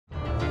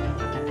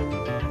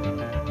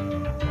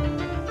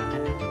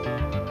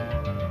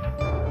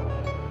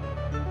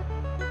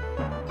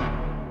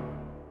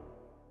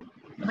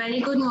very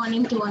good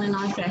morning to one and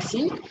all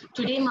present.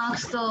 Today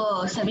marks the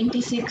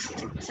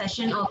 76th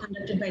session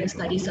conducted by the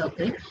study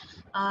circle.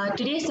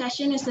 Today's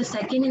session is the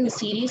second in the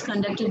series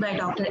conducted by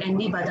Dr.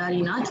 N.B.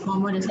 Badarinath,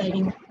 former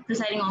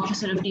presiding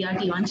officer of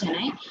DRT 1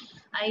 Chennai.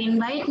 I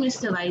invite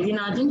Mr.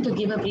 Vaidyanathan to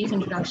give a brief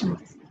introduction.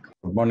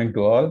 Good morning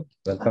to all.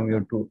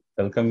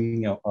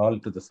 Welcoming you all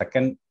to the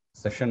second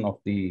session of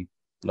the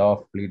Law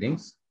of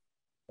Pleadings.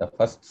 The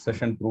first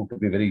session proved to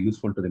be very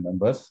useful to the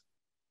members,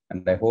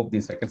 and I hope the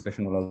second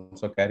session will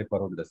also carry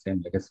forward the same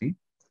legacy.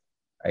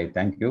 I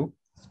thank you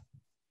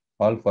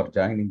all for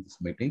joining this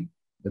meeting.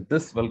 With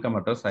this welcome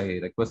address, I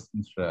request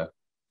Mr.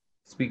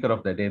 Speaker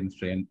of the Day,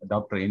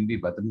 Dr. N.B.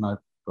 Badarinath,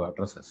 to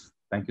address us.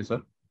 Thank you,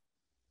 sir.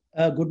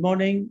 Good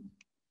morning,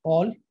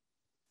 all.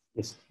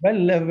 Yes. Well,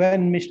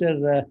 when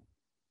Mr.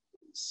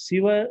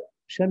 Siva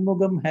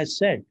Shanmugam has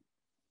said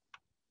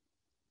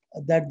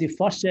that the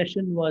first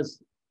session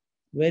was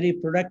very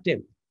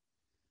productive,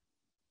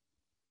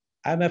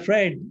 I'm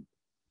afraid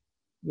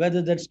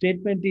whether that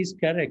statement is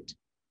correct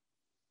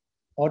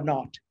or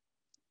not.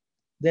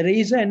 The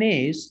reason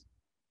is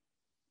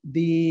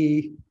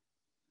the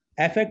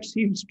effect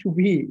seems to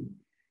be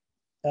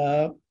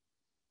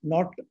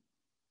not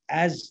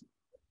as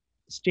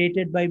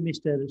stated by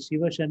Mr.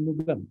 Siva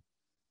Shanmugam,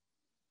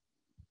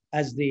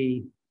 as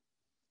the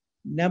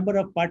number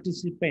of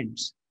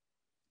participants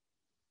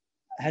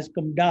has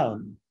come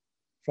down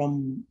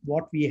from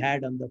what we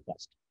had on the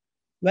first.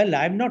 Well,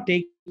 I'm not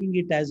taking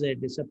it as a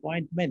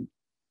disappointment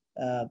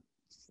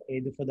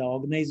either for the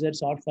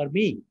organizers or for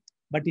me,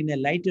 but in a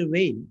lighter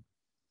way,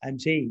 I'm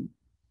saying.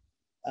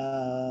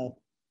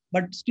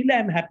 But still,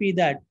 I'm happy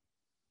that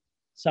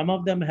some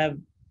of them have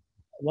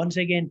once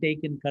again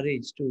taken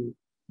courage to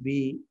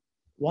be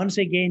once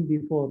again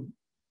before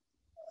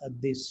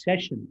this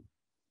session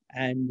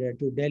and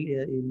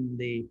in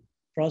the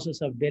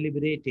process of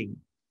deliberating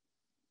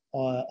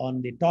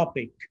on the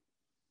topic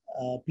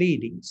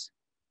pleadings.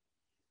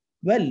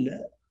 Well,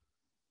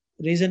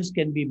 reasons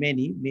can be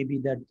many. Maybe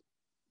that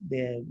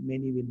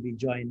many will be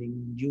joining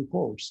in due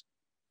course.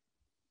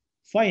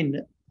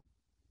 Fine.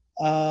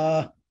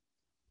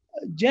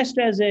 Just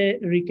as a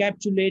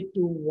recapitulate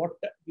to what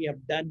we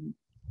have done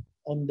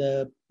on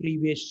the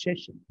previous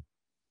session,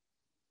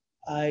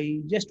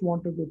 I just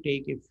wanted to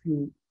take a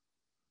few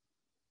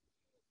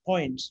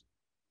points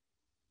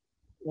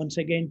once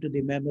again to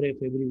the memory of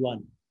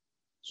everyone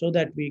so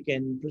that we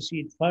can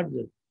proceed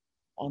further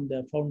on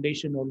the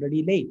foundation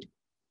already laid.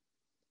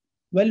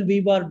 Well, we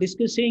were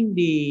discussing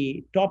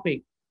the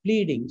topic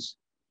pleadings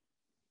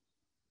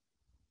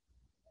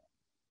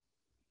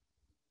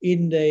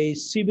in the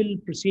civil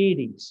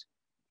proceedings.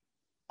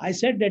 I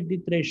said at the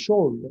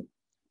threshold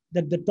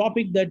that the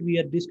topic that we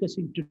are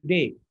discussing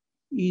today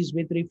is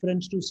with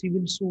reference to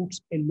civil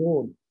suits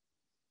alone,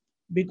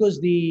 because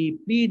the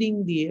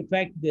pleading, the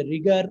effect, the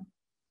rigor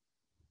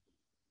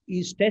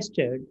is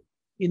tested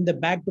in the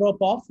backdrop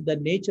of the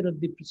nature of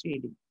the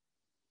proceeding.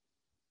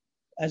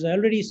 As I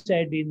already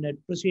said, in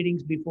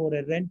proceedings before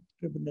a rent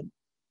tribunal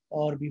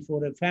or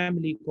before a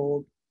family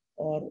court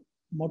or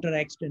motor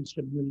accidents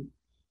tribunal,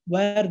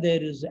 where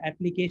there is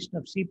application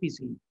of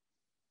CPC,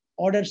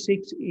 Order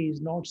 6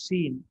 is not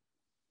seen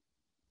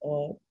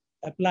or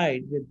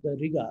applied with the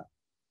rigor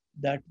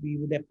that we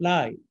would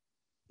apply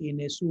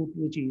in a suit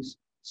which is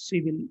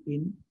civil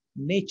in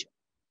nature.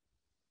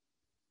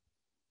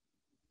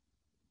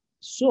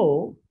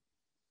 So,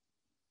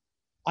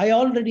 I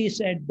already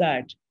said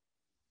that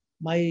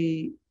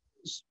my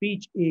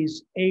speech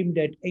is aimed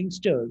at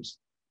youngsters,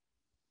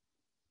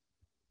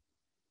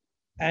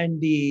 and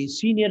the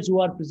seniors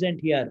who are present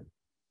here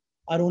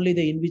are only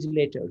the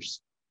invigilators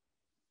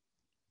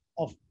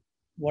of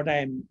what I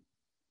am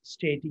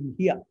stating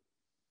here.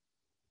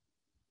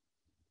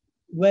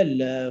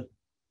 Well,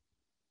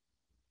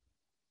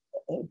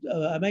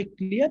 am I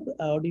clear,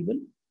 audible?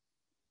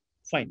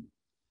 Fine.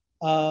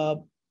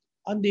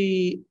 On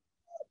the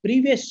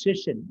previous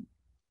session,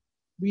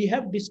 we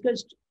have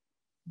discussed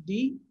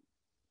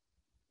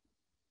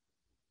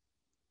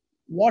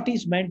what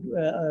is meant,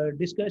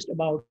 discussed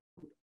about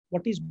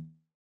what is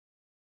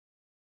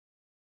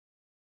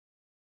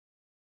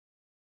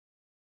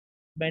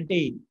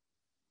maintained.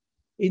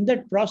 In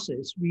that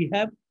process, we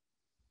have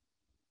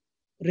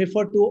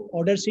referred to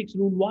Order 6,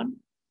 Rule 1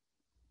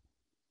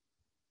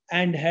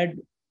 and had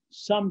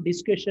some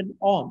discussion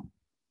on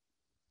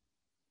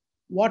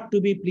what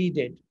to be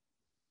pleaded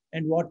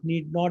and what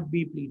need not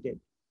be pleaded.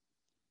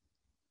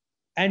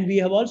 And we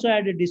have also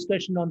had a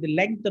discussion on the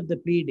length of the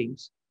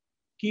pleadings,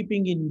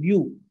 keeping in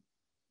view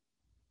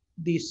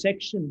the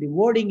section, the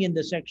wording in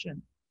the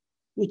section,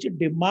 which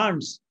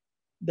demands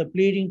the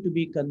pleading to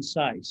be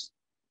concise.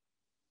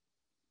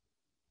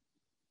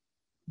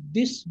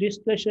 This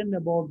discussion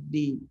about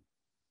the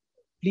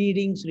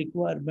pleadings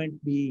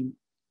requirement being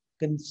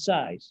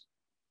concise,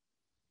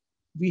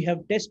 we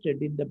have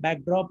tested in the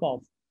backdrop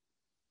of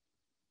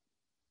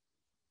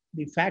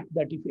the fact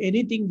that if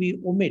anything we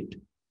omit,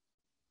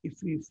 if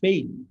we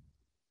fail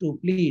to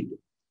plead,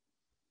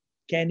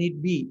 can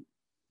it be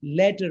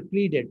later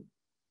pleaded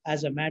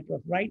as a matter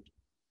of right?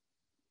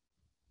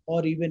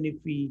 or even if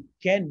we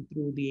can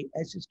through the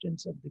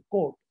assistance of the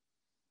court,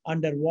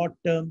 under what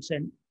terms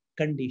and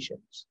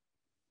conditions.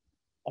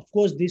 Of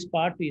course, this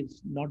part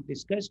is not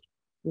discussed,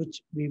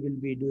 which we will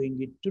be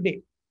doing it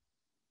today.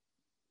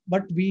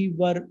 But we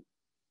were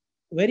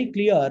very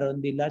clear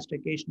on the last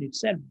occasion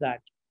itself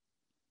that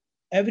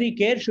every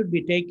care should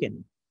be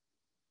taken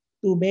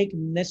to make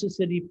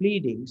necessary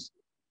pleadings,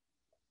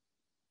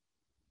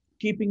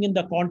 keeping in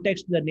the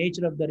context the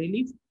nature of the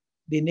relief,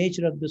 the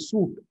nature of the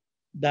suit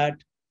that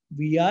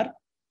we are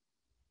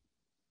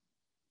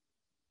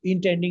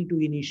intending to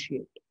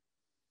initiate.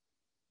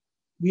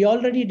 We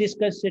already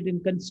discussed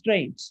certain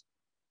constraints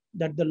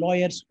that the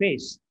lawyers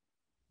face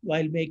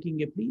while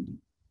making a pleading,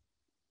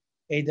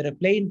 either a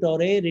plaint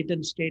or a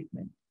written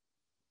statement.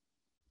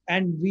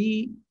 And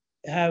we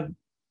have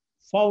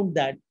found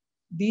that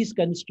these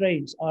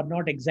constraints are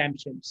not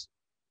exemptions.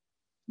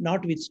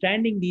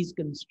 Notwithstanding these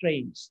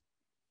constraints,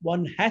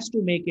 one has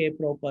to make a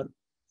proper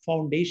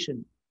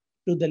foundation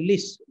to the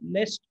list,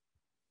 lest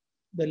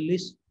the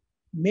list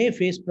may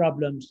face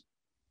problems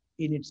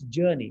in its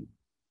journey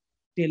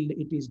till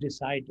it is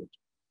decided.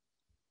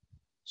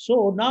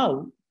 So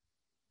now,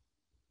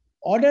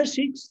 Order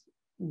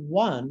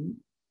 6.1,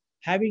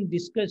 having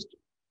discussed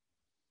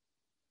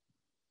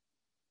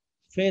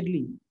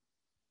fairly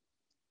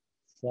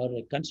for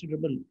a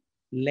considerable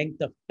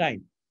length of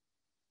time,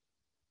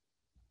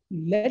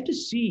 let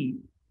us see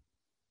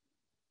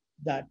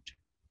that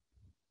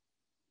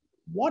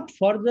what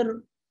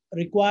further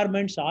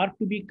requirements are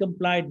to be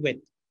complied with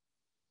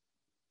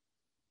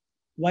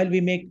while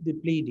we make the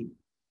pleading.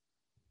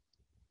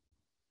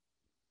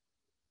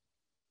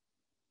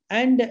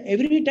 And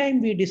every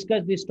time we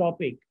discuss this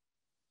topic,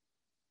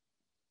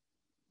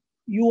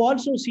 you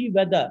also see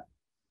whether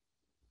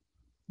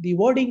the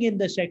wording in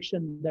the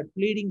section that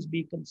pleadings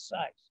be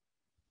concise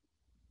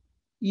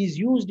is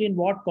used in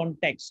what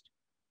context.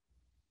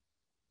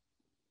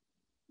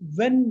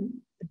 When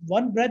at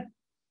one breath,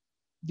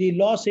 the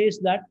law says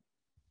that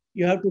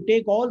you have to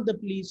take all the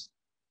pleas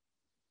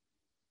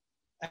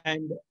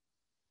and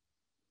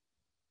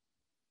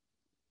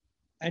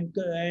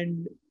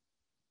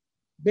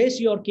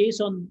base your case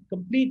on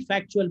complete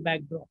factual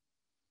background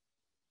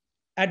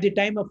at the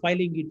time of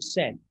filing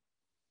itself,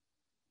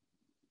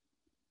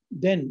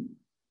 then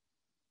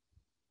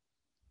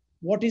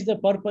what is the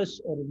purpose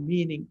or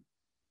meaning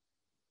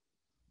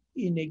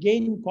in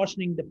again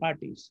cautioning the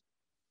parties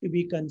to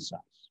be concise?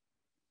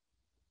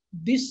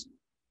 This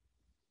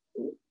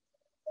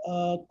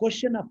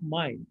question of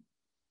mine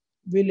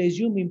will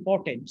assume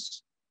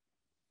importance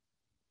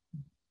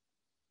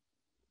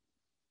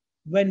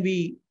when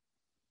we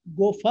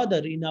go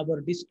further in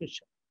our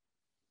discussion,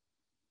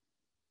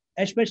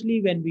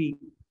 especially when we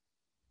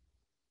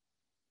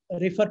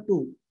refer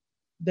to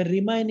the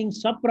remaining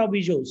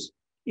sub-provisos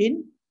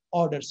in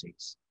Order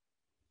 6.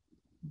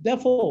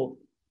 Therefore,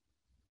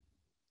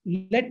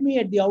 let me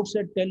at the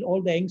outset tell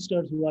all the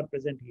youngsters who are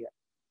present here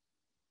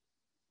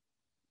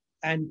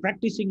and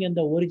practicing in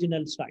the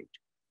original site,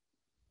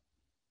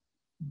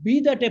 be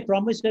that a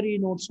promissory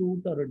note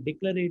suit or a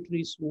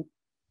declaratory suit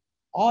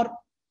or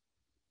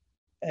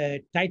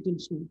a title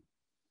suit,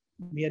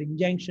 mere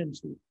injunction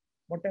suit,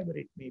 whatever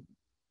it may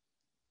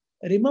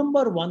be.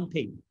 Remember one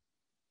thing,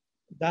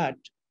 that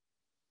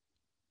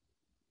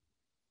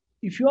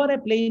if you are a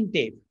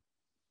plaintiff,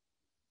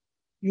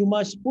 you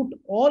must put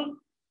all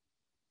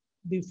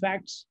the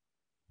facts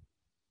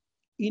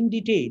in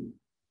detail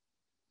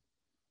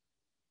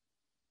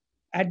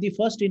at the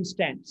first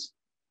instance,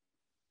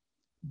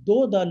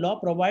 though the law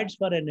provides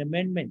for an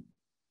amendment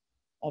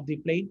of the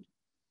plaint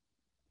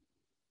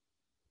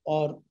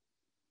or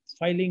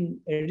filing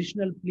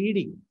additional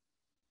pleading,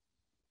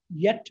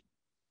 yet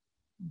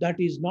that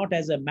is not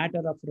as a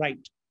matter of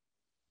right.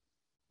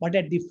 But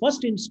at the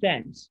first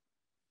instance,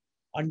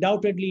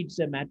 undoubtedly it's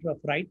a matter of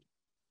right.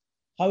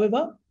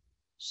 However,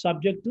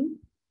 subject to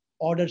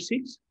Order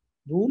 6,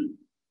 Rule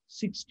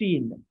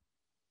 16,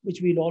 which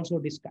we'll also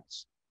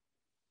discuss.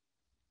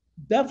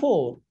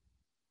 Therefore,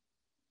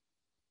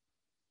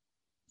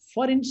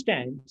 for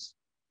instance,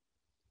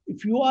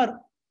 if you are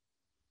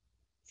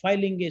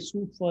filing a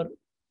suit for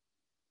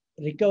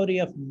recovery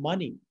of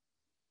money,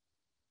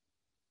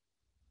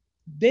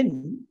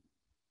 then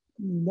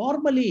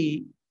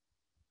normally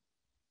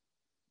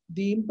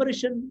the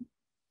impression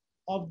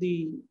of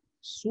the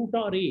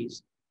suitor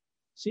is,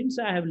 since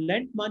I have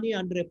lent money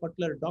under a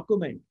particular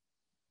document,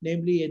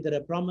 namely either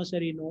a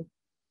promissory note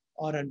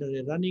or under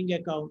a running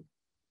account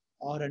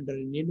or under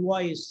an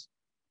invoice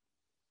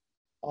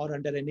or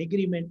under an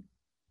agreement,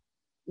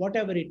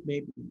 whatever it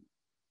may be,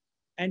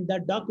 and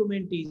that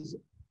document is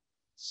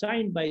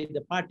signed by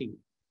the party,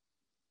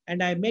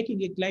 and I am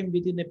making a claim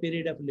within a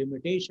period of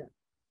limitation,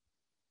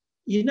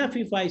 enough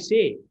if I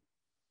say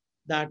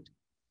that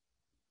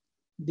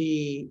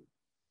the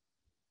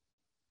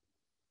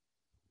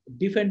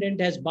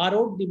defendant has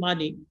borrowed the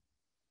money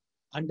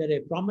under a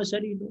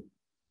promissory note,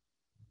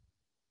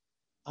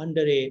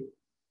 under a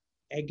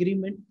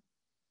agreement,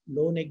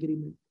 loan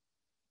agreement,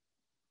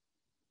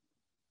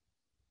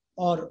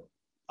 or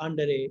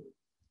under a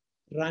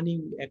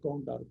running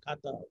account or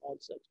khata, all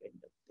such kind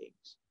of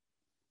things,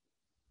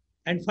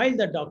 and file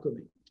the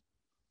document.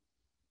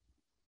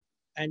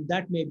 And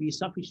that may be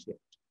sufficient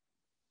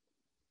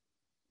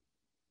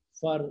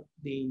for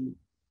the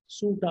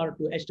suitor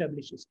to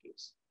establish his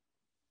case.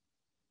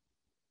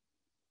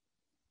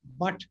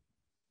 But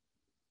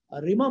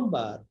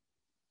remember,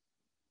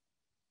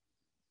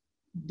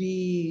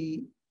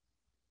 the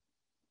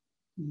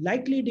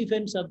likely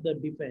defense of the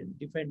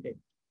defendant,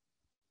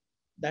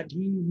 that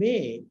he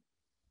may,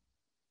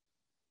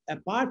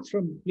 apart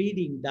from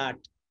pleading that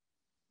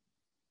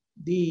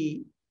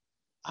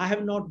I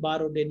have not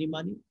borrowed any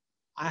money,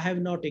 I have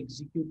not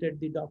executed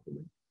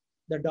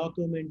the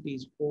document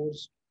is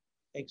forced,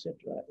 etc.,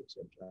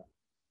 etc.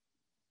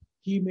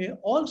 He may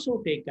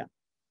also take up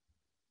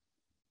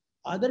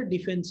other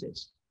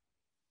defenses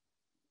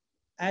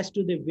as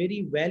to the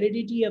very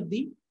validity of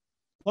the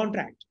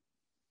contract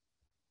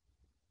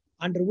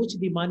under which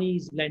the money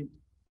is lent.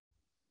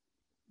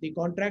 The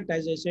contract,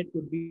 as I said,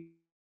 could be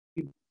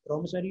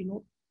promissory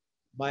note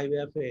by way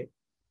of a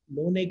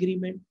loan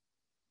agreement,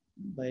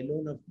 by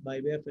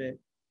way of a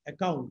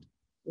account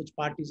which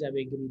parties have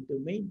agreed to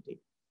maintain.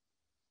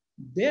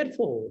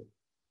 Therefore,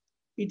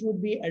 it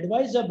would be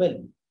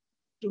advisable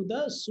to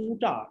the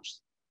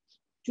suitors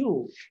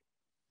to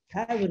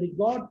have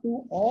regard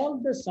to all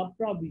the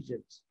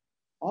sub-provisions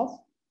of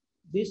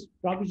this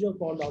provision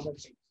called order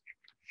 6.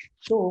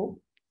 So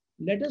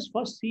let us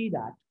first see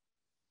that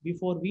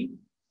before we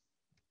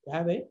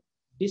have a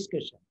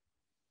discussion.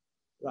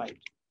 Right.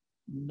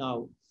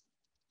 Now,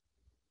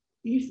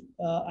 if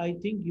I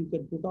think you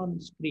can put on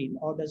screen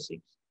order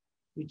 6,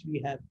 which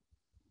we have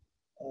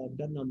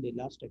done on the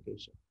last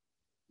occasion.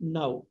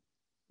 Now,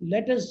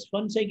 let us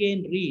once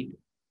again read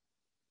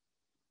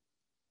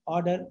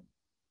order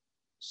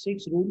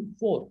 6, rule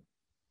 4.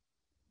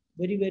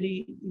 Very,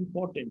 very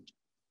important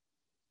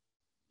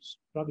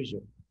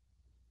provision.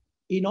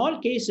 In all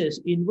cases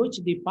in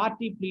which the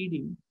party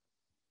pleading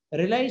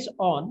relies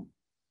on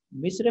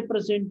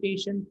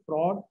misrepresentation,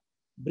 fraud,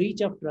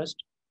 breach of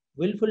trust,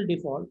 willful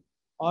default,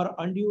 or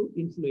undue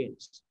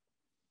influence.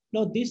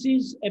 Now, this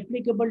is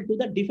applicable to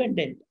the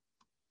defendant.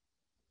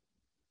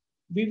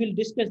 We will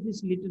discuss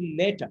this little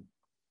later,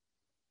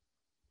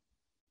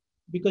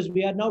 because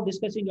we are now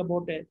discussing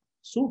about a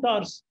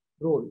suitor's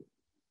role.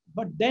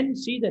 But then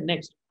see the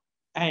next.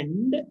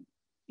 And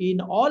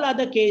in all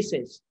other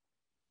cases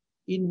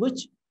in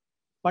which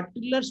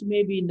particulars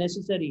may be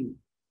necessary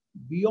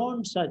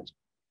beyond such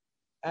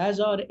as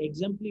are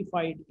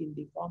exemplified in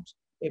the forms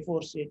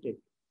aforesaid,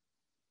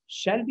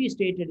 shall be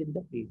stated in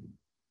the pleading.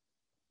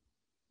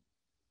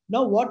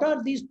 Now, what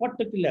are these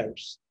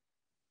particulars?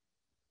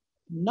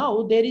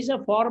 Now, there is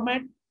a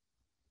format.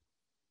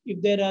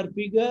 If there are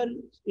figures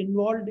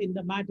involved in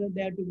the matter,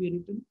 they have to be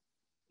written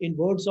in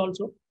words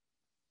also.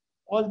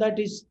 All that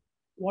is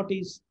what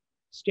is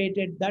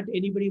stated that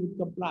anybody would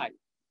comply.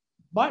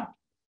 But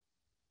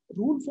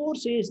rule 4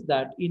 says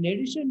that in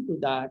addition to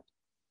that,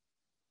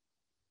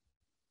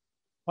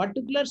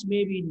 particulars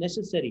may be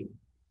necessary,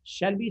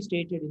 shall be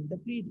stated in the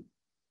pleading.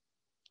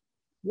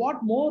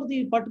 What more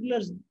the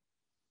particulars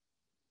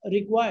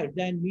required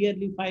than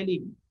merely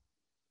filing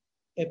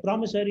a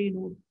promissory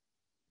note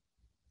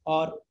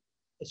or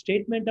a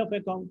statement of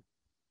account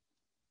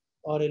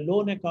or a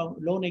loan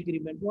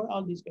agreement, what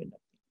all these kind of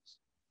things.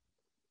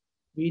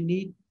 We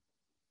need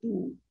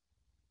to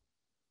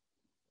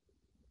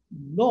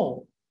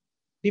know,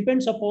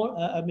 depends upon,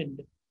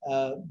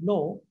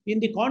 know in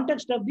the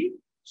context of the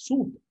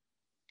suit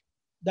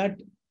that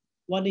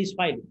one is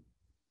filing.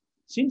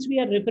 Since we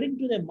are referring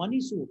to the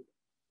money suit,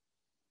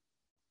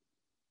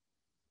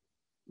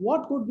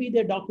 what could be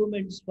the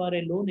documents for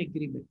a loan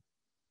agreement?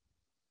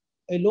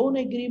 A loan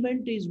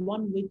agreement is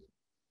one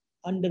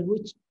under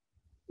which,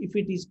 if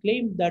it is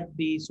claimed that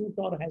the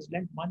suitor has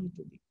lent money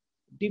to the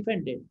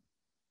defendant,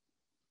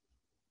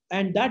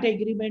 and that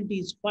agreement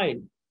is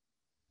filed,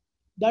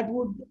 that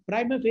would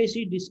prima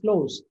facie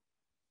disclose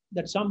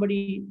that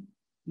somebody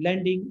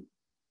lending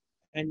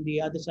and the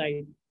other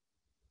side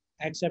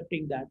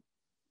accepting that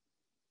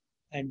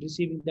and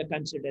receiving the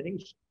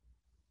consideration.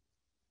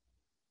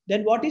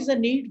 Then what is the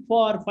need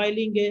for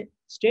filing a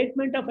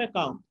statement of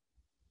account?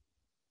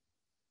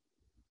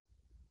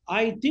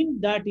 I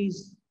think that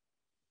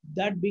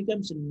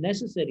becomes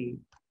necessary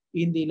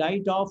in the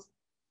light of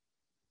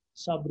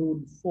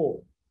sub-rule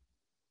 4.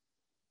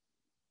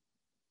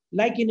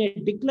 Like in a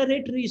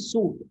declaratory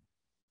suit,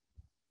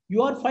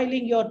 you are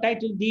filing your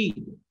title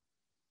deed,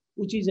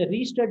 which is a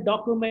registered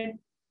document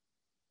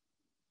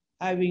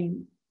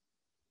having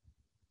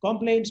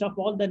complaints of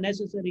all the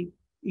necessary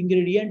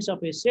ingredients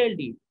of a sale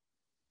deed.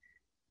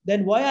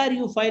 Then why are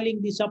you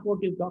filing the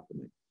supportive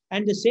document?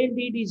 And the sale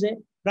deed is a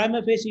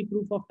prima facie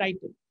proof of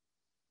title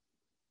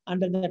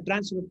under the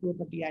Transfer of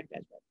Property Act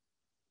as well.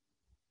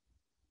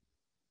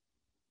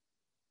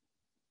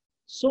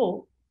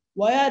 So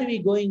why are we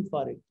going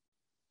for it?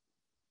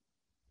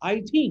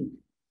 I think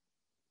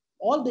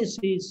all this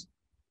is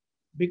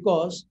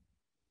because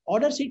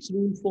Order 6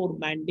 Rule 4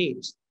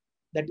 mandates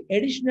that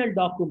additional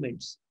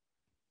documents,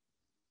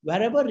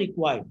 wherever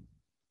required,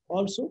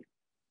 also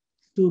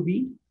to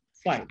be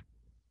filed.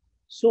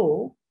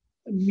 So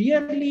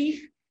merely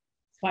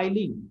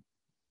filing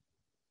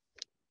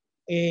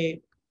a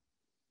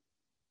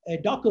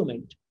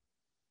document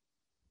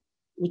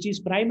which is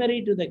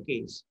primary to the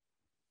case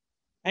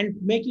and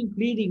making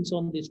pleadings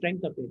on the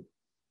strength of it,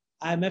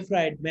 I am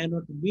afraid may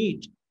not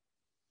meet.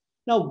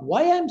 Now,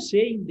 why I'm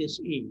saying this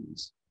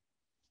is,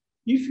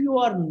 if you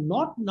are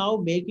not now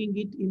making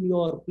it in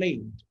your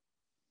plaint,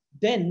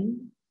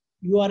 then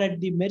you are at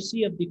the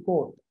mercy of the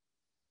court.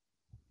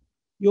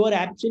 Your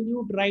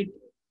absolute right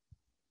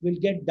will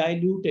get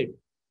diluted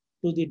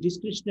to the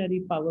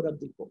discretionary power of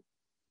the court.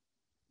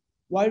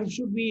 Why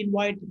should we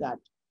invite that?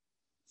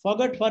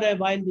 Forget for a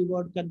while the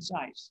word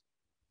concise.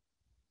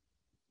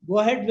 Go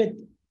ahead with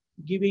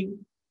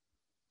giving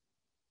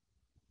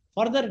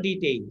further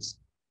details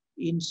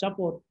in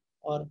support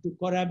or to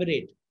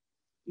corroborate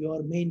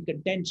your main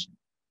contention.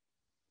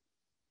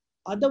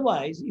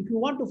 Otherwise, if you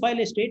want to file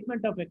a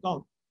statement of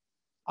account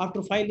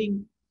after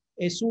filing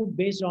a suit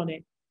based on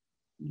a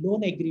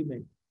loan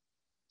agreement,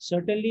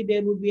 certainly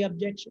there would be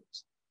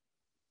objections.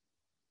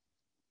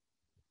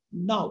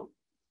 Now,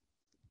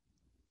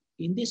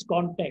 in this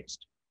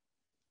context,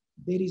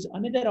 there is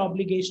another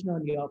obligation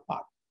on your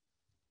part.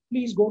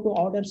 Please go to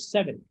Order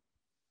 7,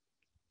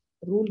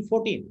 Rule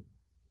 14,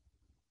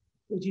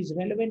 which is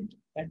relevant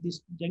at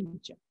this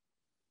juncture.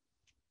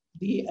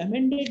 The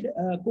amended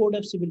Code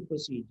of Civil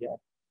Procedure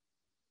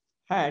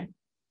had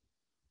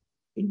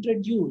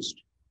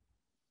introduced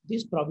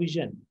this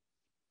provision.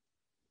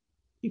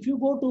 If you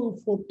go to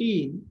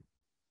 14,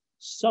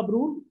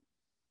 sub-rule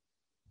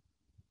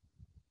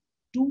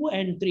 2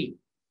 and 3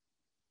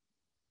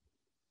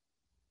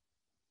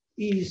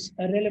 is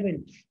a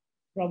relevant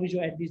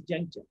provision at this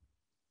juncture,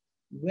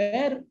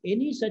 where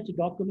any such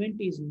document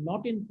is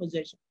not in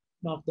possession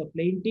of the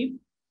plaintiff,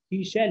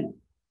 he shall,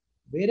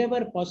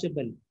 wherever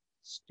possible,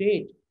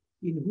 state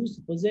in whose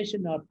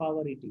possession or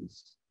power it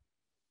is.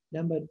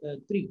 Number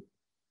 3,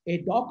 a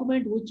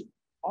document which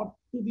ought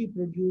to be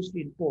produced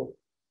in court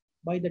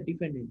by the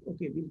defendant.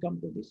 Okay, we'll come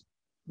to this.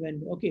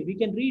 We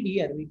can read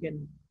here, we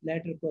can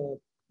later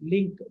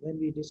link when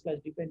we discuss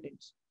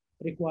defendant's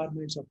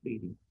requirements of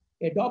pleading.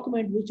 A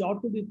document which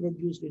ought to be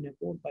produced in a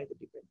court by the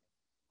defendant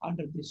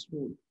under this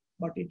rule,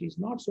 but it is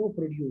not so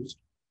produced,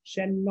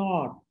 shall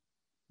not,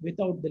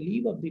 without the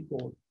leave of the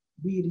court,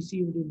 be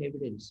received in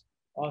evidence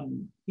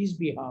on his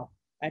behalf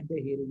at the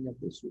hearing of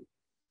the suit.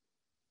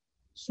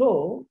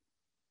 So,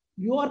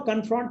 you are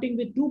confronting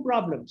with two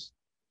problems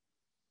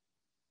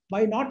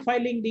by not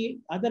filing the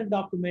other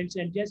documents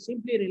and just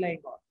simply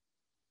relying on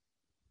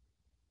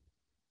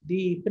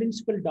the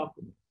principal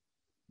document.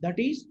 That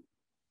is,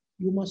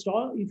 you must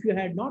all, if you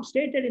had not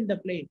stated in the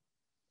plaint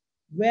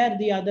where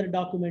the other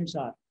documents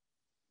are,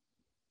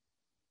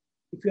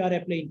 if you are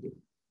a plaintiff,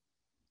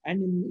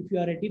 and if you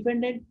are a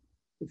defendant,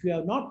 if you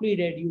have not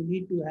pleaded, you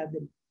need to have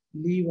the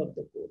leave of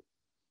the court.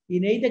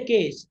 In either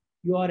case,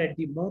 you are at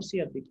the mercy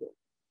of the court.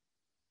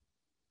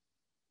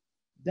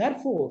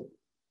 Therefore,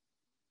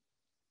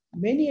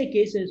 many a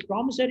cases,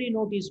 promissory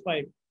note is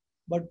filed,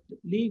 but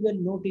legal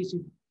notice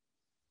is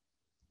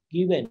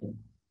given,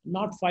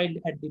 not filed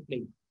at the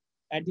plaint,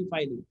 at the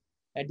filing,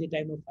 at the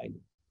time of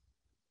filing.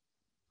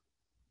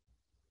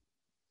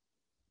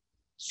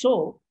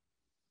 So,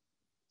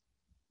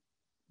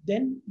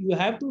 then you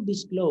have to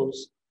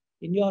disclose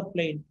in your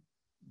plaint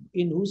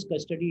in whose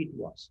custody it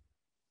was,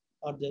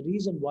 or the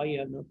reason why you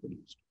have not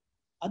produced.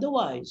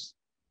 Otherwise,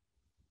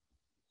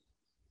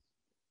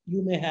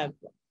 you may have.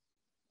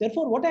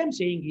 Therefore, what I'm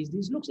saying is,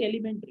 this looks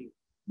elementary,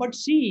 but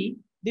see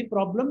the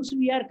problems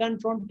we are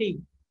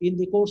confronting in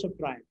the course of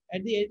trial,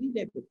 at the any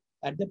level,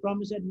 at the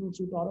promissory note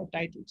suit or a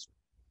title suit.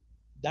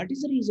 That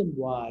is the reason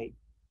why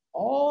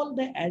all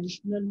the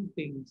additional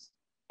things,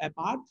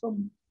 apart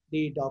from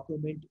the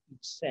document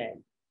itself,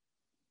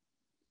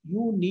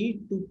 you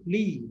need to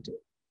plead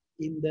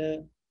in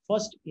the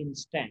first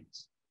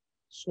instance,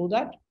 so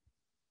that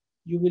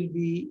you will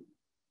be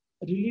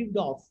relieved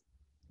of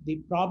the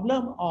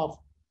problem of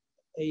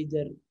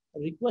either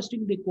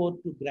requesting the court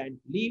to grant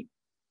leave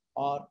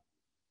or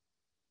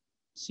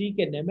seek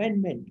an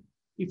amendment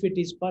if it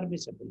is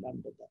permissible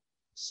under the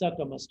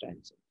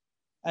circumstances.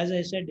 As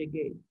I said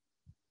again,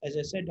 as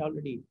I said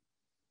already,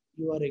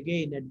 you are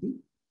again at the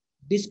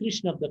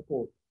discretion of the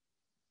court.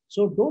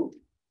 So don't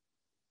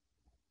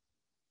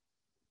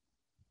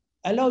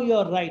allow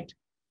your right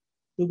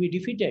to be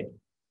defeated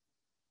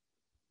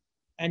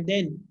and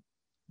then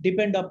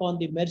depend upon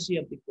the mercy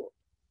of the court.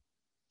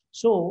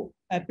 So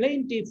a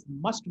plaintiff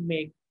must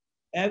make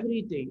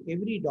everything,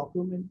 every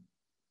document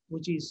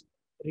which is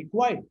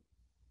required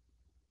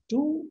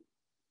to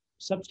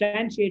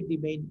substantiate the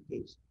main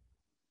case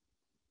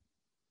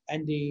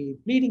and the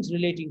pleadings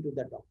relating to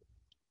that document,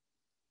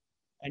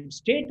 and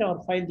state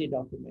or file the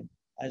document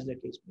as the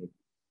case may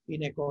be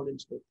in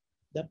accordance with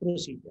the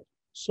procedure,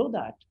 so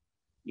that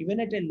even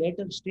at a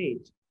later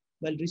stage,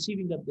 while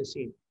receiving of the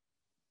same,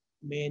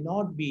 may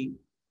not be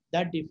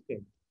that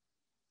difficult,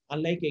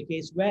 unlike a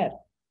case where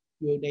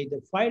you neither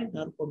filed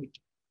nor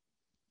committed.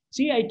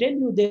 See, I tell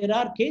you, there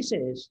are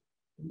cases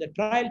in the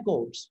trial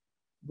courts,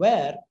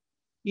 where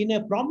in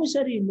a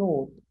promissory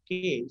note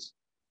case,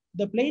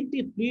 the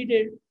plaintiff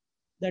pleaded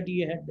that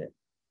he had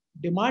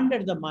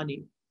demanded the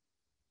money.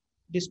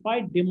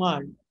 Despite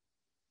demand,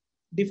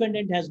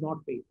 defendant has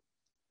not paid.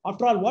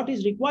 After all, what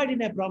is required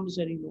in a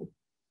promissory note?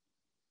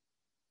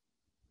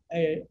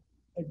 A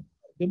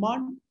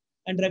demand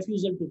and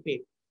refusal to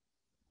pay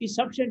is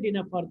sufficient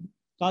enough for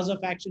cause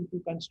of action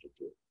to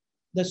constitute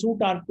the suit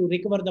or to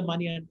recover the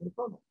money and pro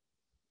bono.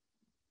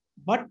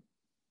 But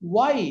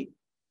why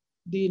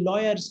the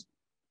lawyers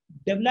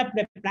developed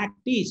a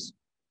practice?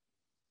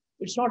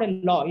 It's not a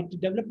law. It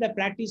developed a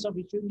practice of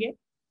issuing a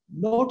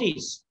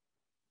notice,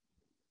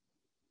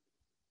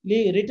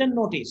 written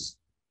notice,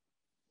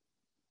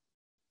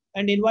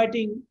 and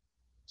inviting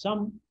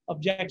some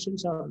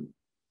objections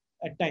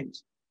at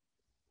times.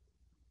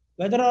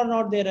 Whether or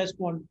not they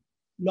respond,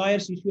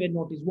 lawyers issue a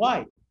notice.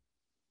 Why?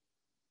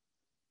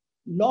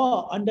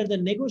 Law under the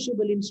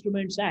Negotiable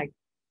Instruments Act,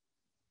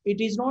 it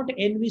is not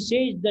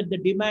envisaged that the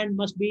demand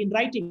must be in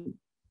writing.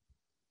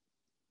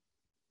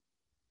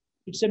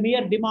 It's a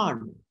mere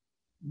demand.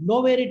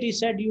 Nowhere it is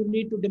said you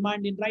need to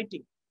demand in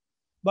writing.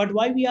 But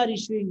why we are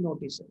issuing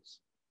notices?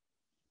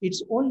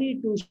 It's only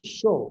to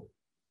show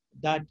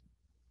that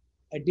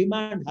a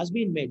demand has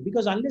been made,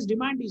 because unless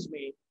demand is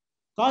made,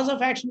 cause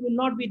of action will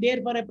not be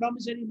there for a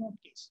promissory note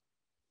case.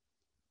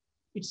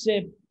 It's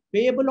a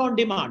payable on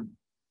demand.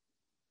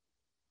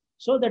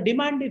 So the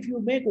demand, if you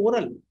make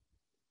oral,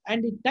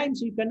 and at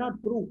times you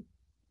cannot prove,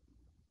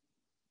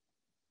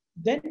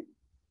 then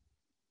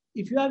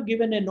if you have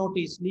given a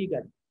notice,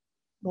 legal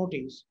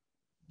notice,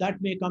 that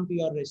may come to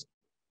your risk.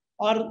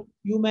 Or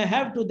you may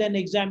have to then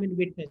examine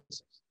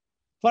witnesses.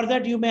 For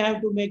that, you may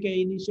have to make an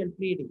initial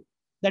pleading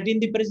that in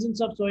the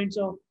presence of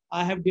so-and-so,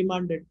 I have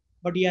demanded,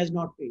 but he has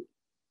not paid.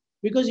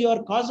 Because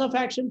your cause of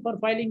action for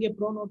filing a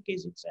pro note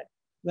case itself,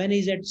 when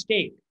he's at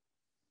stake,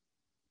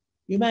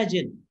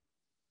 imagine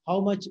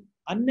how much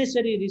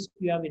unnecessary risk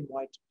you have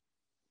invited.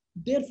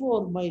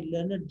 Therefore, my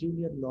learned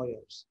junior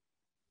lawyers,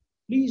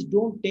 please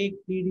don't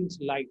take pleadings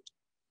light,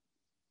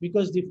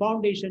 because the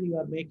foundation you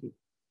are making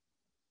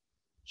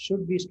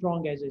should be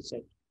strong, as I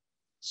said.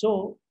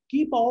 So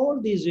keep all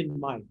these in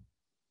mind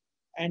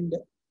and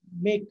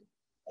make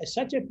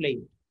such a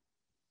plaint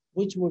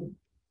which would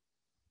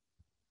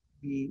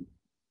be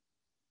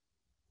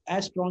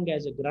as strong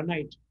as a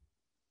granite,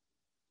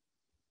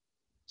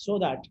 so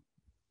that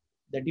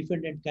the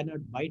defendant cannot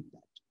bite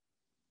that.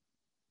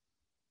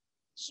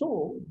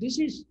 So this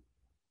is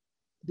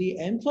the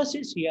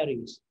emphasis here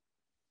is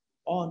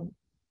on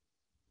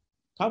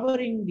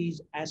covering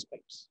these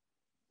aspects,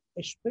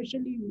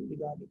 especially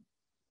regarding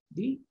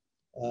the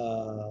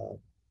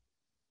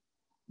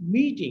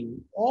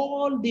meeting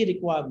all the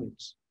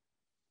requirements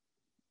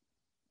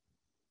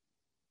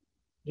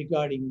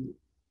regarding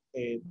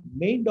a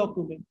main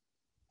document,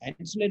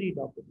 ancillary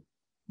document.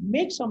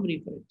 Make some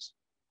reference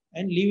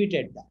and leave it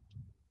at that.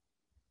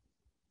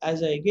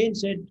 As I again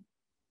said,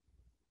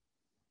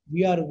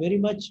 we are very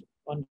much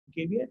on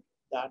caveat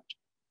that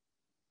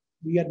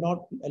we are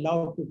not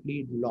allowed to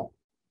plead law.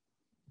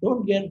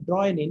 Don't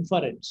draw an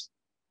inference.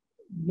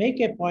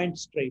 Make a point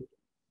straight.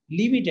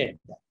 Leave it at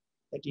that.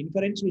 That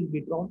inference will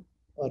be drawn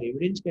or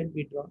evidence can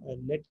be drawn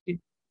and let it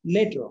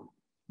later on.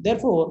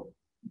 Therefore,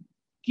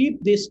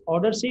 keep this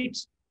order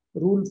 6,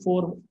 rule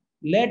 4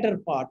 later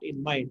part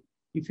in mind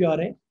if you are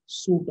a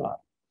suitor.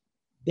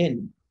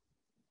 Then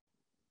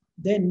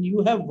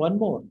you have one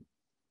more.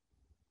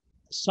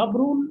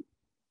 Sub-rule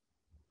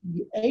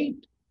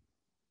 8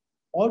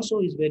 also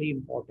is very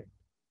important.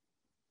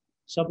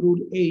 Sub-rule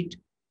 8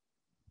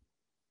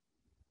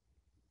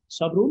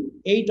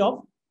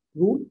 of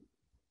rule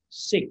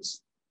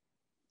 6.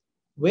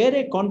 Where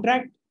a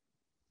contract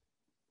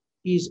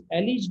is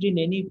alleged in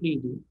any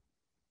pleading,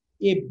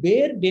 a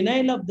bare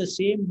denial of the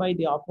same by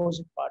the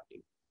opposite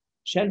party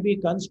shall be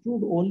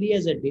construed only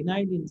as a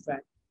denial in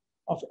fact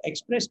of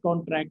express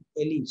contract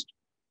alleged,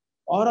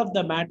 or of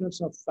the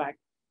matters of fact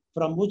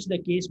from which the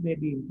case may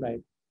be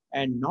implied,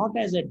 and not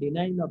as a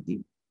denial of the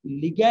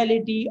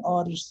legality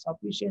or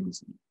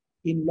sufficiency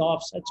in law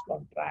of such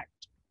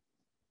contract.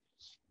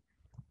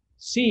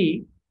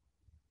 See,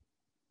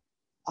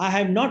 I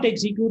have not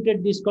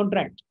executed this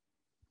contract.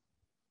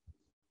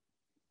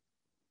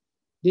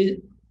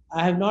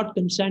 I have not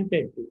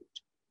consented to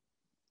it.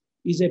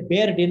 Is a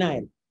bare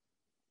denial.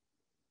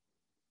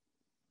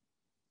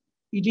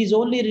 It is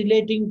only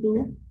relating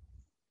to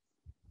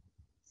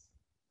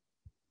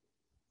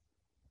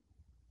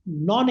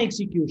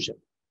non-execution,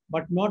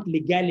 but not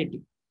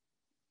legality.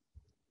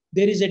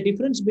 There is a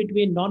difference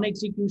between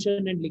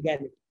non-execution and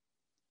legality.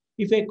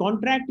 If a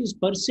contract is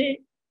per se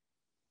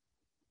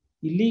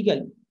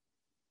illegal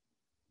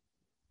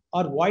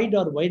or void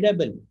or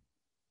voidable,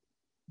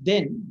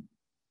 then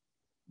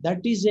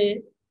that is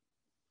a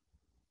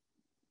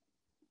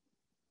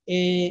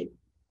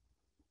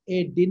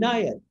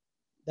denial,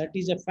 that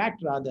is a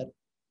fact rather,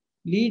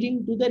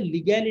 leading to the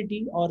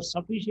legality or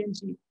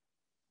sufficiency,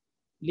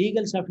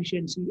 legal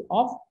sufficiency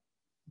of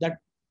that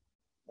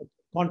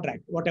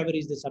contract, whatever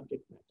is the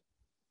subject matter.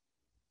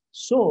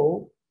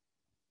 So,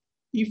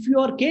 if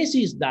your case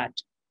is that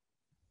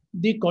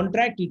the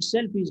contract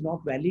itself is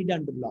not valid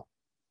under law,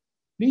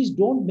 please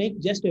don't make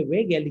just a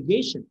vague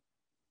allegation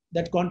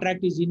that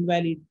contract is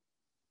invalid,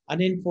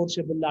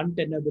 unenforceable,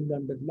 untenable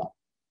under law.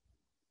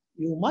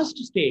 You must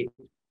state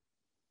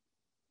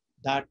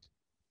that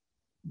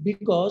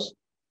because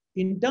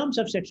in terms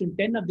of Section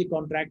 10 of the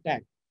Contract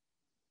Act,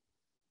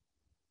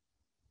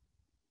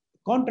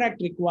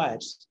 contract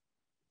requires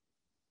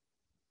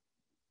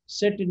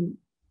certain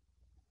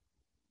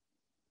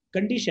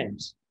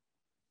conditions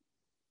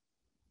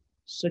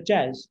such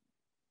as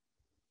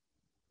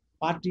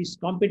parties'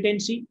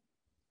 competency,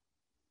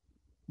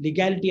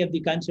 legality of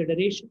the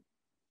consideration,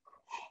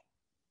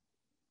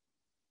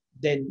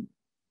 then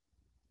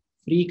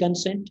free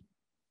consent,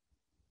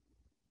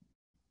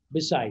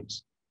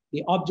 besides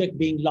the object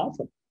being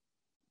lawful.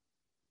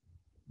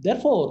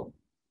 Therefore,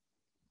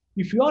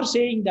 if you are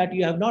saying that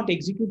you have not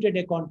executed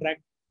a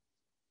contract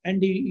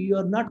and you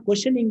are not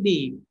questioning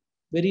the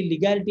very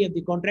legality of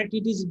the contract,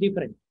 it is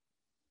different.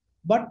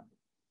 But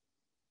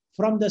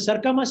from the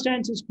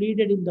circumstances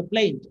pleaded in the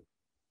plaint,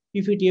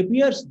 if it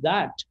appears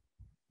that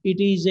it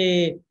is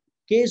a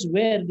case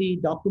where the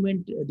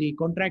document, the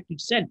contract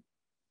itself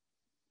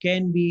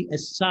can be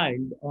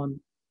assailed on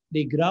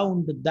the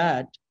ground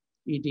that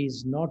it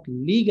is not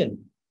legal,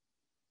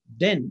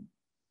 then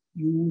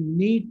you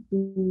need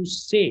to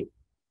say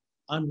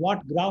on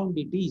what ground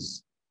it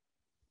is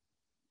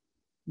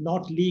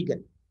not legal,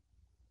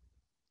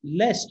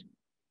 lest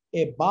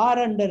a bar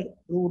under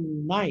Rule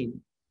 9,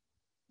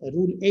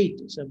 Rule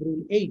 8,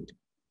 Sub-Rule 8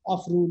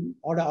 of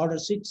Order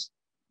 6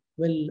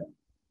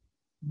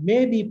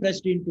 may be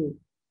pressed into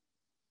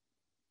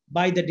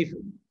by the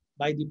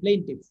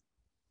plaintiff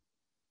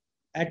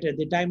at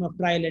the time of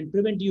trial and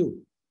prevent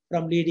you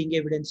from leading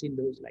evidence in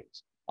those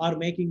lines or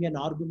making an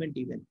argument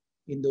even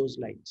in those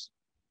lines.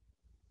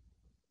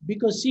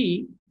 Because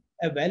see,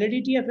 a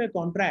validity of a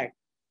contract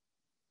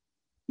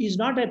is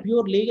not a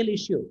pure legal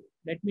issue,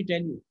 let me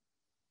tell you,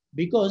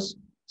 because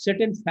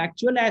certain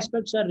factual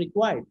aspects are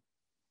required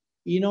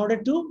in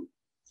order to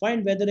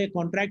find whether a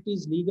contract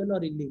is legal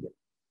or illegal.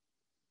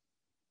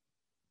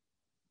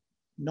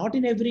 Not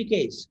in every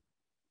case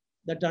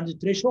that on the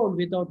threshold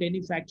without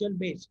any factual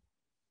base,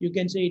 you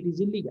can say it is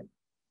illegal.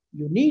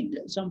 You need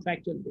some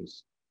factual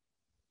base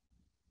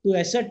to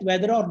assert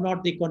whether or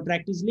not the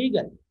contract is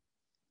legal.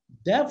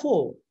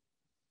 Therefore,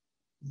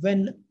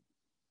 when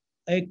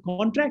a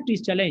contract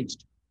is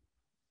challenged,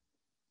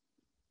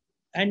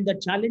 and the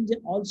challenge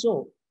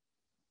also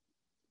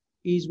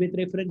is with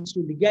reference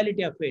to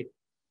legality of it,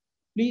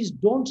 please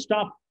don't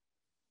stop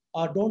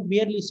or don't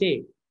merely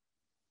say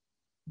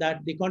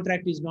that the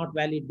contract is not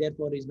valid,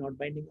 therefore is not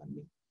binding on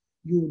me.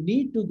 You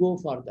need to go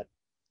further.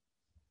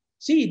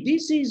 See,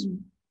 this is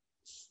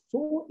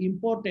so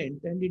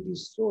important and it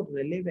is so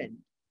relevant,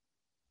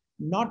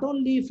 not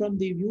only from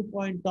the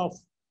viewpoint of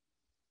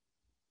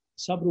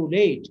Sub-Rule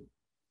 8,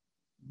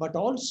 but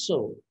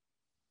also,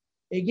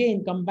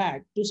 again, come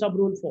back to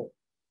Sub-Rule 4.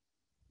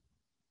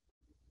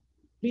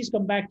 Please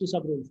come back to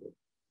Sub-Rule 4.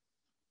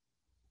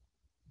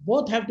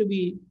 Both have to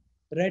be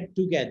read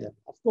together.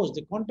 Of course,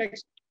 the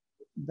context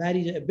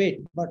varies a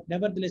bit, but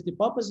nevertheless, the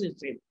purpose is the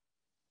same.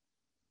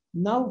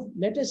 Now,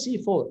 let us see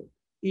 4.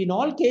 In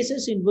all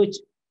cases in which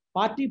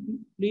party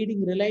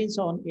pleading relies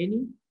on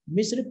any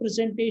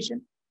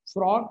misrepresentation,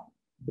 fraud,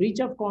 breach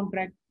of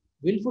contract,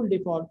 willful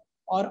default,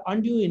 or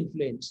undue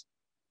influence,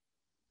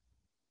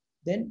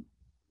 then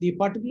the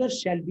particulars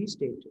shall be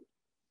stated.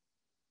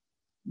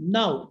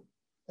 Now,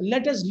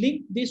 let us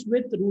link this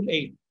with Rule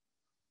 8.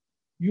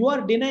 You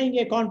are denying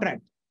a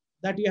contract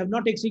that you have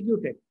not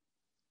executed.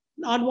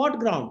 On what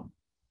ground?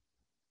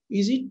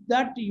 Is it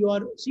that you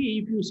are, see,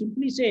 if you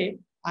simply say,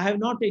 I have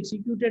not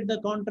executed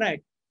the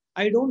contract,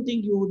 I don't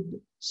think you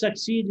would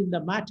succeed in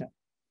the matter.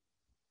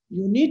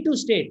 You need to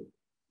state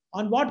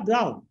on what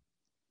ground.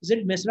 Is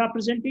it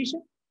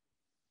misrepresentation?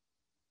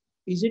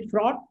 Is it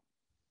fraud?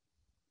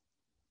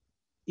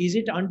 Is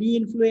it undue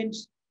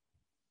influence?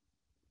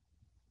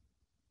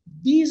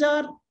 These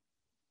are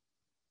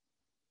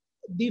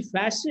the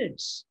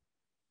facets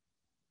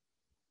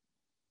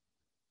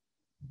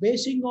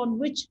basing on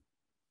which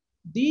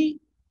the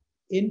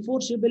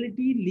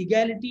enforceability,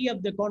 legality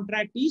of the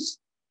contract is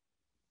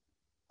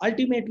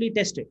ultimately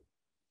tested.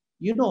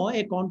 You know,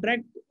 a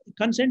contract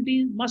consent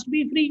must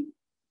be free.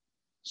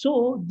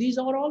 So these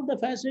are all the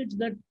facets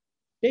that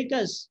take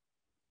us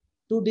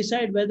to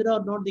decide whether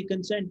or not the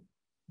consent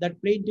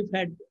that plaintiff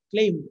had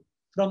claimed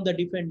from the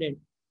defendant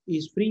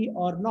is free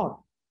or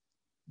not.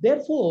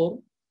 Therefore,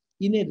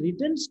 in a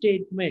written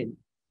statement,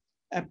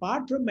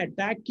 apart from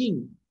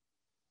attacking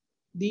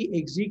the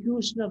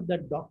execution of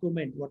that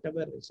document,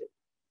 whatever is it,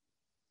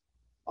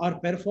 or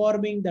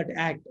performing that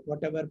act,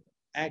 whatever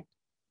act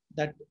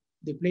that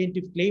the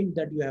plaintiff claimed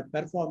that you have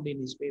performed in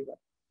his favor,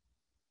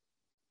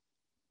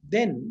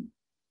 then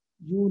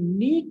you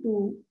need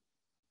to,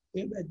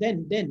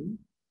 then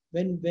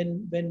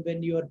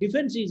when your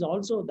defense is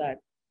also that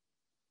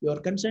your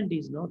consent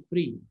is not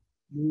free,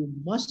 you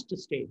must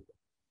state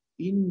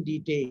in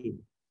detail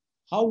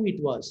how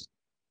it was,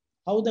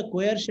 how the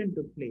coercion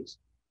took place,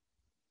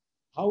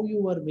 how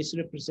you were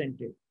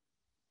misrepresented,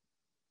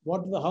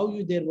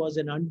 there was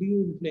an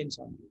undue influence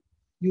on you.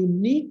 You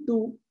need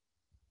to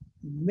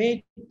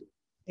make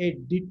a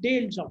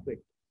details of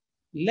it,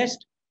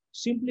 lest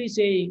simply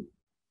saying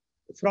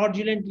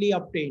fraudulently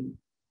obtained.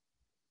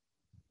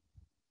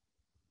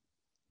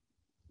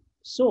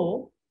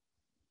 So,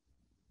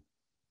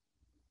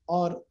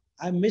 or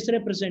I'm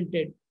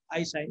misrepresented,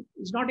 I signed,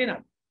 is not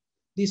enough.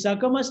 The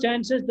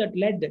circumstances that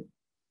led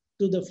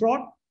to the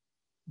fraud,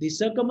 the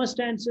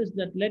circumstances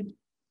that led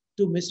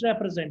to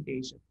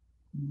misrepresentation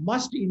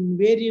must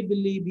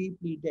invariably be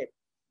pleaded,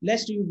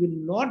 lest you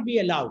will not be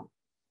allowed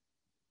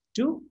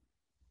to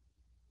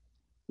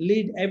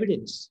lead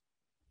evidence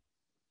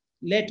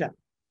later.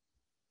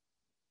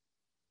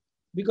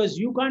 Because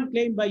you can't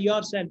claim by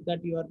yourself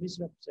that you are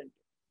misrepresented.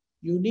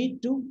 You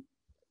need to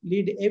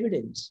lead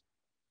evidence,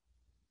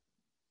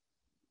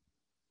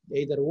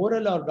 either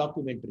oral or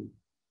documentary,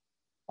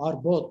 or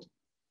both.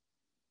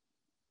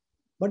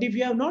 But if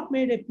you have not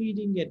made a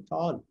pleading at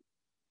all,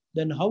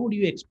 then how would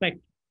you expect?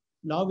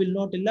 Law will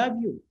not allow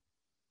you.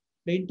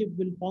 Plaintiff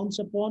will pounce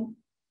upon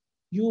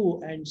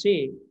you and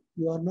say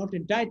you are not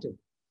entitled.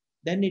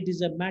 Then it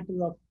is a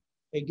matter of,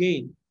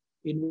 again,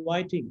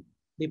 inviting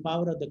the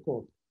power of the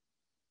court,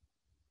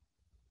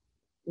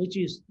 which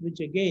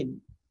again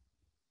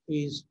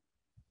is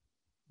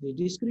the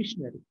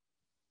discretionary.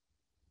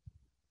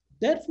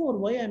 Therefore,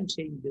 why I'm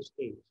saying this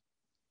is,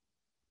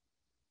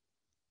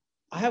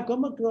 I have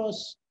come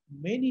across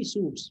many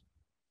suits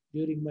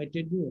during my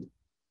tenure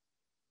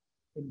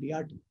in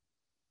DRT.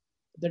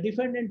 The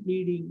defendant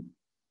pleading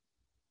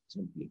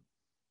simply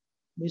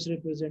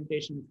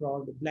misrepresentation,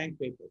 fraud, blank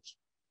papers.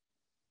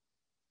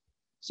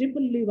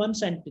 Simply one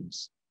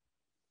sentence.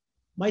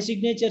 My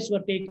signatures were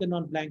taken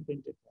on blank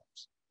printed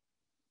forms.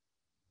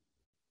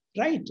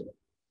 Right.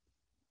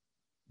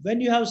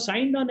 When you have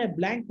signed on a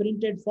blank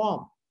printed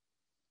form,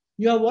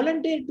 you have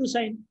volunteered to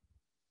sign.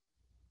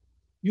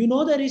 You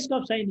know the risk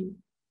of signing.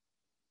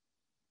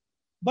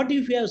 But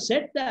if you have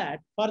said that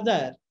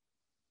further,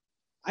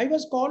 I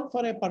was called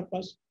for a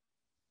purpose.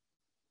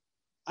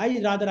 I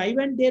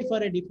went there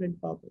for a different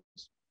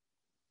purpose.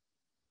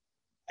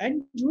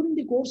 And during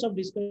the course of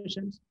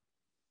discussions,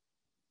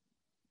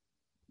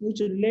 which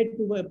relate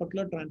to a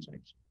particular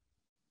transaction,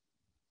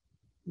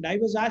 and I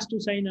was asked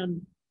to sign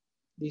on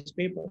these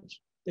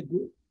papers,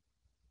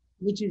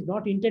 which is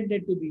not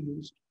intended to be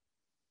used,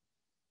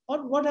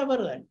 or whatever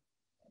that.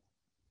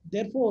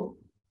 Therefore,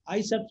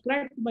 I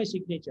subscribed my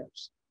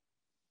signatures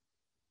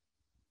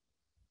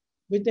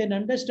with an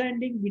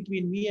understanding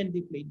between me and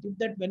the plaintiff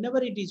that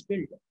whenever it is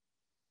filled,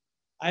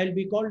 I will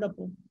be called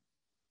upon.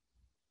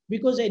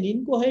 Because an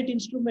inchoate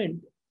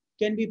instrument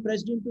can be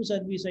pressed into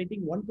service, I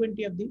think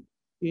 120 of the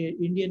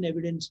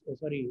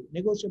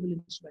Negotiable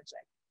Instruments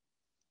Act.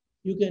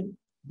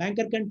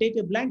 Banker can take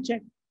a blank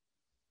check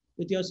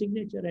with your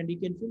signature and he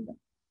can fill that.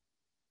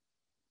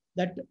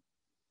 That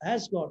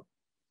has got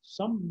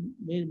some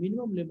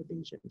minimum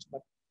limitations,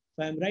 but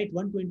if I am right,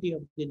 120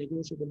 of the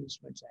Negotiable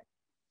Instruments Act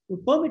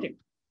would permit it.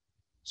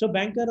 So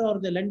banker or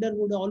the lender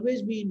would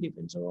always be in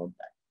defense of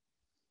that.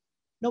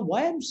 Now,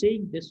 why I'm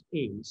saying this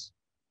is,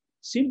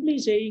 simply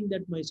saying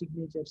that my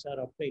signatures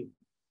are obtained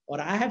or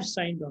I have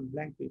signed on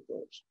blank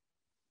papers,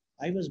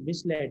 I was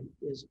misled,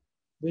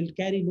 will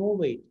carry no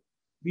weight.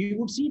 We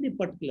would see the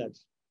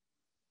particulars.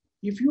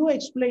 If you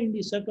explain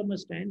the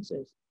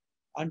circumstances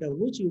under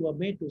which you were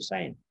made to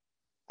sign,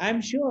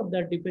 I'm sure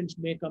that defense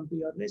may come to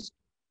your risk.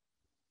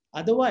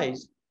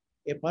 Otherwise,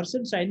 a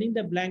person signing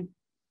the blank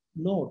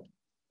note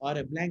or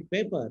a blank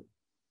paper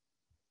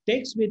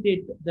takes with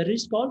it the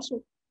risk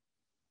also.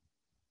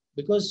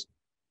 Because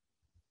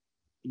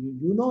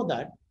you know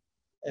that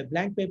a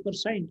blank paper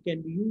signed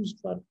can be used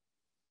for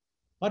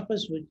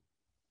purpose which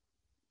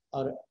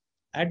are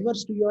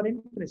adverse to your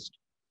interest.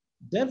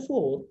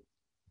 Therefore,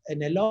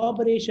 an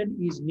elaboration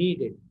is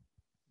needed.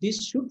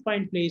 This should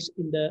find place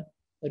in the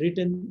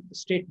written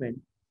statement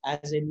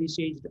as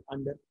envisaged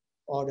under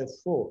Order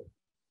 4.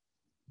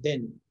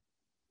 Then,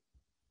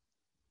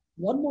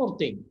 one more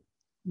thing.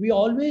 We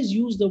always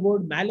use the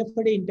word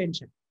malafide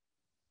intention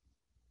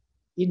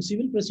in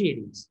civil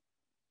proceedings.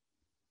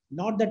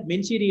 Not that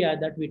mens rea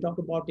that we talk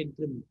about in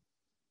criminal.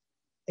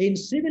 In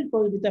civil,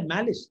 with a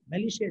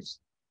malicious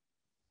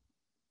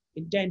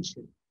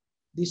intention,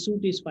 the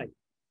suit is filed.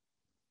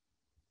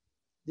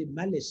 The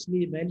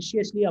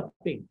maliciously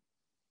obtained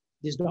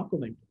this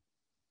document.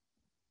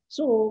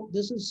 So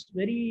this is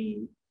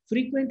very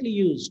frequently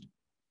used.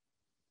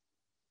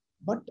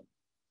 But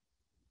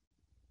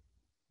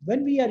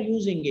when we are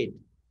using it,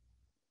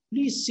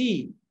 please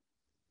see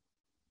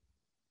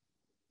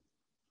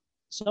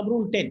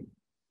Subrule 10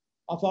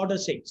 of Order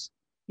 6.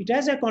 It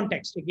has a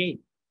context again,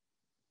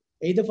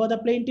 either for the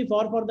plaintiff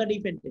or for the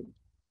defendant.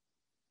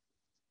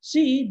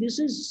 See, this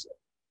is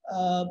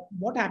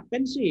what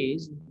happens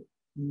is,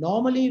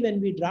 normally when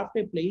we draft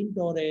a plaint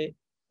or a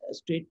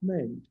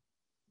statement,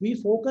 we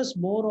focus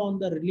more on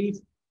the relief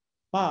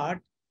part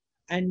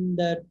and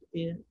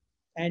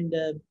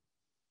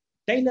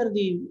tailor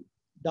the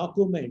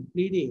document,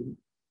 pleading,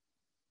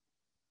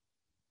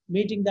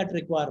 meeting that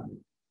requirement.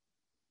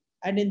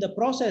 And in the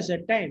process,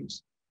 at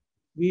times,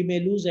 we may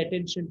lose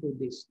attention to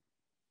this.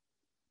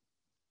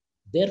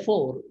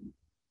 Therefore,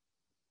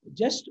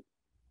 just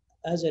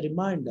as a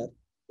reminder,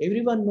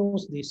 everyone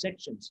knows these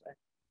sections,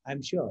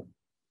 I'm sure,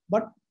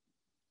 but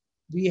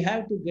we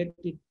have to get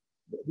it,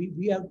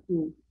 we have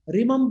to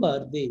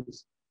remember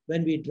this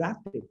when we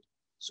draft it,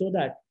 so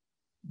that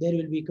there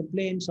will be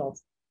complaints of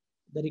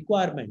the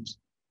requirements,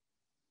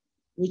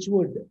 which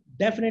would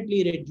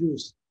definitely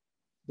reduce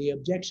the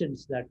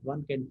objections that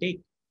one can take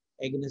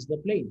against the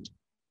plaint.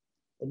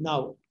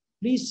 Now,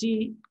 please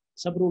see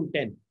sub-rule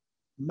 10,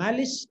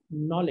 malice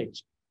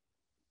knowledge.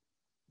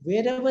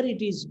 Wherever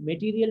it is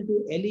material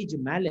to allege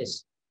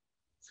malice,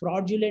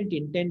 fraudulent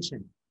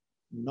intention,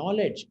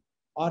 knowledge,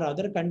 or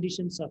other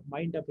conditions of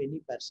mind of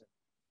any person,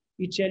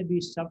 it shall be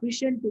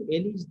sufficient to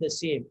allege the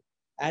same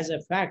as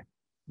a fact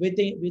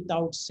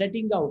without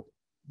setting out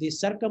the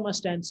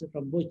circumstance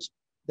from which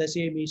the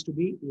same is to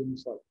be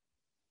inferred.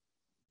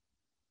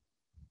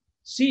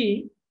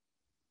 See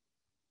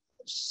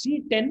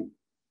C10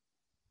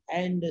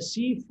 and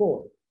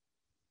C4.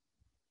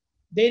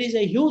 There is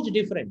a huge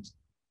difference.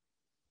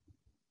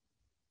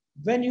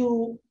 When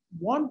you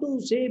want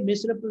to say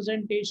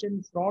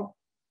misrepresentation, fraud,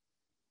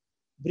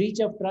 breach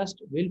of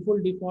trust,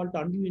 willful default,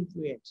 undue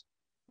influence,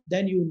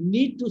 then you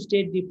need to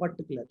state the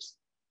particulars.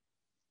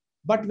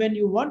 But when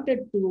you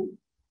wanted to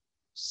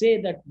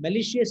say that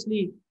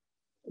maliciously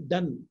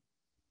done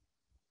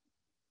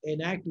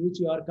an act which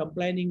you are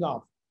complaining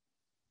of,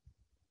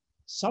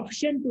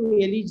 sufficient to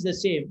allege the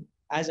same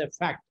as a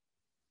fact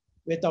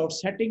without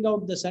setting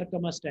out the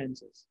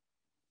circumstances.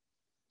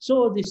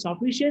 So the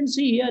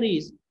sufficiency here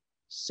is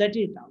set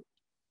it out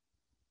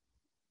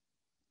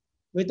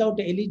without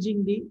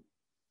alleging the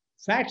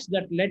facts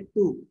that led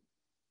to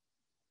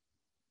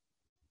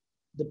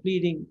the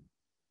pleading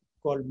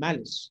called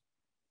malice.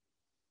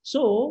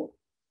 So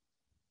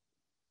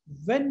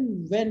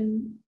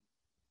when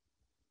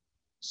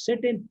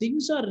certain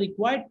things are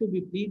required to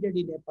be pleaded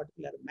in a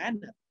particular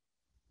manner,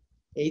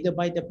 either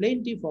by the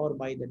plaintiff or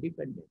by the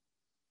defendant,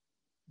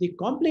 the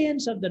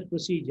compliance of that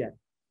procedure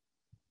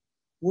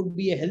would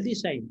be a healthy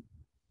sign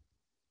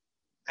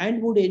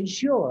and would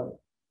ensure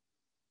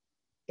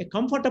a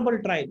comfortable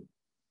trial,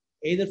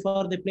 either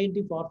for the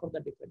plaintiff or for the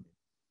defendant.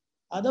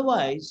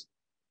 Otherwise,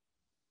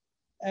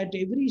 at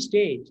every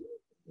stage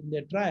in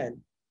the trial,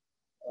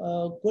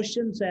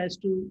 questions as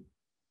to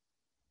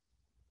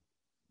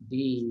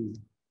the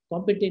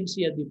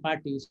competency of the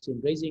parties in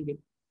raising it,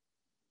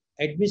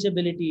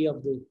 admissibility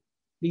of the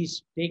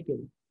pleas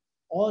taken,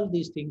 all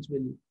these things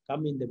will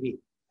come in the way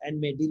and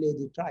may delay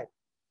the trial.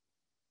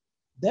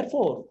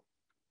 Therefore,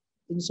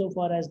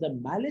 insofar as the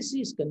malice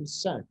is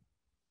concerned,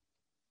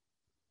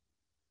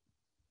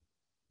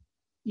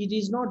 it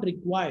is not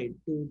required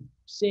to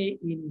say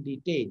in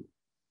detail.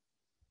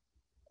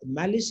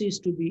 Malice is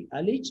to be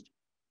alleged.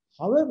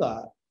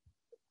 However,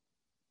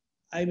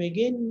 I'm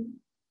again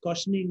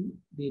cautioning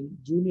the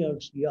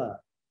juniors here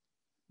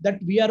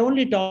that we are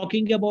only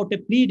talking about a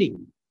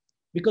pleading,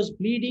 because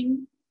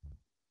pleading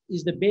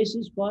is the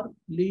basis for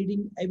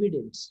leading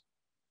evidence.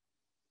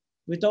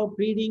 Without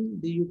pleading,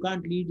 you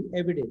can't lead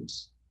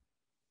evidence.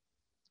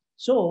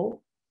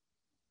 So,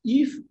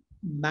 if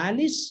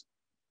malice,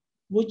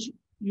 which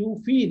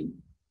you feel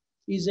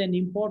is an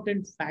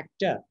important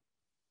factor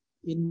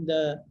in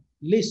the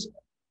list,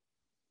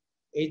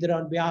 either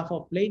on behalf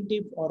of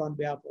plaintiff or on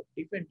behalf of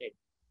defendant,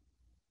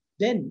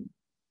 then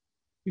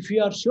if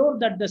you are sure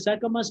that the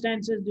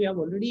circumstances you have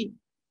already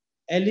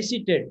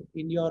elicited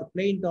in your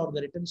plaint or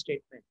the written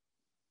statement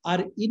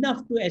are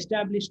enough to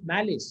establish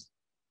malice,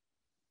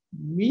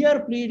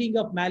 mere pleading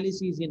of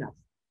malice is enough.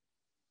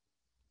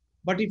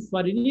 But if for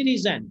any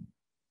reason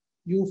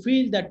you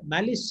feel that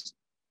malice,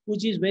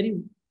 which is very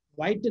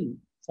vital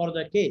for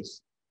the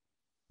case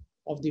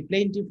of the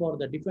plaintiff or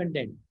the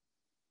defendant,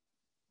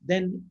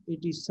 then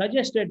it is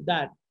suggested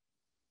that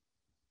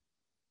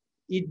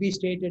it be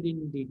stated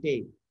in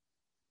detail,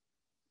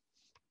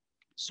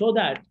 so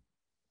that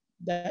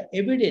the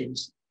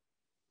evidence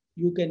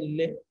you can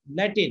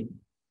let in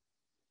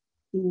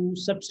to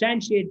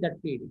substantiate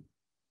that pleading.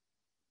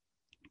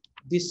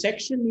 This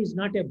section is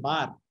not a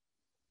bar.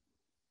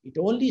 It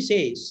only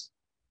says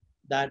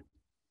that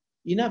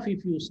enough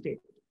if you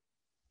state.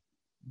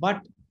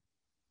 But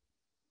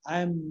I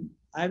am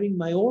having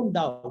my own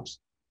doubts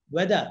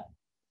whether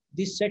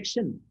this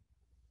section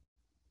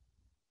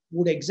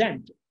would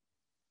exempt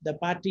the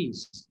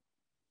parties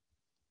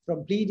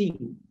from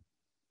pleading,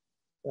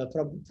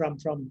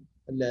 from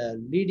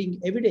leading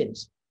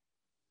evidence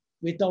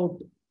without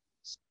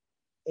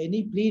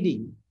any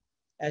pleading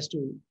as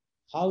to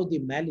how the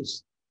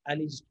malice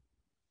alleged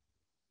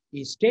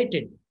is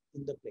stated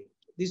in the plaint.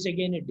 This is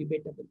again a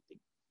debatable thing.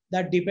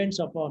 That depends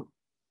upon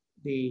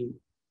the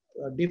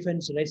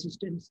defense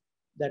resistance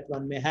that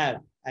one may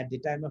have at the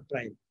time of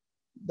trial.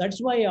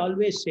 That's why I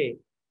always say,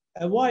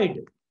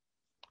 avoid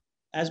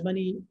as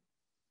many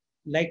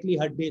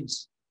likelihood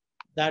bids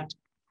that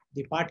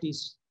the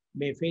parties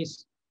may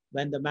face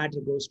when the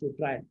matter goes to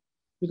trial.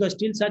 Because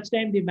till such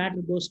time the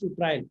matter goes to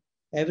trial,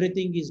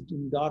 everything is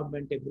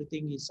dormant,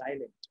 everything is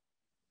silent.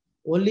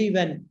 Only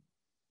when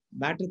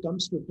matter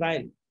comes to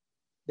trial,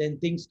 then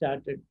things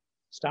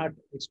start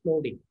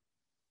exploding.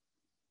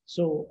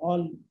 So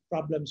all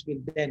problems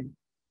will then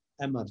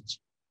emerge.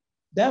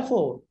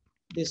 Therefore,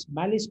 this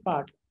malice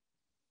part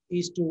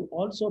is to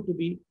also to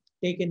be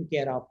taken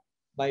care of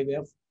by way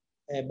of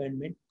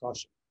amendment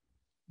caution.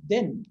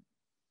 Then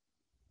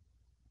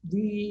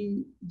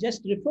we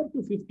just refer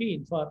to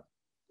 15 for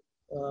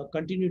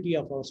continuity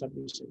of our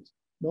submissions.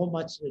 No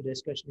much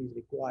discussion is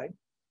required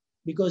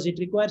because it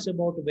requires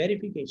about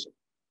verification.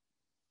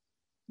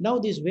 Now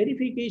this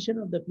verification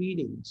of the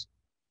pleadings,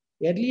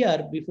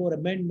 earlier before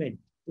amendment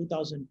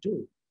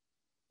 2002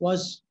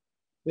 was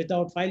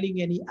without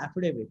filing any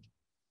affidavit.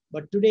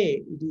 But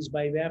today it is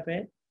by way of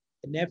an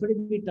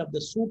affidavit of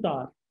the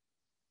suitor,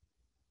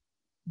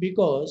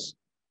 because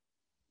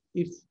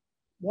if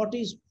what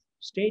is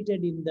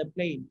stated in the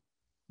plaint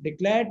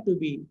declared to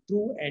be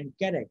true and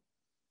correct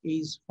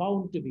is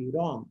found to be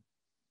wrong,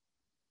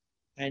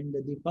 and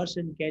the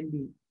person can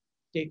be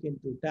taken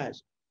to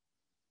task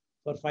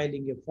for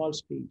filing a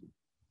false pleading.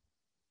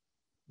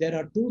 There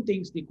are two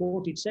things: the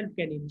court itself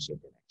can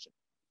initiate an action.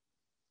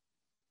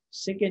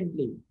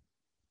 Secondly,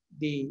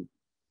 the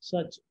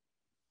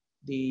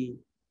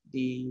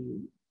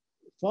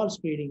false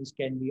pleadings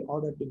can be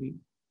ordered to be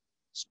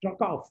struck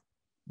off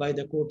by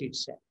the court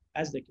itself,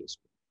 as the case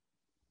may be.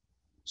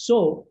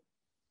 So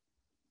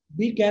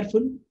be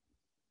careful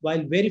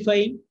while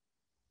verifying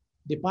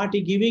the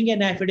party giving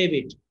an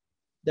affidavit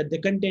that the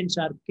contents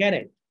are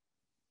correct.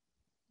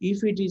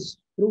 If it is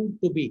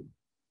proved to be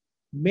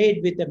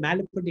made with a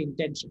malevolent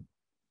intention,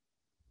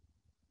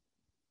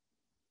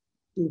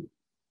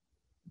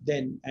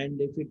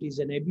 and if it is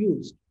an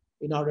abuse,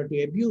 in order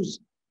to abuse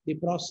the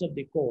process of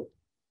the court,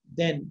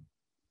 then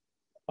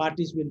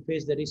parties will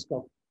face the risk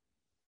of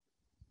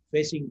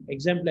facing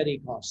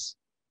exemplary costs.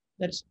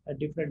 That's a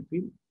different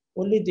field.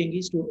 Only thing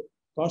is to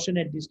caution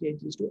at this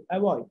stage is to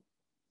avoid,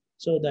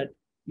 so that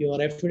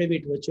your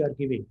affidavit which you are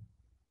giving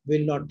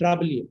will not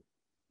trouble you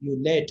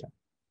later.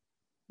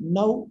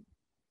 Now,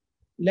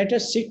 let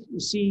us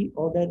see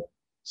order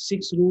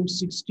 6 rule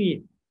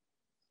 16.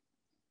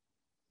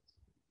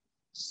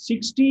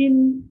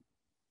 16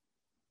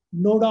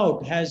 no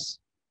doubt has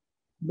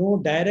no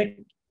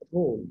direct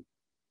role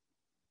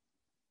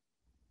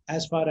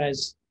as far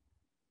as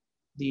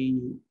the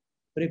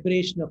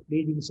preparation of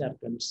pleadings are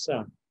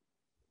concerned.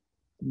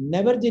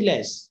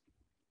 Nevertheless,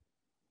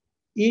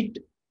 it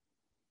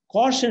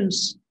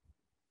cautions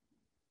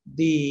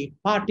the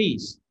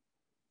parties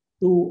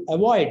to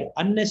avoid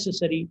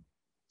unnecessary,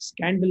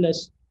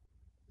 scandalous,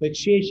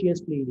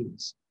 vexatious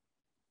pleadings,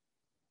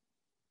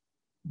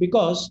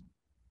 because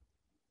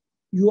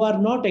you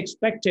are not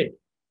expected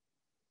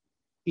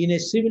in a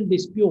civil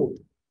dispute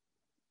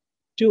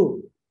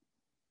to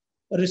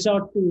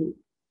resort to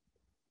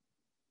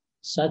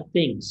such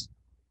things,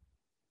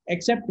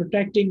 except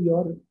protecting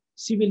your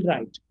civil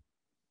right,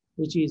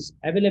 which is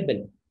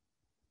available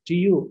to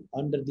you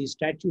under the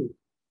statute.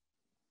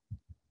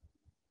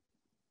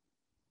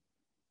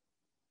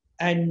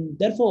 And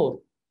therefore,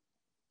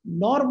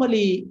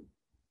 normally,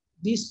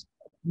 this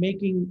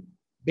making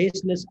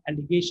baseless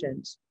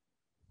allegations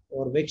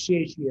or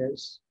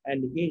vexatious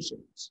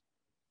allegations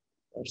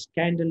or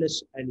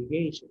scandalous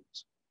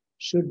allegations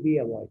should be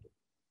avoided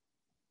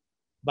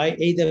by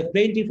either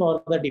plaintiff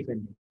or the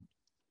defendant.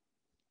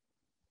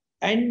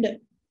 And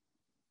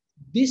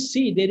this,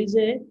 see,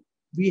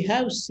 we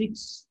have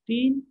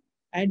 16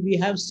 and we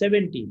have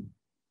 17.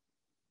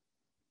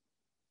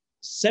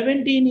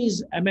 17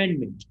 is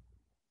amendment.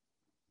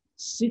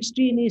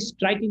 16 is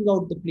striking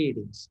out the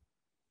pleadings.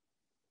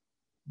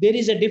 There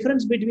is a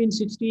difference between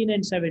 16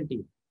 and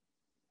 17.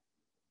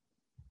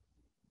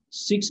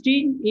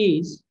 16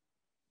 is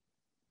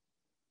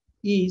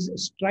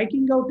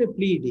striking out a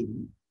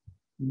pleading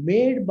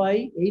made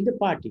by either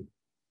party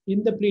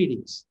in the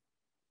pleadings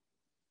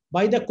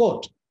by the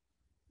court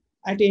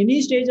at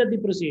any stage of the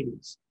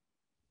proceedings.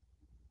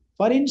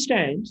 For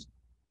instance,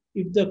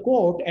 if the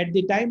court at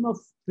the time of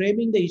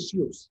framing the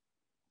issues,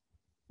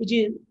 which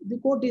is the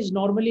court is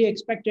normally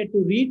expected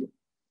to read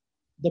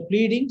the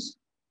pleadings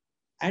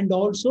and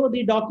also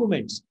the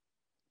documents.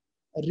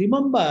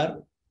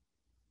 Remember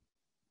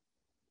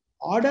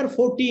Order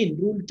 14,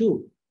 Rule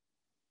 2,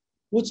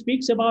 which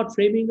speaks about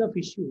framing of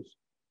issues.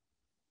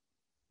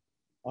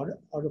 Order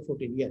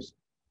 14, yes.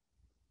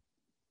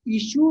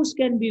 Issues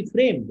can be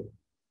framed,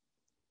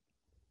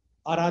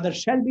 or rather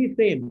shall be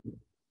framed,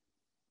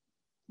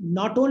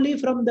 not only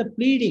from the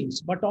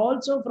pleadings, but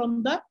also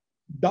from the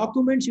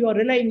documents you are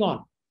relying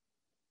on.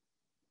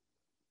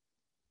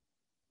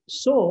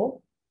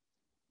 So,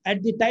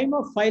 at the time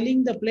of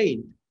filing the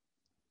plaint,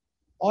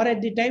 or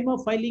at the time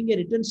of filing a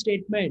written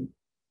statement,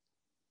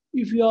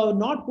 if you have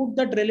not put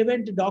that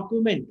relevant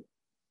document,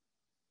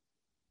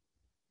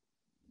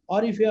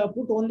 or if you have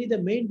put only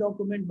the main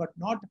document but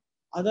not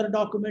other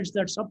documents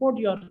that support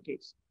your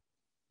case,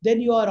 then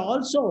you are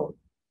also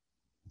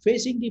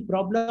facing the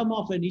problem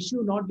of an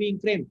issue not being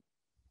framed,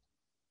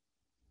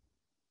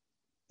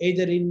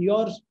 either in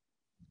your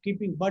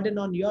keeping burden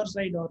on your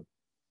side or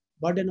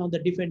burden on the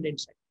defendant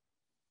side.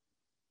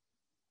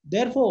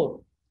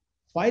 Therefore,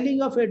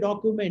 filing of a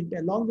document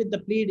along with the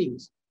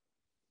pleadings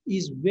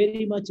is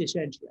very much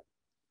essential.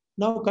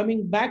 Now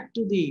coming back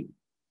to the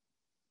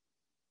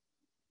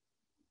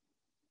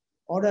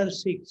Order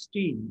 6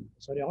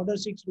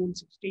 Rule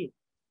 16,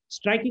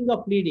 striking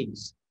of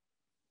pleadings.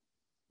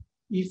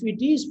 If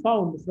it is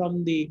found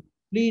from the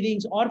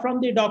pleadings or from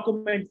the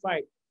document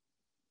filed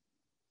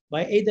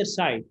by either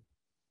side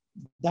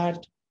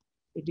that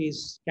it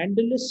is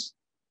scandalous,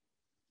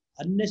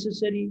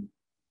 unnecessary,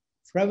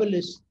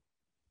 frivolous,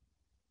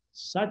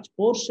 such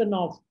portion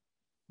of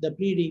the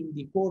pleading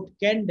the court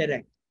can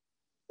direct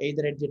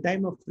either at the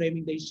time of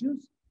framing the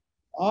issues,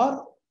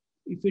 or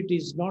if it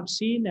is not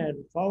seen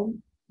and found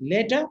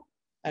later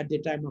at the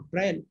time of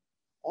trial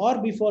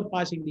or before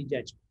passing the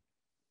judgment.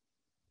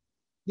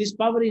 This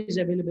power is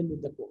available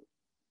with the court.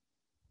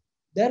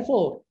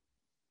 Therefore,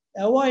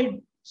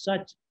 avoid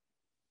such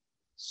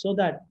so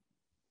that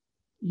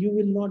you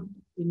will not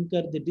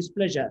incur the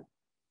displeasure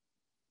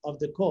of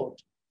the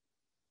court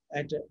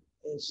at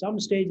some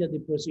stage of the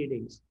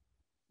proceedings,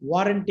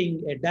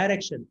 warranting a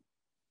direction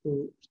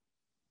to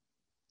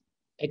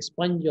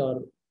expunge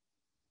or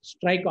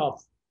strike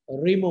off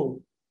or remove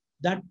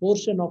that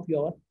portion of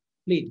your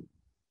plea.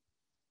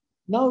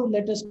 Now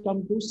let us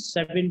come to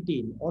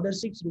 17, Order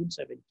 6, Rule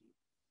 17,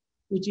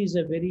 which is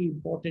a very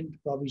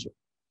important provision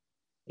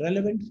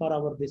relevant for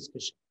our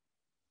discussion.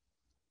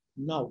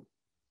 Now,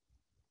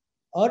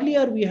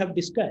 earlier we have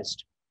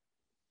discussed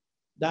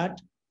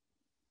that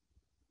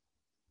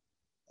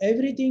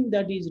everything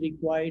that is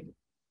required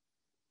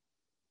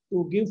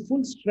to give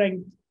full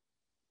strength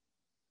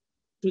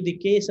to the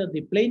case of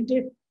the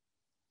plaintiff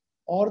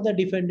or the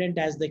defendant,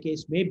 as the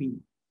case may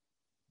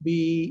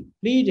be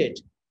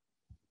pleaded,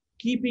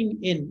 keeping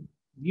in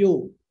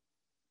view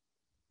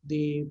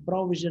the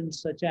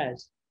provisions such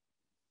as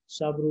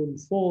Sub-Rule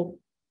 4,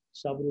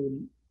 Sub-Rule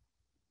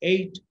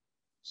 8,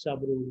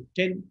 Sub-Rule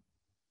 10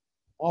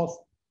 of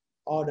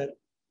Order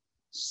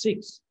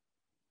 6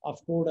 of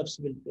Code of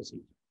Civil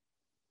Procedure.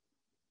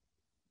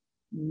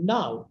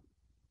 Now,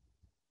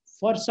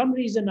 for some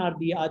reason or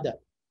the other,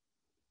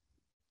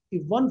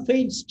 if one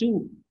fails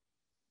to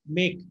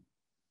make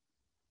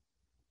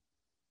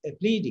a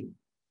pleading,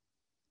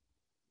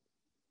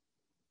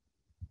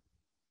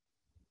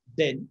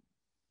 then,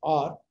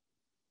 or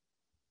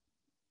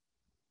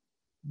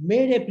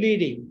made a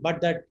pleading, but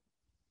that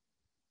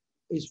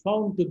is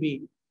found to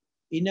be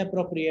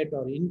inappropriate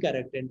or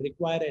incorrect and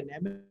require an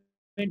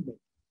amendment,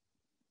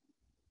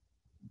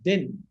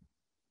 then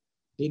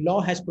the law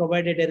has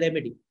provided a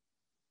remedy.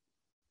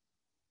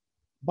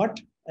 But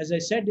as I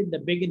said in the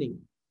beginning,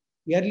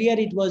 earlier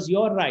it was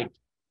your right.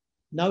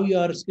 Now you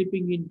are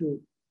slipping into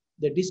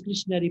the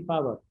discretionary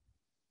power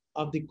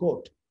of the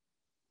court.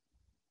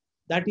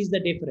 That is the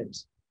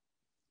difference.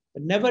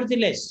 But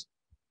nevertheless,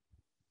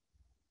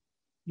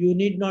 you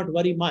need not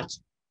worry much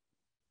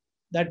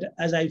that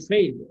as I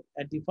failed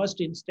at the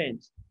first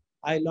instance,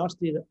 I lost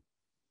the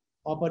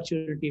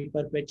opportunity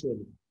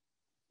perpetually.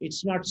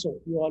 It's not so.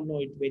 You all know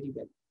it very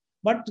well.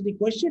 But the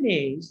question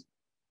is,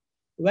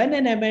 when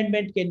an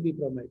amendment can be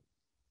provided?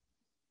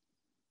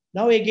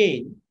 Now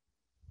again,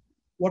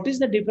 what is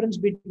the difference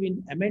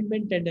between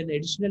amendment and an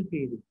additional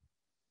pleading?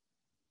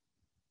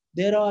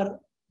 There are,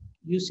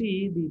 you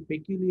see, the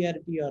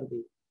peculiarity or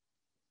the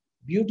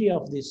beauty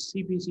of this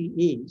CPC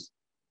is,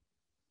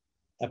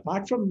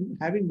 apart from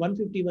having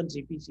 151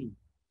 CPC,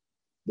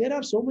 there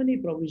are so many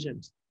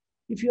provisions.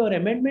 If your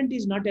amendment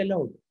is not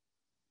allowed,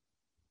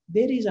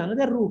 there is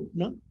another route,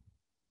 no?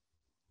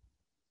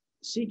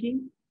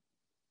 Seeking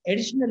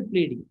additional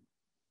pleading,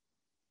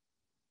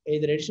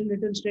 either additional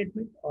written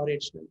statement or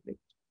additional plea.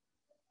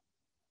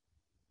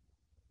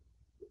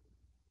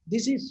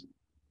 This is,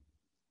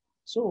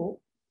 so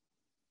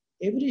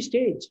every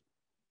stage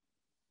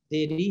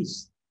there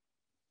is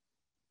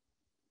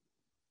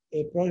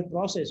a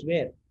process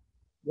where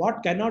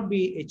what cannot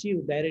be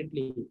achieved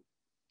directly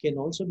can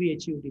also be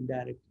achieved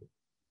indirectly.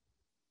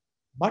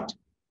 But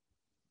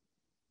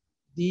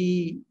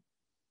the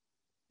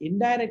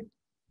indirect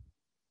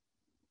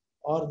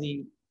or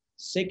the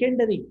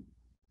secondary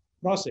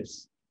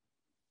process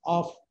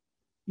of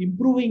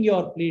improving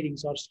your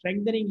pleadings or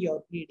strengthening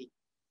your pleading,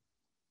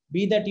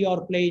 be that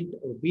your plaint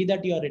or be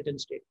that your written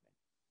statement,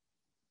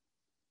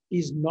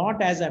 is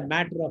not as a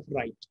matter of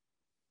right.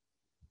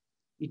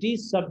 It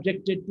is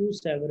subjected to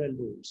several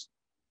rules.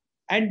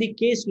 And the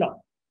case law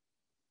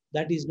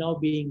that is now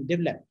being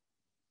developed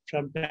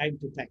from time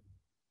to time.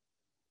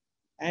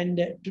 And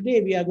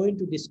today we are going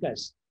to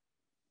discuss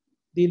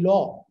the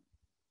law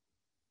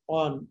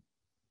on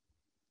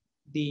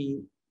the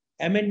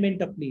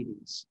amendment of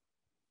pleadings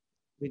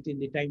within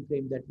the time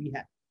frame that we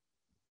have.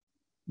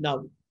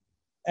 Now,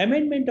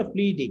 amendment of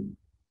pleading.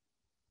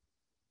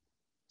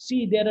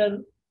 See, there are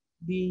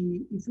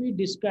if we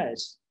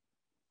discuss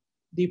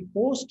the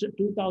post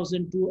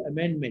 2002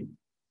 amendment,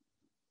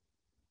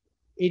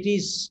 it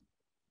is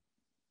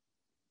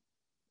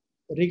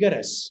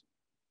rigorous,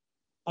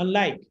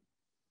 unlike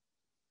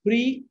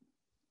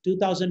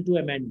pre-2002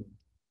 amendment.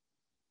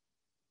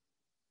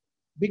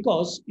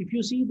 Because if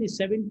you see the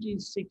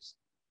 76th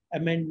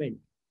amendment,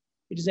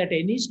 it is at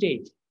any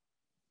stage.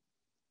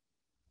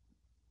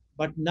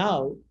 But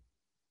now,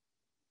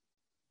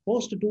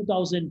 post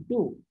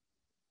 2002,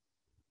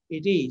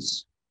 it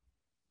is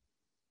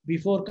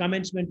before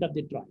commencement of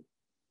the trial.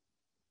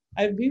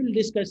 We will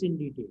discuss in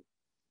detail.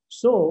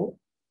 So,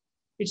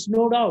 it's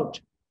no doubt,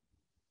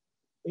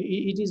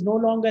 it is no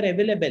longer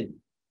available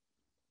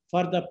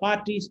for the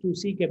parties to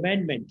seek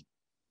amendment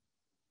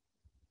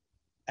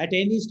at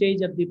any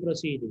stage of the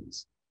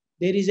proceedings.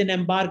 There is an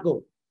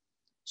embargo.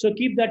 So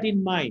keep that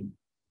in mind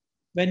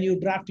when you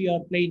draft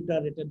your plain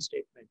or written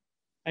statement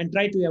and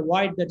try to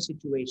avoid that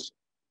situation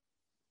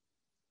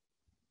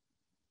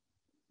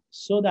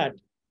so that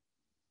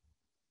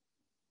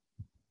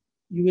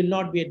you will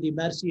not be at the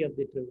mercy of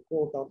the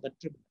court or the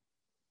tribunal.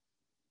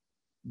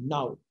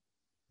 Now,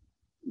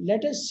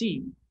 let us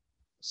see,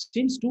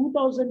 since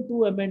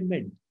 2002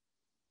 amendment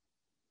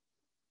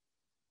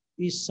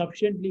is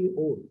sufficiently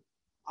old,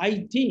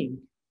 I think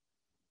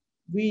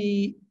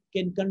we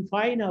can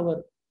confine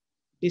our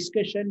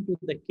discussion to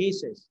the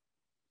cases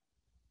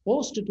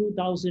post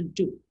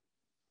 2002,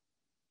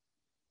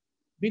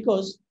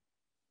 because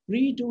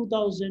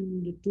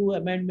pre-2002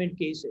 amendment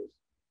cases,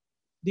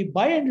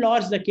 by and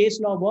large, the case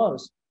law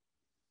was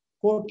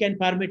court can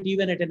permit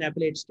even at an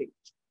appellate stage.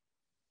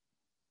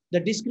 The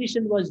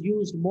discretion was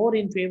used more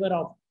in favor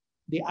of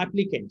the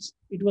applicants.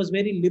 It was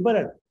very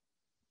liberal.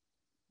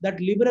 That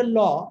liberal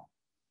law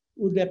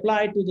would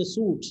apply to the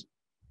suits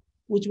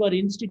which were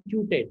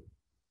instituted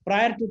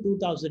prior to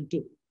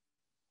 2002.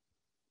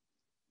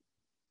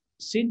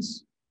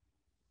 Since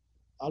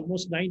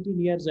almost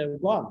 19 years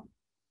have gone,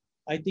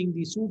 I think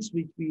the suits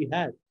which we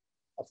have,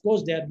 of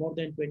course, there are more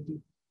than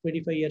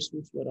 25 year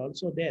suits were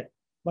also there,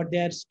 but they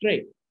are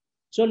straight.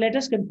 So let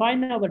us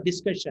confine our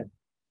discussion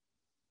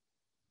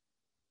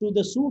to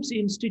the suits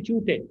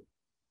instituted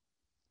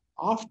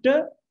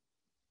after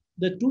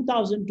the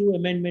 2002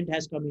 amendment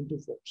has come into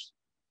force.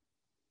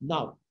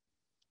 Now,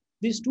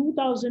 this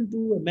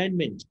 2002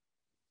 amendment,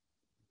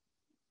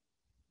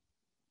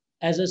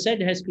 as I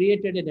said, has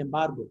created an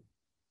embargo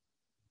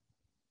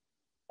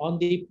on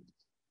the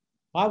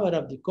power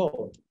of the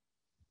court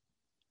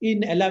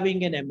in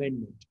allowing an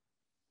amendment.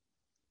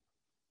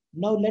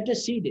 Now let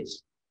us see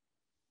this.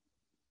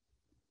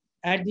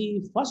 At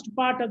the first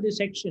part of the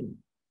section,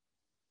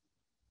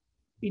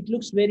 it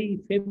looks very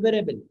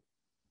favorable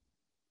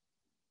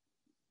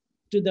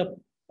to the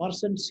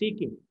person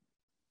seeking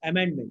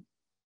amendment,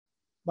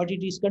 but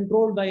it is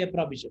controlled by a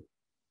provision.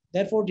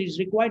 Therefore, it is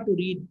required to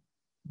read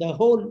the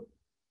whole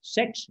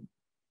section.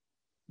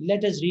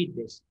 Let us read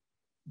this.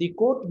 The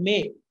court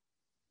may,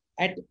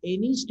 at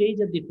any stage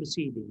of the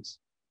proceedings,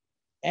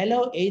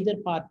 allow either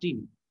party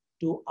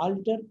to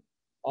alter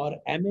or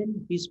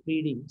amend his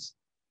pleadings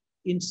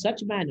in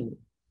such manner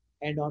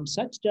and on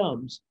such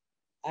terms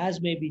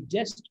as may be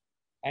just,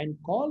 and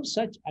call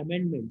such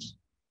amendments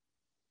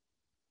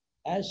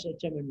as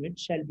such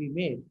amendments shall be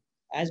made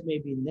as may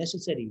be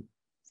necessary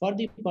for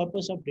the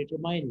purpose of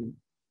determining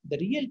the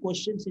real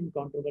questions in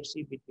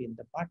controversy between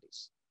the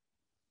parties.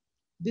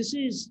 This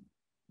is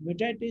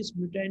mutatis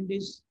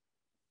mutandis,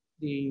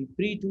 the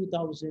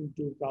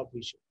pre-2002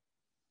 provision,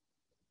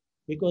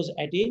 because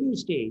at any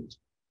stage,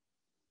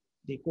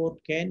 the court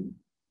can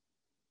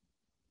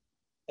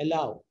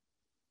allow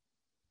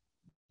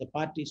the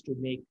parties to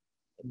make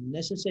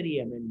necessary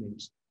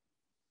amendments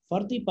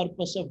for the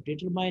purpose of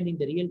determining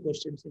the real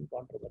questions in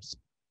controversy.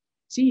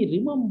 See,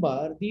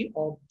 remember, the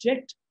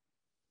object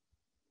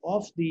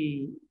of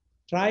the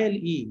trial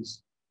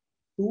is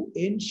to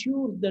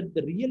ensure that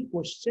the real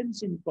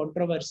questions in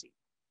controversy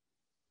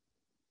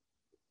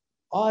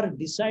are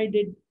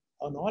decided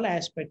on all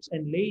aspects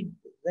and laid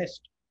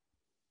rest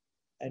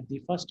at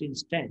the first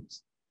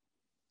instance,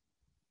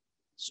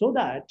 so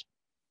that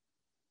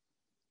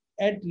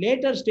at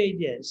later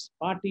stages,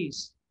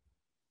 parties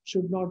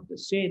should not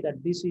say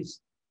that this is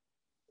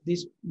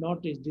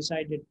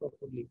decided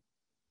properly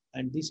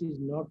and this is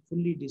not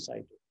fully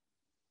decided.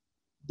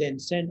 Then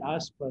send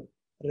us for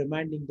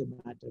remanding the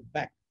matter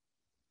back.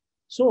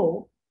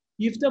 So,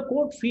 if the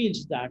court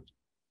feels that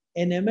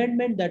an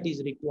amendment that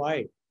is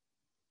required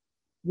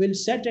will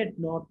set at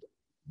naught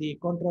the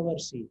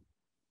controversy,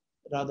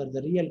 rather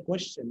the real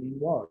question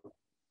involved,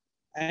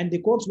 and the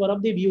courts were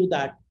of the view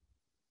that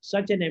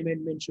such an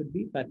amendment should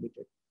be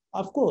permitted.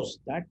 Of course,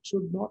 that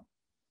should not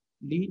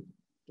lead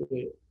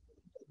to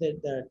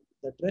the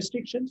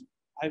restrictions.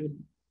 I will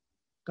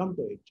come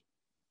to it.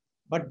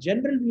 But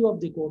general view of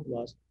the court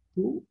was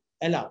to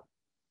allow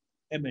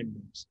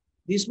amendments.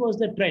 This was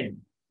the trend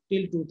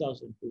till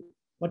 2002.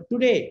 But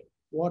today,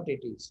 what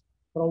it is,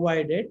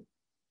 provided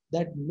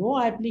that no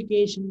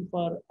application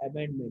for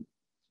amendment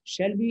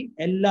shall be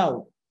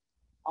allowed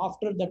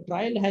after the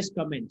trial has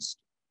commenced.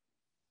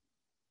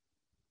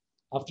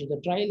 After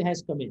the trial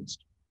has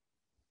commenced,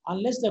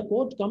 unless the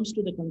court comes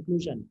to the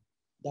conclusion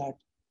that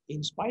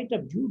in spite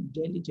of due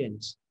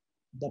diligence,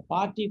 the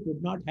party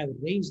could not have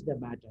raised the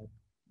matter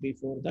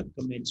before the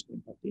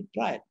commencement of the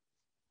trial.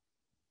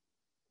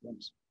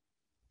 Once.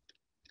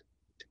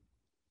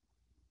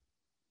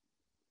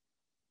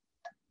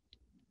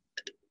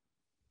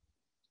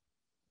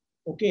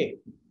 Okay,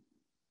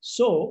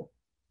 so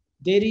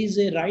there is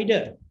a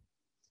rider,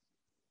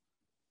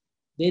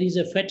 there is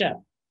a fetter,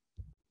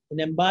 an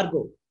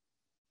embargo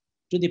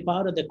to the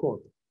power of the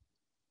court,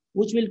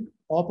 which will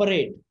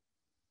operate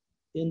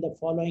in the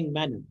following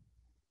manner.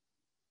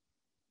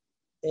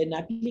 An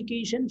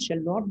application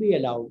shall not be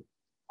allowed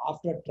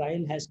after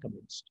trial has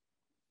commenced.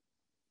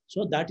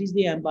 So that is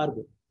the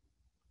embargo.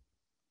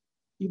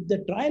 If the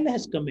trial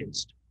has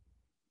commenced,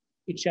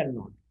 it shall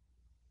not.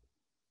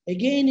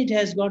 Again, it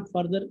has got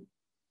further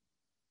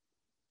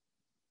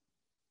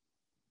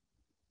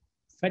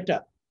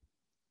fetter.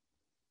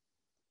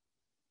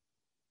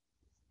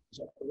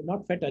 So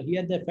not fetter,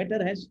 here the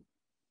fetter has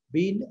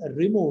been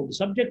removed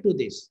subject to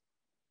this.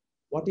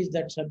 What is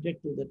that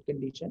subject to that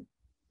condition?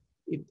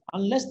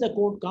 Unless the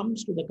court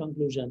comes to the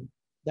conclusion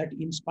that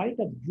in spite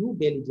of due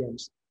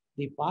diligence,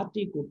 the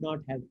party could not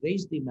have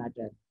raised the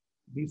matter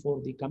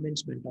before the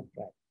commencement of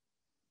trial.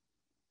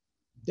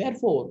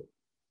 Therefore,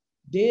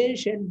 there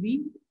shall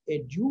be a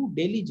due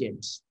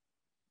diligence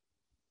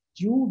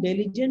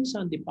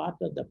on the part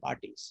of the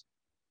parties.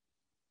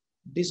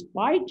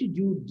 Despite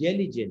due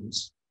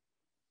diligence,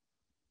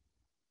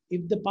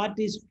 if the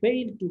parties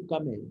fail to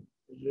come in,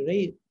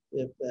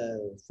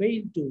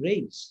 fail to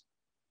raise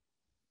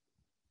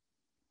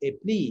a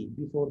plea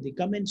before the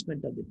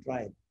commencement of the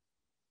trial,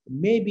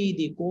 maybe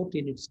the court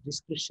in its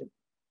discretion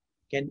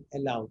can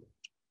allow that.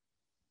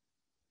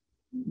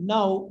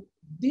 Now,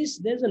 there's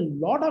a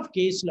lot of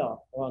case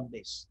law on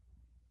this.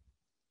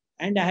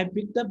 And I have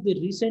picked up the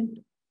recent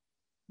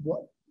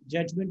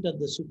judgment of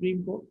the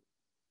Supreme Court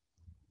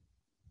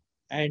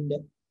and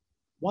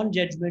one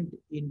judgment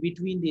in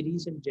between the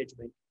recent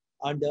judgment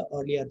and the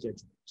earlier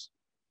judgments.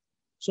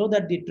 So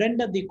that the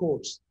trend of the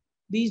courts,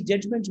 these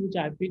judgments which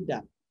I have picked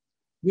up,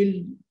 will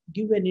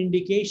give an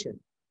indication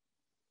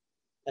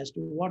as to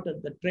what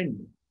is the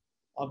trend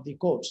of the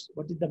courts,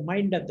 what is the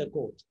mind of the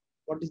courts,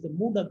 what is the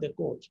mood of the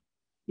courts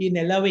in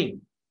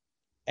allowing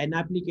an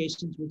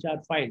applications which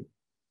are filed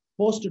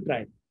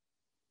post-trial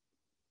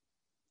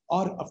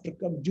or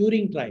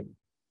during trial,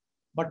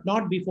 but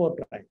not before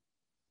trial.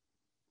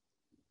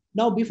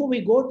 Now, before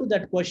we go to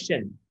that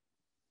question,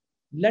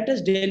 let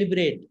us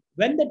deliberate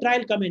when the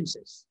trial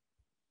commences.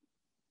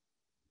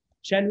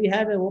 Shall we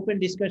have an open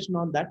discussion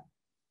on that?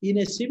 In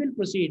a civil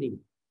proceeding,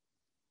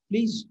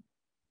 please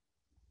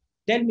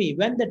tell me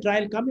when the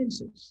trial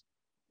commences.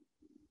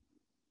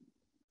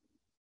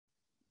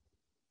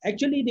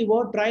 Actually, the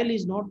word trial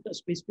is not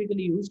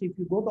specifically used. If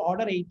you go to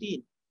Order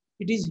 18,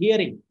 it is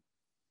hearing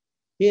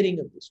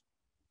of this.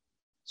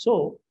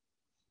 So,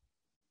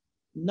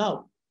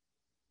 now,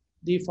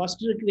 the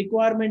first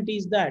requirement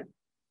is that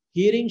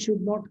hearing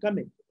should not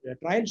commence, the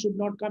trial should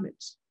not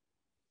commence.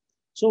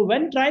 So,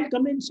 when trial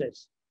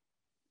commences,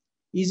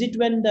 is it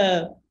when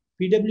the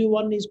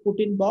PW1 is put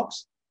in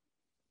box?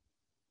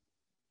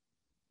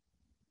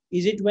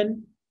 Is it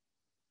when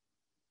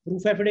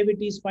proof affidavit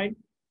is filed?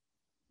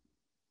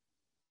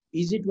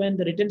 Is it when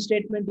the written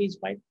statement is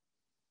filed?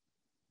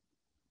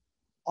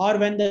 Or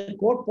when the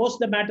court posts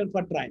the matter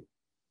for trial?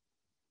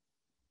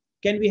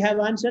 Can we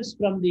have answers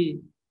from the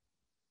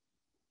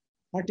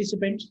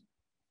participants?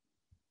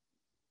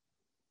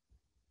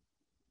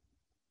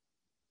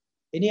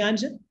 Any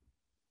answer?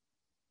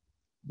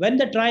 When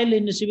the trial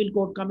in the civil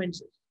court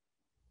commences?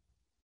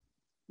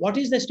 What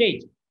is the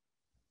stage?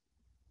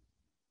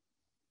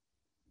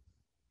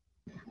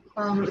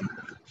 One,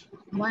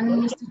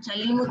 Mr.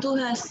 Challimuthu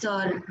has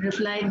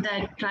replied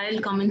that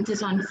trial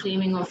commences on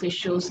framing of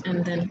issues,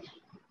 and then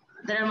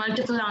there are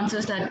multiple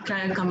answers that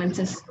trial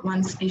commences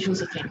once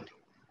issues are framed.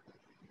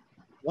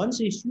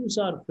 Once issues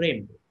are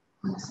framed,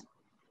 Yes.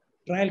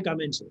 Trial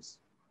commences.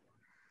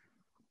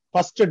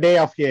 First day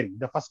of hearing.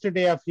 The first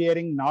day of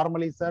hearing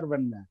normally, sir,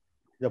 when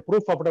the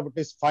proof affidavit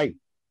is filed.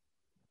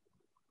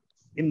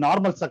 In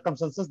normal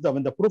circumstances,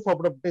 when the proof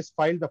affidavit is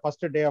filed, the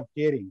first day of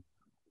hearing,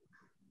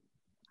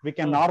 we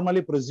can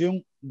normally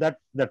presume that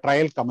the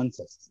trial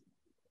commences.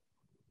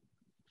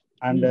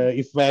 And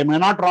if I am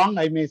not wrong,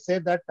 I may say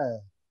that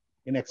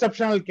in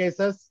exceptional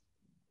cases,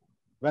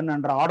 when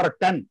under Order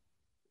 10,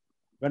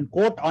 when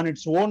court on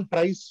its own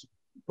tries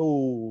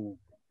to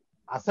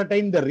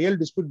ascertain the real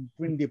dispute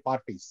between the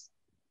parties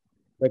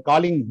by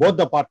calling both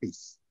the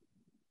parties,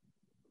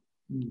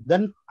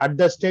 then at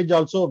the stage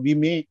also we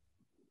may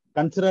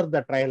consider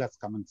the trial as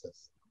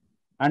commences.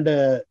 And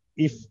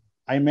if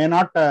I may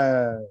not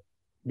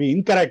be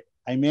incorrect,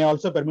 I may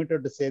also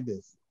permitted to say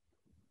this.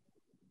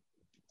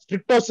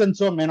 Stricto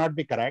sensu may not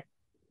be correct.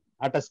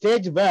 At a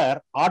stage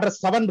where Order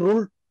 7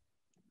 rule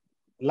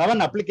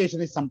 11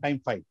 application is sometime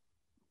filed.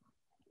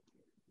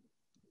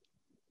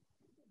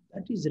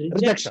 That is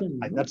rejection.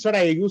 No? That's what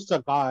I used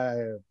a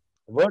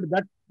word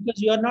that.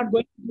 Because you are not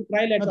going to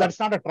trial at all. That's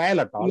not a trial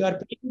at all. You are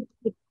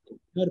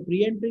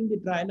preempting the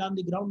trial on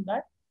the ground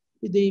that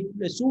the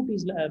suit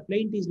is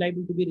plaintiff is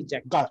liable to be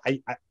rejected.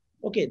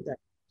 Okay.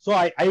 So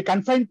I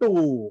confine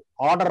to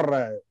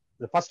order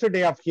the first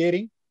day of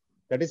hearing,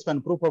 that is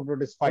when proof of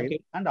appeal is filed,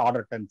 and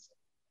order 10. Sir.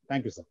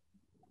 Thank you, sir.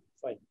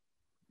 Fine.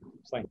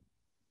 Fine.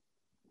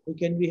 So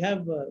can we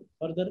have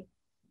further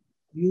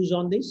views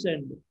on this?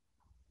 And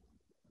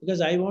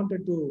because I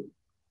wanted to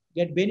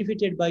get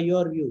benefited by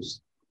your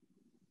views,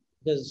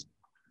 because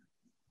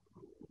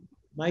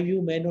my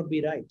view may not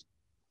be right,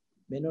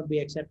 may not be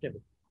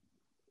acceptable.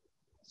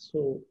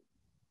 So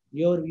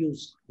your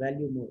views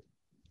value more.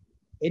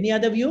 Any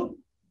other view?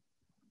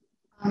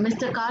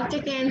 Mr.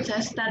 Karthikeyan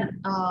says that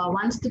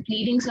once the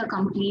pleadings are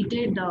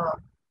completed,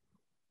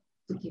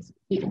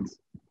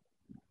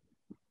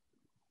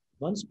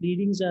 once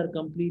pleadings are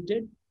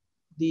completed,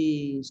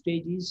 the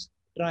stage is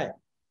trial.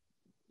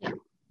 Yeah.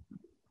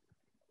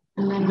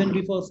 Even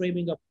before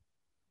framing up.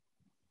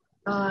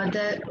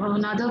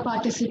 Another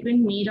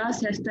participant, Meera,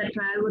 says that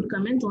trial would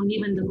commence only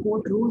when the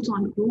court rules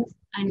on proof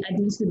and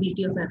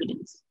admissibility of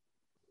evidence.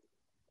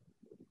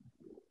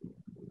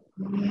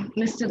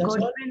 Mr.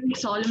 Godwin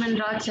Solomon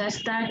Raj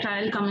says that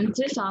trial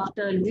commences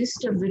after a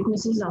list of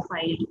witnesses are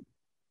filed.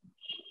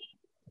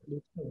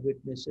 List of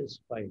witnesses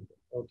filed.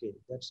 Okay,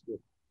 that's good.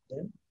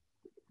 Then?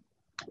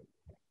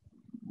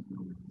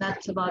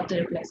 That's about the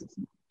replies.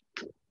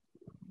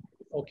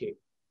 Okay.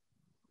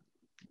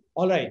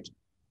 All right.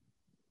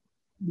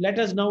 Let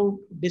us now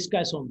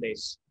discuss on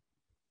this.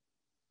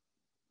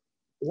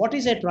 What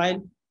is a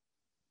trial?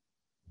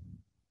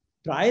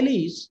 Trial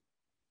is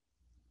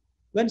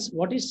when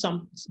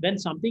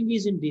something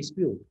is in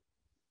dispute.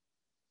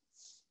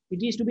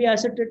 It is to be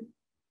ascertained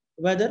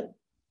whether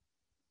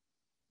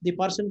the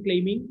person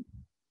claiming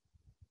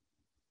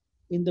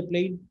in the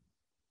plaint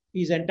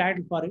is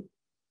entitled for it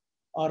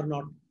or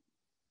not.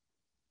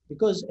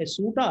 Because a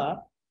suitor,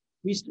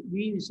 we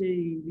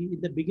in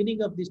the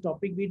beginning of this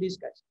topic we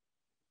discussed,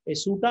 a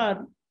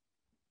suitor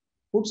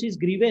puts his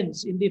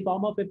grievance in the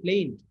form of a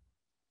plaint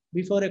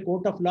before a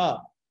court of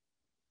law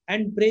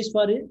and prays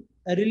for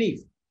a relief.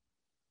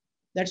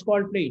 That's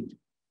called plaint.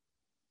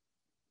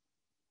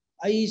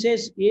 He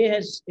says A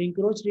has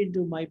encroached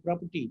into my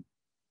property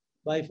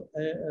by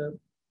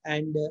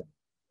and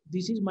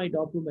this is my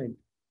document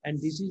and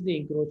this is the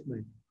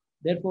encroachment.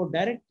 Therefore,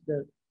 direct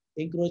the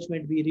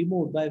encroachment be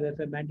removed by way of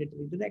a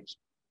mandatory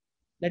direction.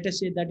 Let us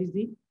say that is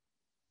the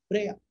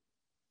prayer.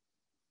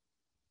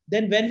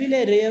 Then when will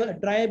a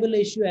triable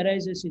issue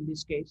arises in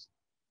this case?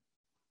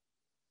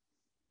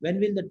 When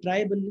will the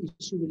triable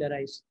issue will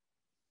arise?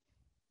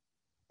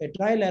 A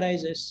trial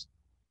arises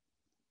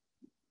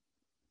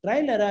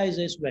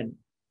when,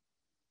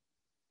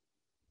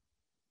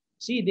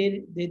 see,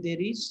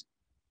 there is,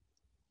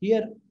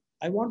 here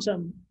I want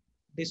some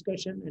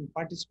discussion and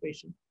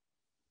participation,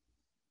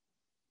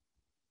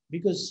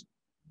 because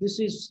this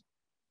is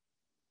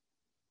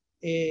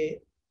a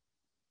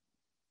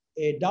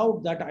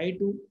doubt that I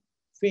too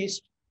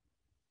faced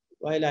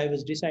while I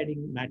was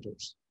deciding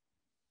matters.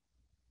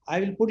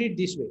 I will put it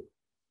this way.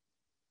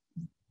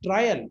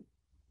 Trial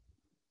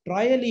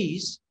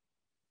is,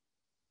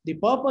 the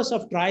purpose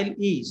of trial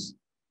is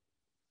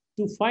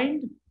to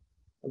find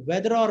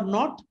whether or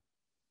not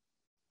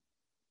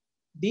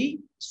the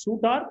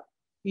suitor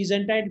is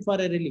entitled for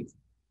a relief.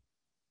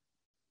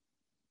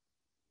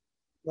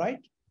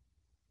 Right?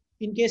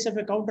 In case of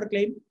a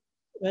counterclaim,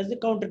 where's the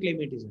counterclaim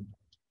it is entitled.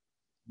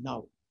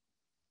 Now,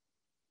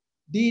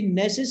 the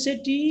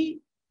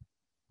necessity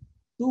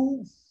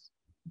to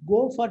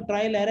go for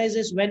trial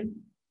arises when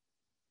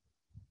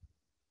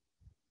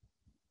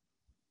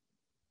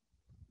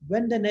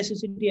the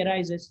necessity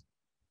arises.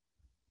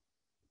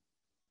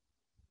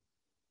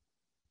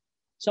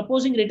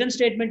 Supposing written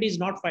statement is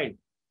not filed,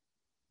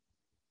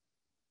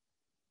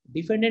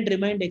 defendant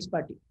remained ex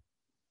parte.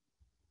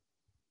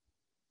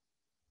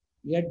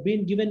 He had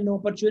been given an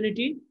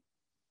opportunity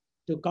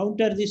to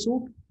counter the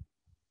suit.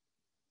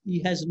 He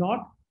has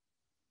not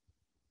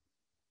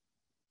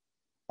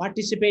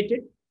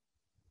participated.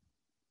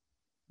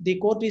 The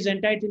court is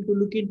entitled to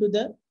look into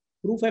the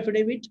proof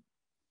affidavit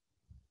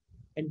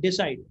and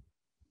decide.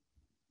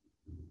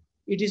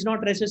 It is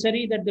not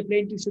necessary that the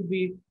plaintiff should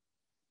be,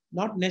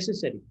 not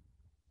necessary,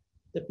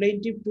 the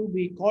plaintiff to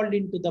be called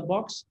into the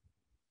box.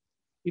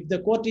 If the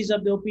court is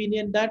of the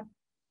opinion that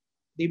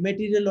the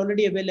material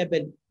already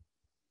available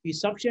is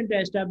sufficient to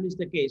establish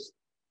the case,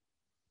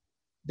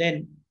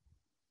 then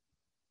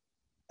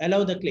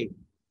allow the claim.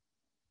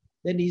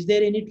 Then is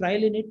there any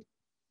trial in it?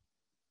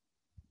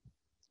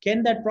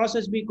 Can that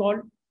process be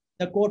called?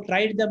 The court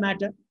tried the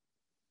matter.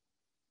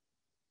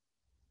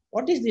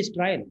 What is this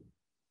trial?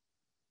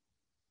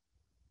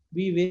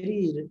 We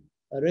very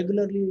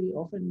regularly,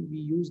 often we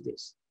use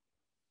this.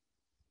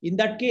 In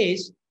that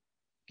case,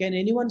 can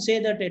anyone say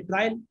that a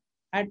trial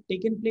had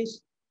taken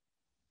place?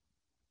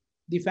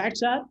 The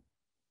facts are,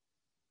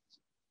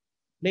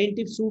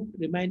 plaintiff suit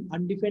remain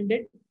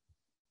undefended.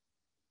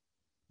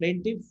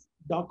 Plaintiff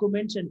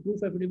documents and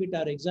proof affidavit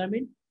are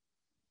examined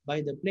by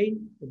the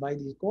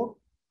court,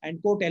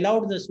 and court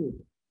allowed the suit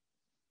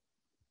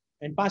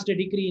and passed a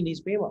decree in his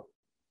favor.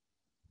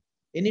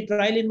 Any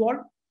trial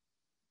involved?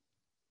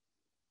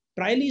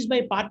 Trial is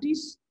by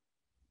parties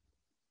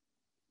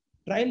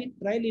Trial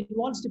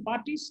involves the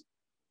parties,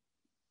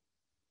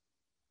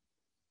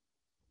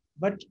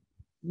 but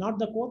not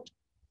the court.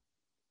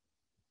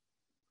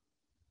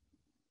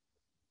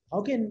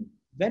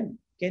 When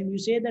can you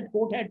say that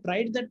court had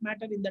tried that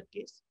matter in that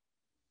case?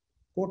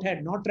 Court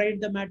had not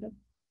tried the matter.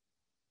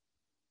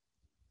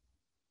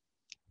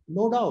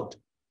 No doubt.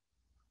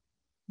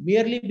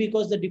 Merely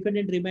because the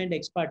defendant remained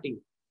ex parte,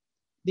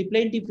 the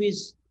plaintiff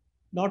is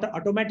not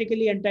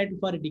automatically entitled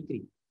for a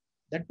decree.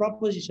 That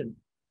proposition,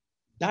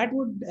 that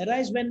would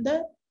arise when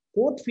the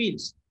court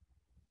feels,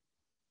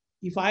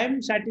 if I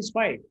am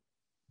satisfied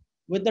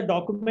with the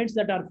documents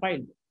that are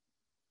filed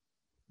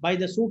by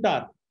the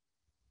suitor,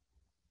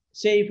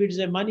 say if it is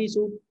a money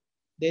suit,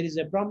 there is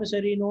a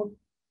promissory note,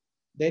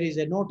 there is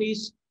a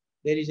notice,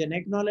 there is an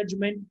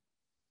acknowledgement,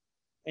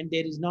 and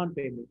there is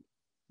non-payment.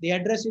 The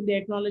address in the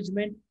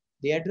acknowledgement,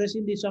 the address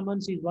in the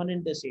summons is one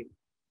and the same.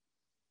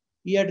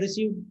 He had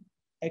received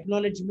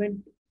acknowledgement,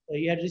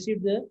 he had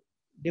received the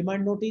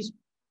demand notice,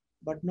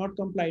 but not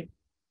complied.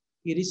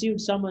 He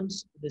received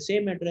summons, the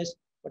same address,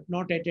 but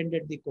not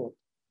attended the court.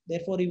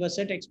 Therefore, he was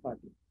set ex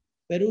parte.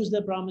 Peruse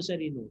the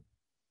promissory note,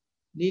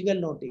 legal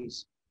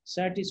notice,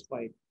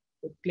 satisfied,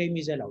 the claim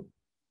is allowed.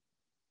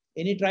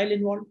 Any trial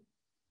involved?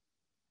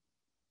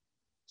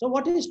 So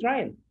what is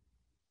trial?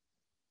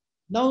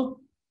 Now,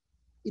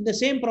 in the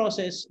same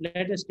process,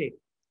 let us take,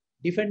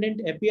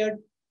 defendant appeared,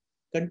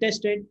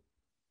 contested,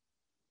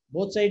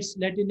 both sides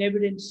let in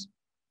evidence,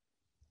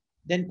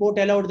 then court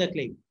allowed the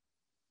claim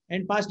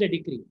and passed a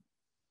decree.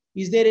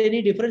 Is there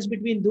any difference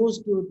between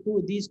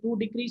these two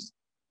decrees?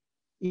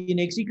 In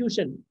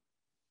execution,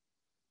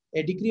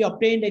 a decree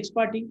obtained ex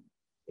parte,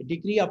 a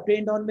decree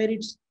obtained on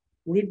merits,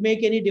 would it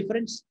make any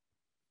difference?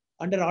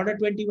 Under Order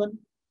 21,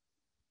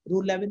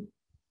 Rule 11,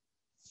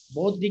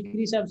 both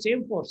decrees have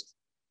same force.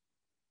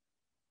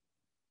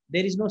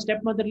 There is no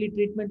stepmotherly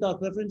treatment or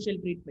preferential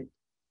treatment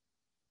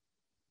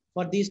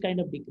for these kind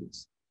of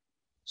decrees.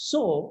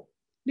 So,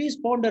 please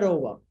ponder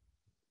over,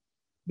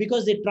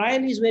 because the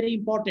trial is very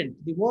important.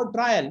 The word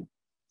trial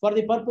for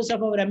the purpose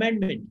of our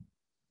amendment.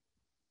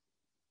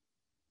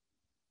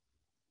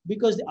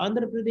 Because the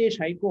Andhra Pradesh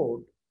High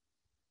Court,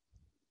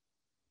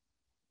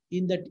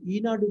 in that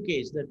Enadu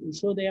case, that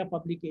Ushodaya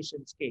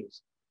Publications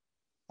case,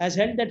 has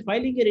held that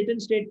filing a written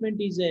statement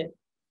is a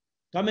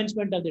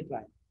commencement of the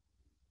trial.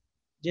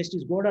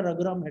 Justice Goda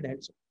Raghuram had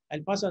held so.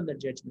 I'll pass on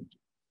that judgment.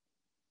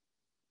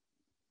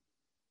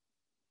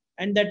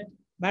 And that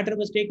matter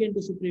was taken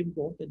to Supreme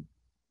Court, and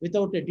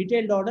without a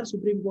detailed order,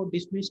 Supreme Court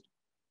dismissed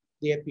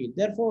the appeal.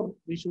 Therefore,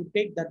 we should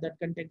take that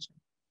contention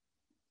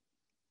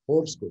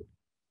holds good.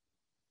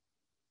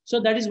 So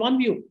that is one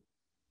view.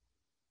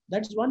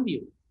 That is one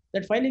view,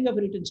 that filing of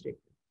a written statement.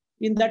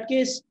 In that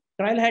case,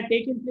 trial had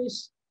taken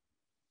place.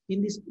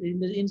 In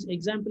the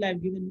example I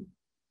have given,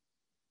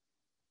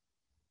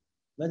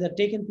 whether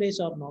taken place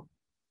or not.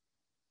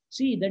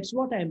 See, that's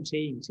what I am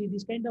saying. See,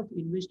 this kind of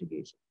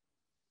investigation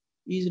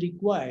is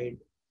required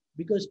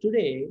because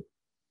today,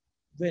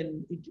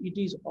 when it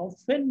is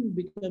often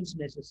becomes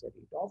necessary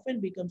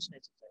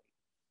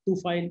to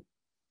file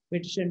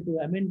petition to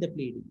amend the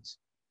pleadings.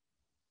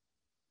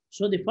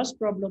 So the first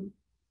problem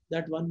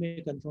that one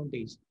may confront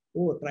is,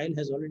 oh, trial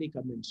has already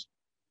commenced.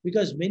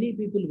 Because many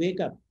people wake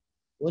up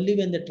only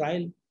when the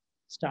trial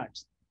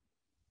starts.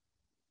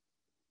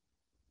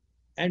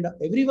 And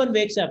everyone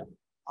wakes up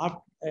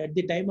at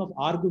the time of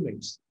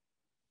arguments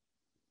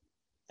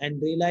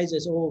and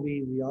realizes, oh,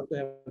 we ought to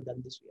have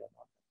done this, we are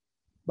not.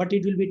 But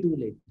it will be too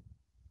late.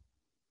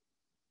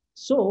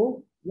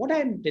 So what I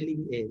am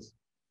telling is,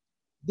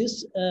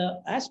 this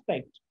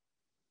aspect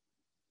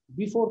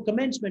before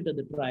commencement of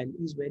the trial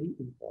is very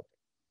important.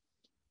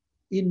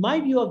 In my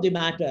view of the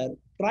matter,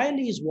 trial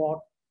is what?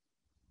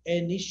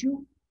 An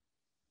issue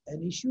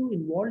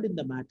involved in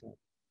the matter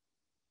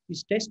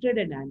is tested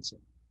and answered.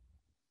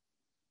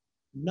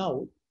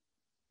 Now,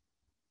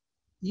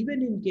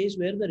 even in case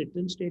where the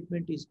written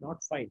statement is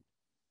not filed,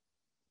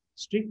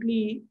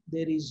 strictly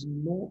there is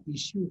no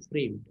issue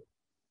framed.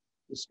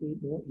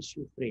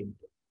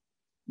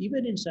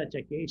 Even in such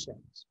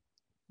occasions,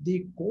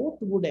 the court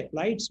would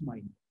apply its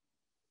mind.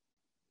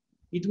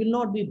 It will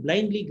not be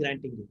blindly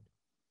granting it.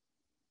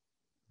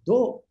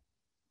 Though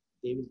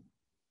you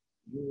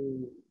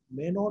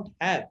may not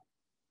have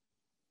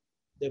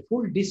the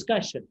full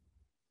discussion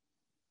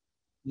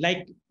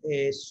like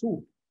a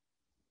suit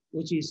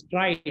which is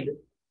tried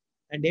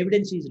and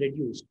evidence is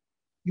reduced,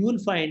 you will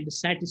find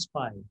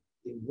satisfied,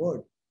 the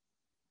word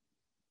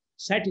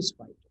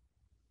satisfied.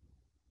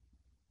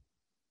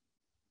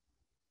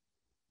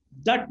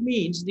 That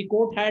means the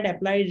court had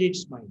applied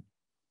its mind.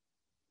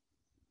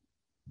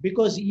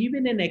 Because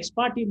even an ex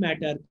parte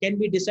matter can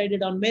be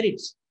decided on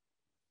merits.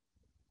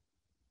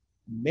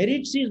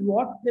 Merits is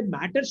what the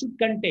matter should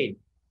contain,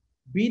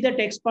 be that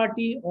ex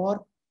parte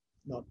or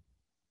not.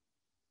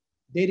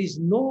 There is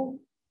no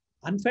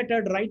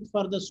unfettered right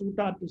for the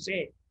suitor to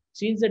say,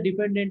 since the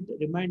defendant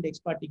remained ex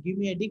parte, give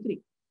me a decree.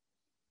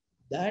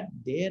 That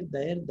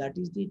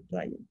is the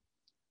trial.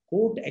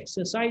 Court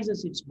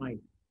exercises its mind,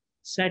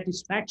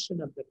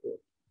 satisfaction of the court.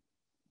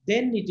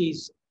 Then it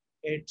is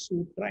a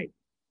suit trial.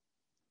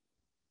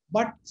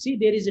 But see,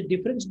 there is a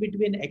difference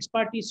between ex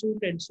parte suit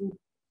and suit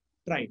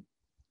trial.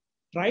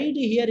 Tried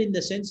here in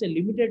the sense, a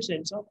limited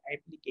sense of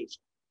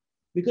application.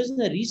 Because in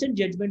the recent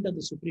judgment of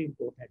the Supreme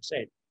Court had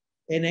said,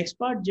 an ex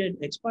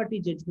parte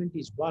judgment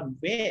is one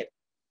where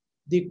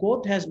the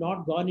court has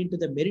not gone into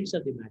the merits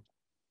of the matter.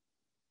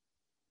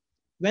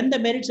 When the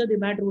merits of the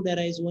matter would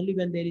arise only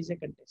when there is a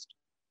contest.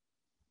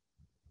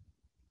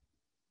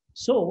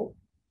 So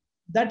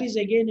that is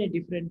again a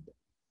different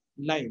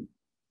line.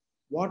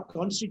 What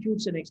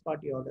constitutes an ex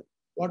parte order?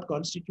 What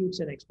constitutes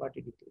an ex parte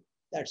decree?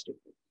 That's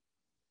different.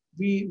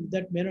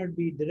 That may not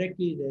be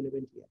directly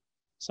relevant here.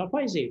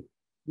 Suffice it,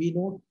 we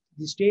know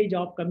the stage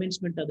of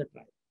commencement of the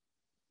trial.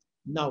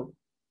 Now,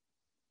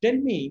 tell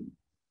me,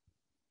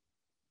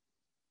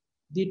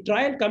 the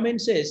trial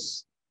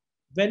commences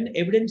when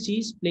evidence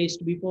is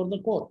placed before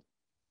the court.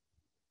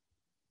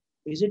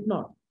 Is it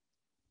not?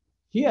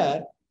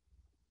 Here,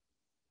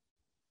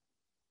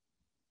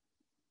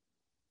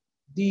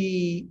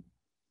 the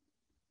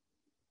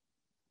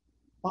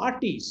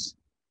parties,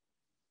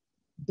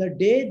 the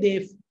day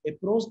they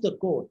approach the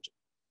court,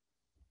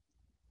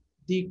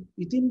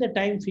 within the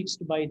time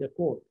fixed by the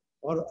court,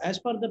 or as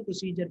per the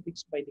procedure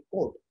fixed by the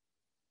court,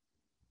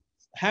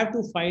 have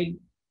to file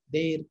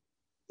their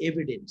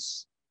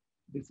evidence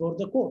before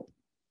the court.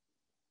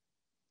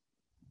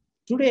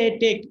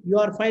 Today, you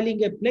are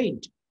filing a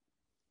plaint.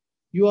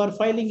 You are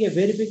filing a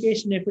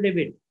verification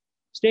affidavit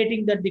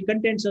stating that the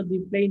contents of the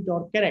plaint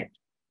are correct.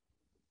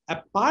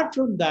 Apart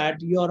from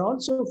that, you are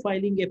also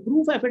filing a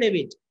proof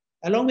affidavit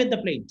along with the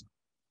plaint.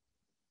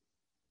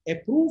 A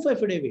proof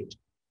affidavit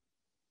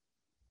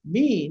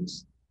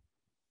means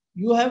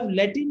you have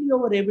let in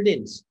your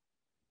evidence,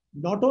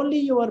 not only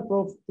your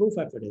proof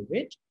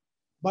affidavit,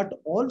 but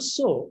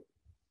also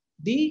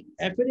the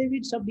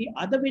affidavits of the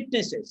other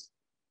witnesses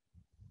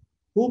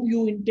whom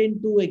you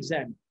intend to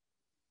examine,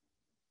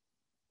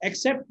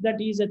 except that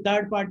he is a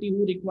third party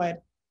who require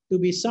to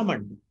be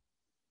summoned.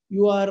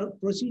 You are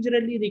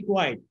procedurally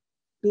required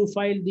to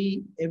file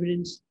the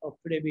evidence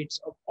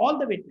affidavits of all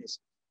the witnesses.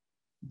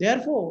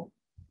 Therefore,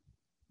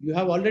 you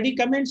have already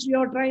commenced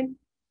your trial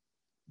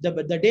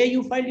the day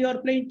you file your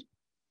plaint.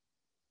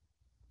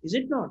 Is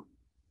it not?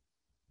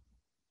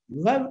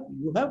 You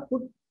have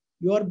put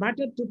your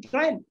matter to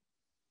trial.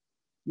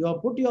 You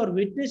have put your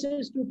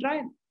witnesses to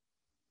trial.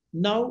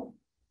 Now,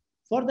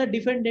 for the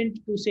defendant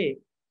to say,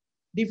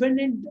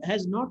 defendant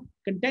has not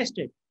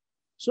contested,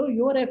 so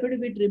your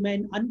affidavit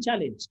remain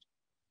unchallenged.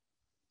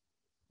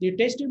 The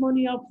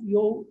testimony of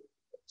your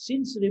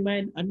sins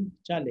remain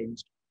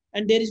unchallenged,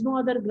 and there is no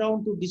other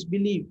ground to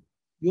disbelieve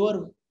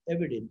your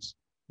evidence.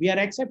 We are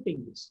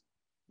accepting this.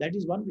 That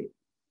is one way.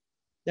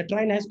 The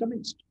trial has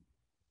commenced.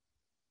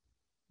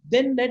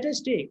 Then let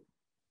us take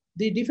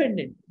the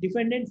defendant.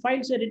 Defendant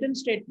files a written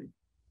statement,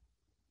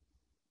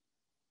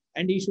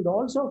 and he should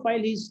also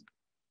file his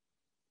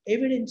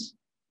evidence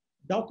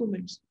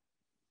documents.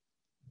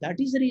 That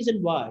is the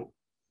reason why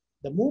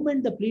the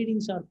moment the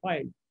pleadings are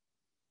filed,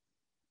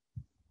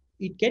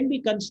 it can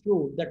be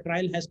construed the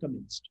trial has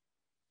commenced.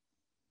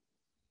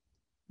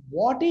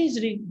 What is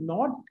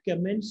not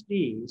commenced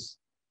is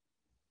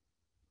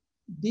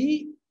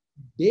the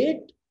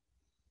date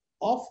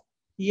of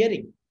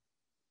hearing.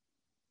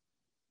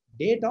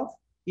 Date of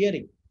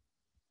hearing.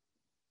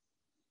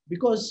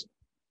 Because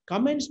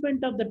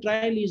commencement of the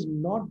trial is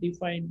not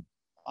defined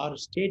or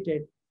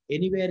stated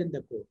anywhere in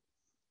the code.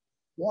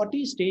 What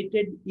is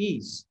stated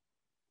is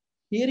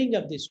hearing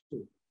of this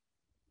suit.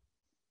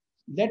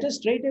 Let us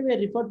straight away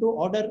refer to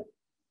Order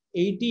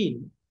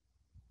 18,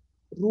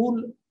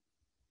 Rule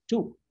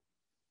 2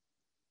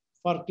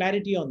 for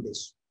clarity on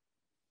this.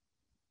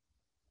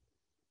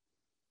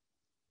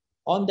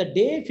 On the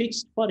day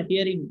fixed for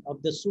hearing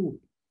of the suit,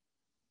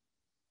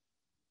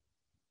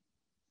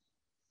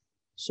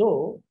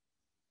 so,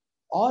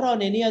 or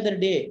on any other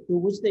day to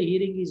which the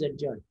hearing is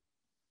adjourned,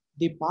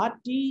 the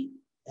party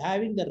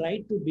having the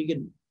right to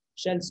begin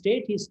shall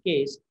state his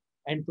case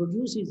and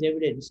produce his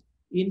evidence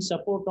in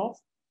support of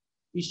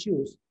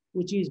issues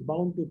which he is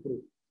bound to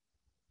prove.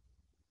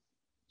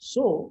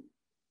 So,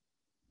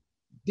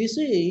 this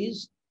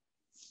is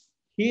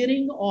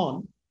hearing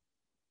on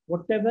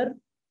whatever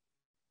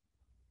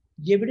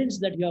evidence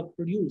that you have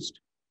produced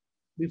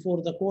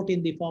before the court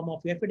in the form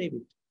of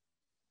affidavit.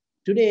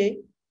 Today,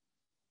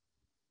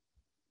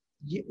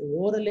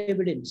 oral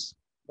evidence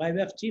by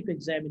way of chief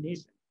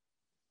examination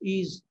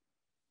is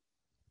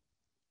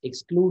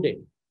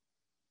excluded.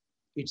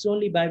 It's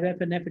only by way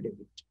of an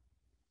affidavit.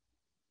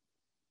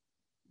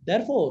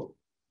 Therefore,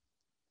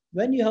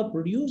 when you have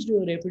produced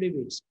your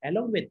affidavits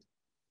along with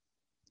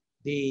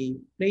the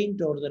plaint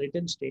or the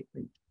written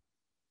statement,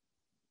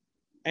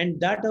 and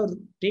that are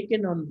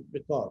taken on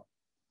record,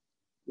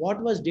 what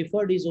was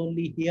deferred is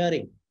only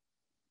hearing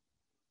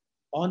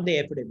on the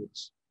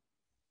affidavits.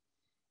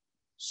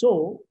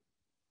 So,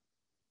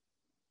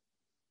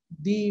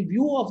 the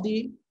view of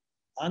the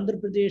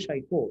Andhra Pradesh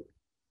High Court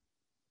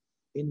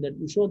in the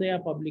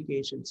Ushodaya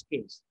publications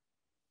case,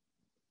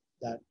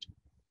 that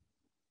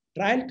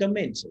trial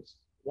commences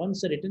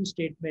once a written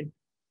statement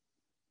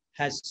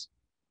has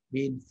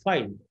been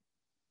filed,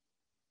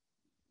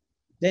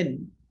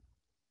 then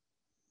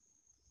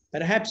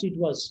perhaps it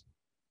was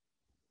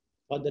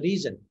for the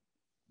reason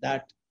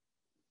that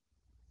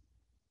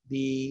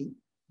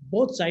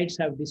both sides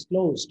have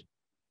disclosed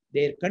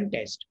their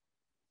contest,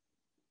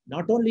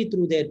 not only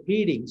through their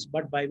pleadings,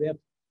 but by way of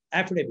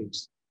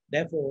affidavits.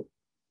 Therefore,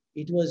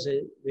 it was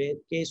a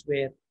case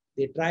where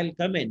the trial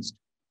commenced.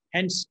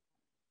 Hence,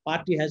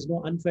 party has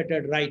no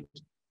unfettered right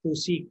to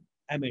seek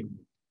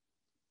amendment.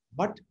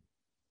 But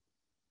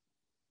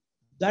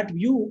that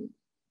view,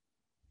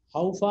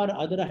 how far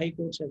other high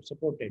courts have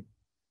supported,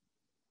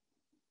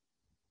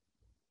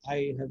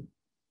 I have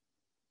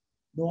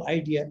no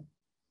idea.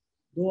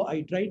 Though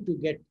I tried to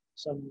get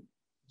some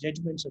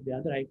judgments of the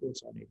other high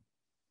courts on it,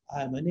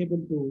 I am unable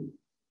to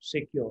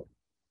secure.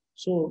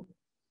 So,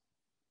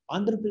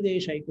 Andhra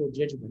Pradesh High Court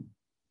judgment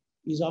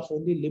is of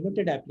only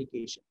limited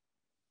application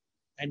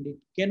and it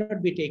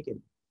cannot be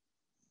taken,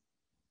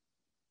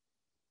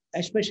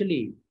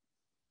 especially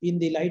in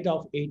the light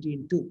of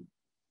 18.2.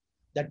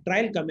 The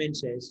trial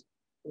commences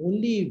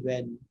only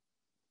when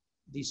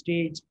the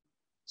stage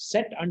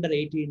set under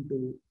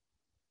 18.2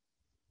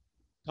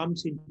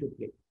 comes into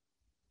play,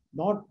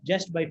 not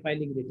just by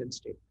filing written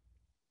statement.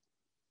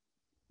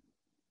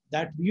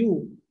 That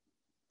view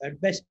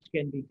at best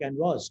can be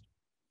canvassed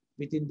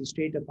within the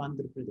state of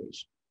Andhra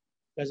Pradesh.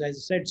 Because as I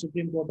said,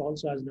 Supreme Court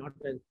also has not,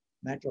 as a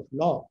matter of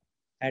law,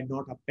 had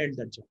not upheld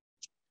the judgment.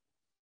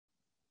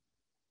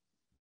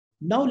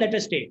 Now let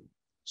us take.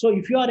 So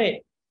if you are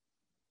a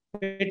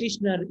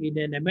petitioner in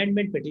an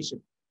amendment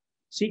petition,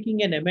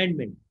 seeking an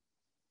amendment,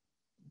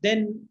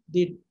 then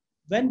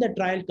when the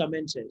trial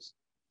commences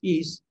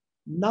is,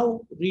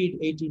 now read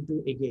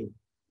 18.2 again,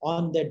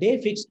 on the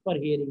day fixed for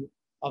hearing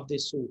of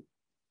this suit.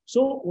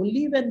 So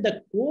only when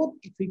the court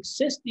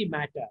fixes the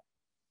matter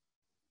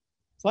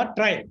for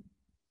trial,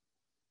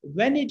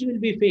 when it will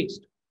be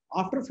fixed,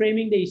 after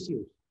framing the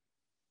issues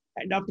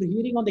and after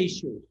hearing on the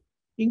issues,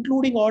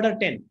 including Order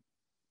 10.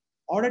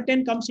 Order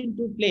 10 comes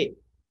into play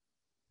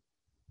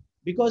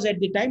because at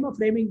the time of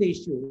framing the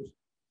issues,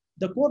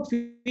 the court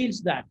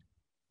feels that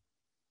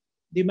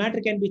the matter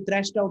can be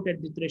thrashed out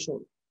at the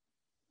threshold.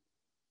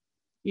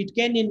 It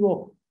can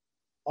invoke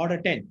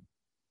Order 10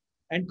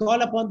 and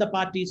call upon the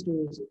parties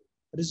to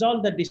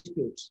resolve the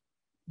disputes,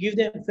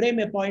 frame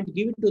a point,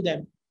 give it to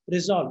them,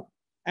 resolve,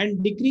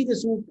 and decree the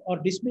suit or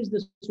dismiss the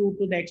suit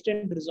to the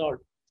extent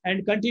resolved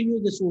and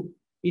continue the suit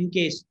in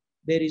case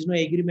there is no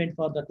agreement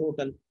for the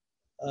total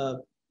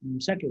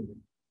settlement.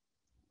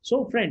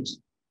 So friends,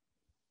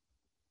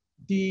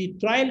 the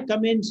trial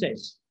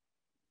commences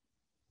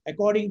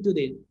according to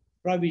the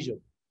provision.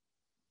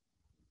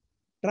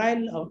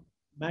 Trial of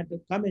matter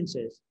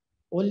commences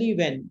only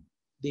when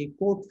the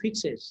court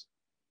fixes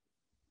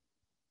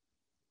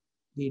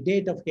the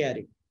date of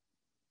hearing.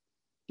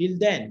 Till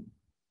then,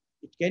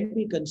 it can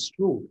be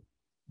construed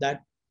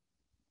that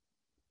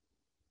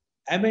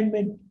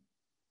amendment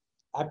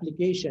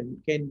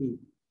application can be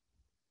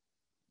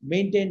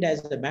maintained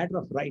as a matter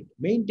of right,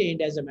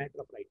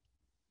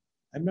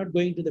 I'm not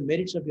going to the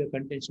merits of your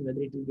contention,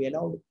 whether it will be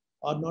allowed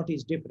or not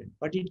is different,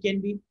 but it can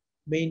be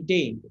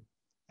maintained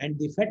and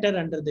the fetter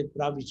under the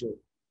proviso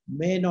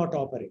may not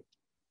operate.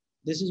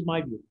 This is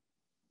my view.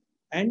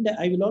 And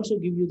I will also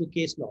give you the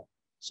case law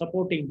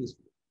supporting this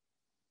view.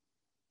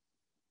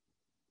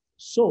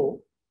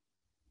 So,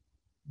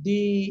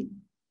 the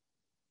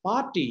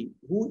party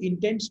who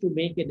intends to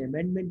make an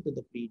amendment to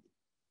the pleading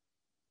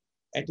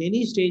at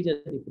any stage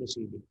of the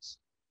proceedings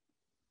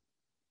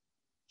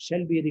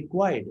shall be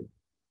required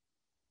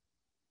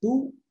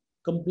to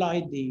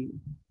comply the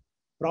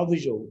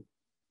proviso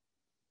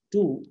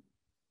to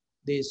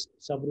this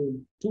subrule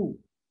 2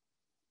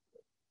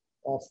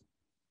 of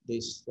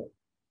this,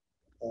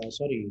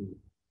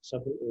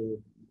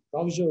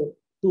 proviso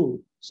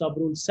to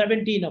subrule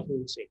 17 of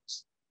Rule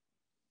 6.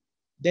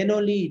 Then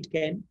only it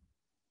can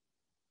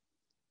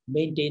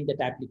maintain that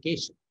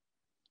application.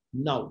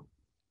 Now,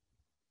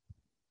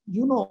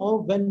 you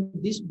know, when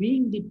this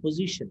being the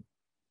position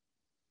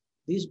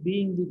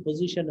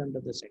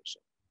under the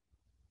section,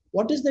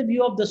 what is the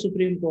view of the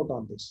Supreme Court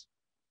on this?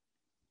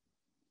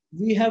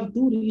 We have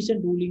two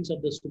recent rulings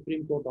of the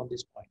Supreme Court on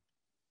this point.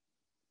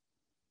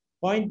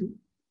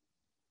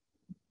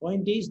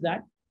 Point is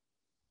that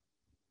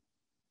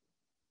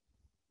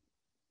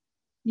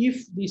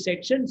if the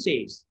section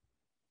says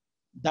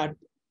that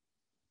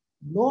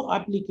no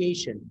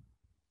application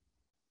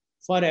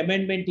for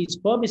amendment is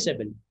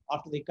permissible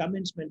after the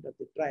commencement of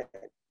the trial,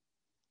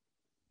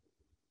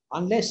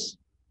 unless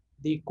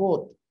the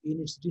court in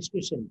its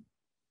discretion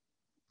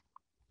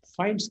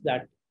finds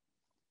that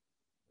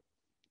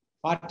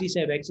parties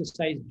have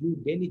exercised due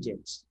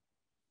diligence,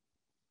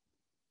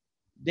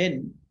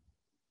 then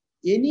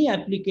any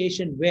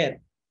application where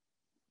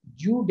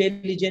due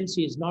diligence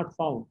is not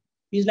found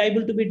is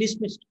liable to be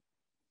dismissed.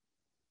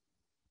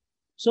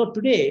 So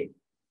today,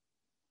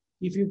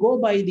 if you go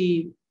by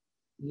the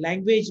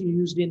language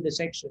used in the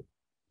section,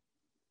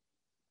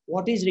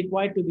 what is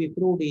required to be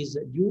proved is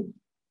due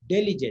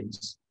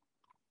diligence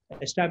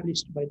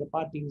established by the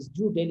parties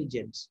due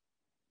diligence.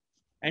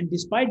 And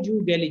despite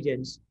due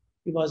diligence,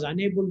 he was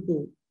unable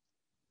to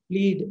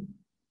plead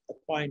a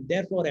point.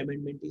 Therefore,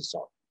 amendment is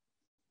sought.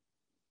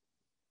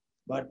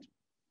 But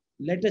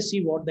let us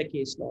see what the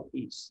case law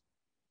is.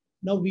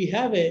 Now we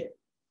have a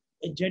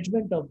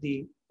judgment of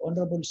the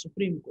Honorable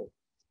Supreme Court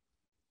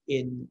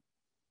in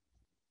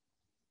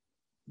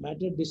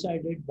matter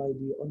decided by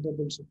the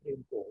Honorable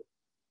Supreme Court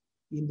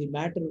in the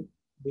matter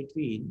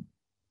between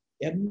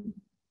M.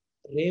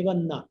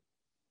 Revanna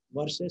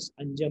versus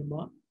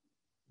Anjamma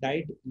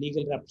died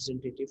legal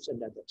representatives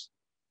and others.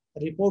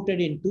 Reported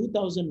in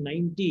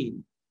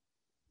 2019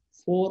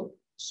 for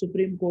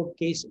Supreme Court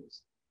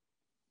cases,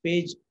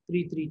 page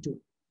 332.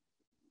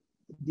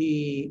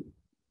 The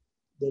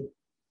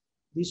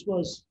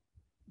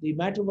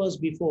matter was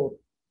before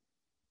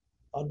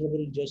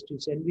Honorable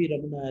Justice N.V.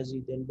 Ramana, as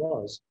he then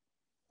was,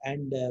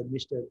 and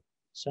Mr.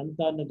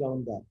 Santana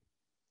Gaunda,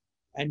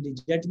 and the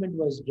judgment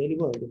was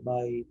delivered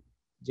by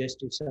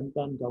Justice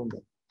Santan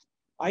Gaunda.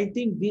 I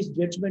think this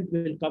judgment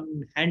will come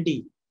in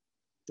handy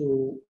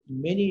to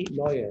many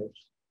lawyers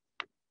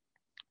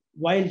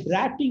while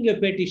drafting a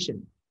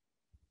petition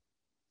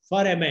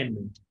for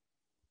amendment,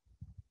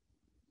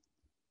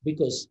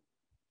 because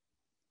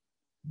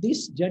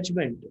this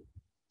judgment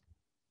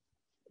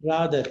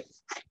rather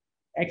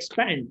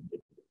expanded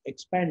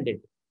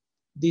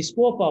the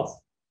scope of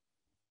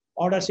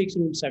Order 6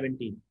 Rule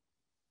 17.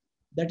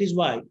 That is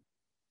why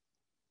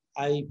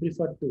I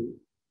prefer to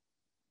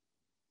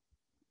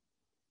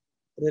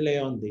rely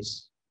on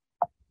this.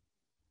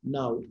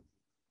 Now,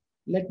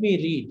 let me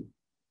read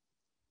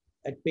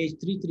at page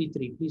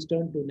 333. Please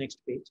turn to next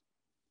page.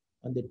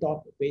 On the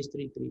top, page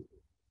 333.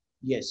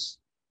 Yes.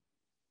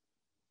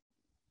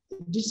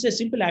 This is a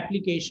simple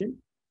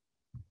application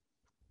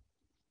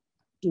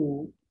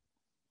to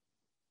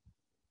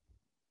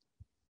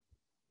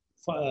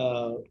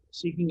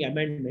seeking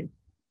amendment.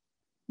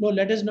 No,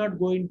 let us not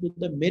go into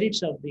the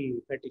merits of the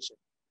petition.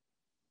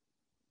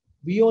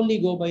 We only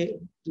go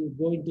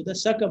into the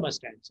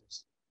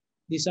circumstances.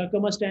 The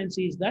circumstance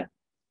is that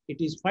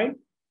it is filed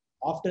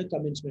after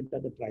commencement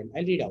of the trial.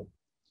 I'll read out.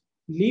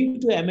 Leave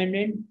to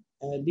amend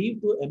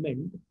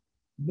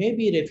may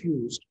be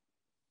refused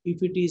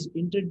if it is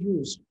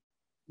introduced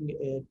in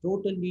a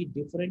totally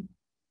different,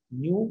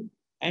 new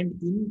and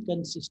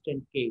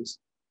inconsistent case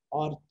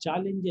or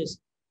challenges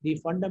the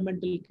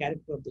fundamental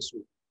character of the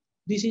suit.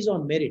 This is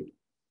on merit.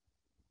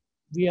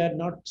 We are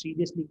not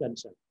seriously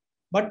concerned.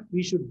 But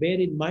we should bear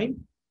in mind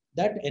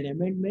that an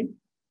amendment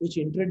which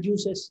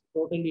introduces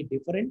totally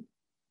different,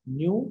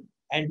 new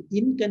and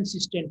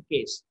inconsistent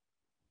case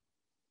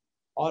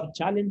or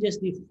challenges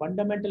the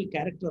fundamental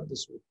character of the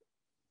suit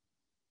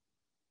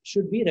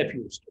should be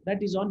refused.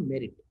 That is on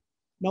merit.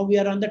 Now we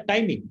are on the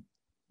timing.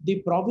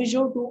 The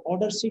proviso to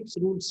Order 6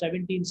 Rule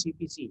 17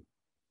 CPC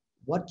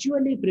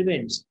virtually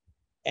prevents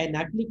an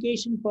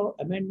application for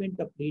amendment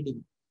of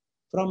pleading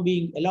from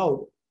being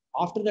allowed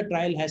after the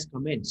trial has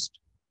commenced,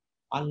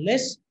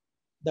 unless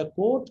the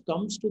court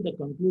comes to the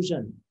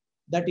conclusion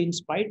that in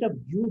spite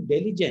of due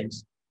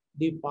diligence,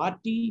 the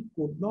party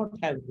could not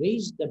have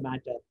raised the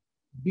matter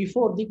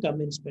before the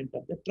commencement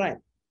of the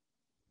trial.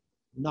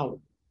 Now,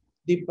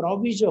 the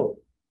proviso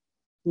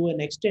to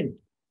an extent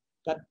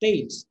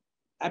curtails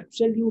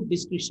absolute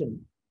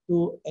discretion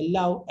to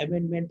allow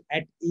amendment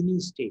at any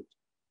stage.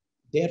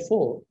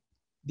 Therefore,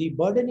 the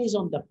burden is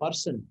on the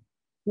person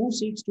who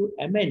seeks to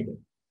amend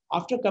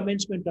after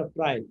commencement of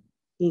trial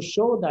to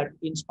show that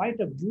in spite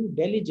of due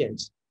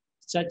diligence,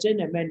 such an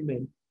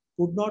amendment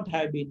could not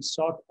have been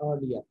sought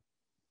earlier.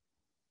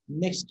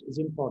 Next is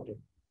important.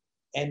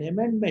 An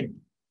amendment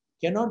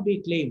cannot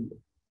be claimed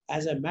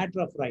as a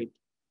matter of right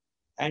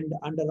and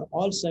under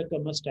all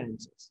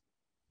circumstances.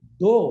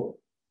 Though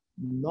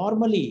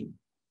normally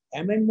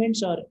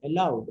amendments are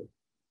allowed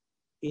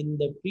in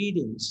the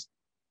pleadings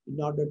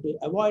in order to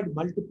avoid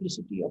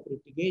multiplicity of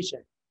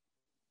litigation,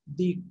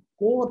 the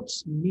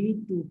courts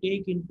need to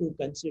take into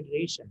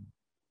consideration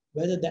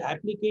whether the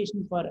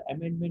application for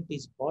amendment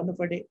is bona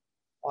fide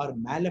or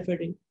mala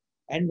fide,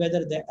 and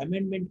whether the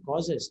amendment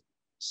causes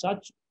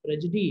such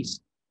prejudice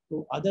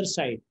to other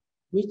side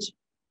which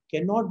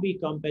cannot be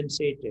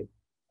compensated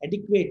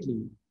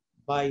adequately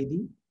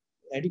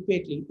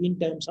in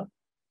terms of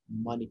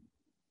money.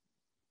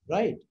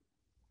 Right?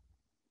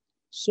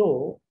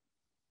 So,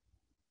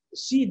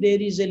 see,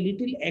 there is a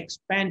little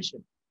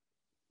expansion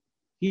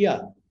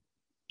here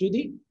to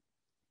the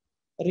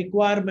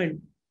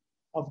requirement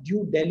of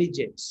due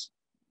diligence.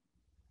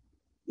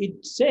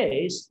 It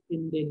says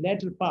in the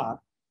latter part,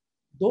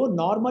 though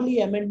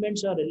normally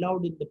amendments are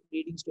allowed in the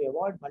pleadings to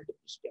avoid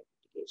multiplicity of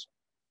litigation.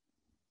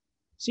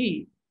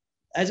 See,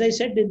 as I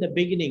said in the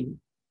beginning,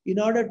 in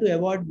order to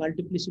avoid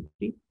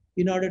multiplicity,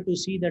 in order to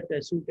see that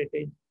a suit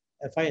attains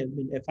a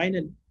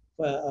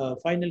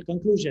final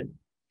conclusion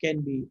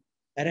can be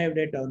arrived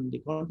at on the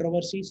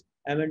controversies,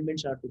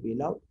 amendments are to be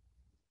allowed.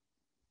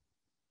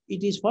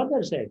 It is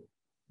further said,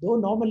 though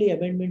normally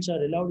amendments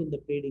are allowed in the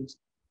pleadings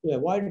to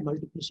avoid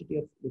multiplicity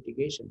of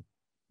litigation,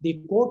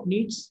 the court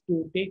needs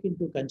to take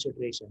into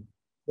consideration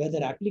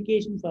whether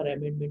application for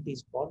amendment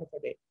is bona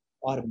fide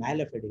or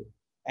mala fide,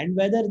 and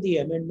whether the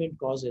amendment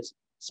causes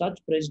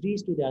such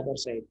prejudice to the other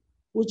side,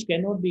 which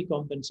cannot be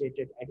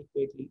compensated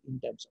adequately in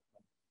terms of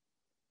money.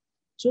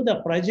 So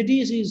the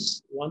prejudice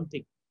is one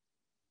thing.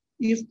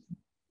 If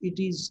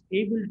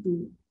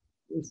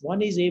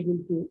one is able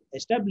to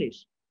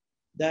establish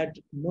that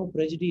no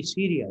prejudice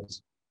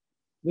serious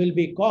will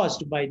be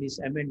caused by this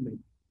amendment,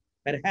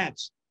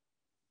 perhaps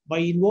by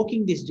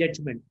invoking this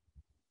judgment,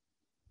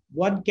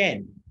 one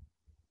can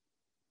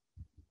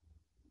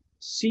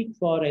seek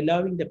for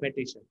allowing the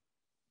petition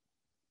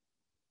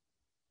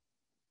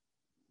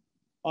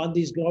on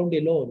this ground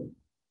alone,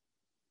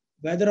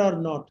 whether or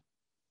not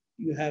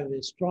you have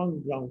a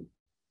strong ground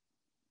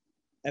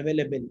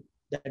available,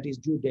 that is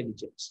due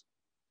diligence.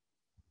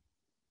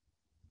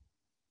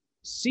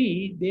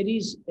 See, there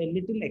is a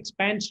little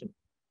expansion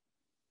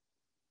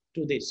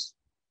to this.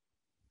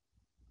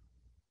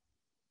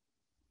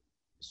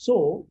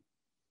 So,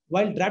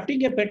 while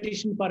drafting a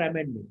petition for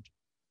amendment,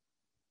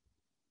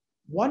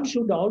 one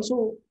should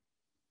also,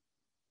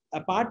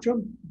 apart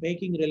from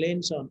making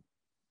reliance on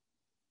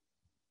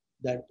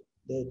that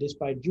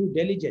despite due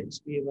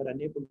diligence, we were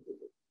unable to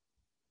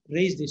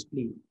raise this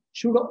plea,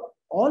 should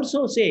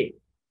also say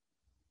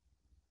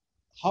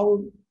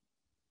how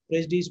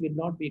prejudice will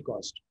not be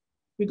caused.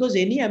 Because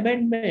any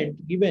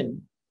amendment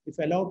given, if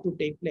allowed to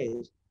take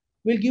place,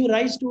 will give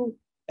rise to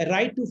a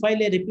right to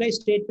file a reply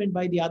statement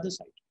by the other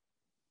side.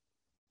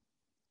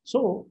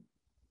 So,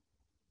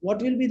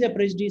 what will be the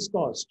prejudice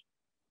caused?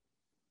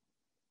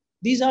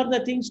 These are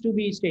the things to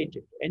be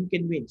stated and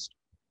convinced.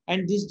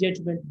 And this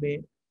judgment may.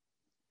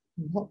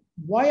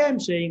 Why I'm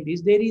saying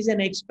this, there is an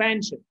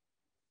expansion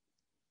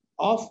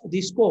of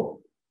the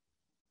scope,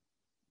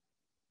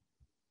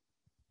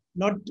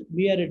 not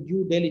mere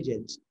due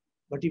diligence,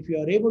 but if you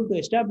are able to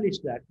establish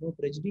that no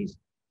prejudice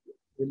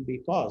will be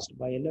caused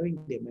by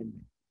allowing the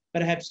amendment,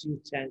 perhaps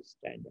you can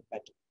stand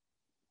better.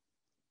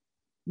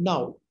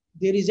 Now,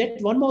 there is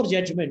yet one more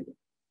judgment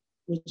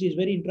which is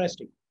very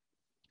interesting.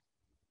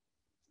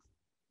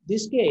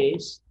 This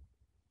case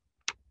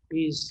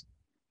is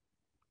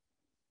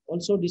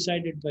also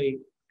decided by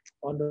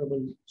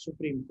Honorable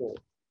Supreme Court,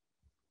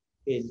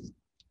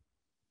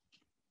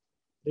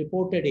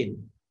 reported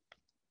in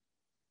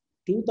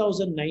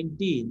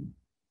 2019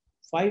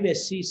 5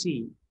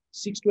 SCC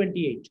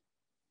 628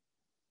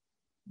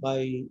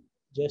 by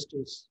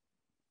Justice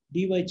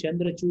D.Y.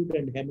 Chandrachud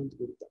and Hemant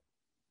Gupta.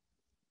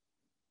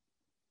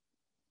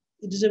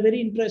 It is a very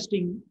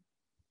interesting,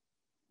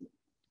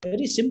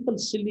 very simple,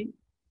 silly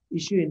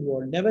issue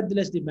involved.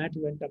 Nevertheless, the matter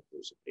went up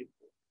to Supreme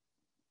Court.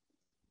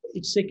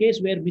 It's a case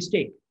where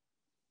mistake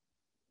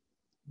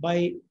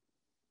by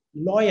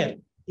lawyer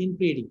in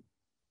pleading.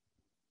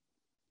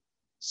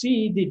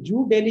 See, the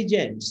due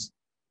diligence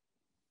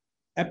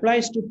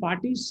applies to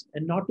parties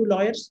and not to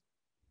lawyers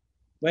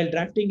while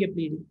drafting a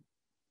pleading.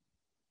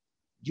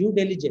 Due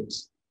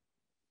diligence,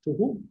 to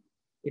whom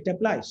it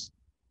applies?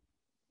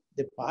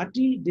 The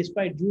party,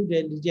 despite due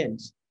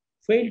diligence,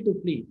 failed to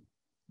plead,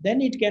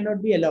 then it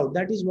cannot be allowed.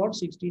 That is what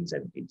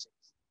 1617 says.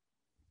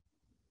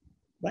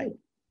 Right?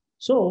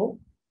 So,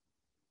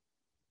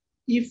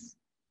 if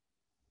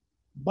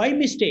by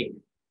mistake,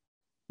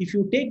 if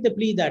you take the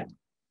plea that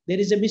there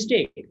is a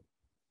mistake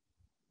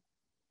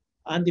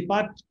on the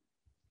part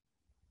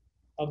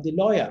of the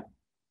lawyer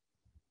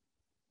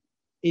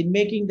in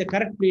making the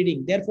correct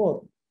pleading,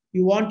 therefore,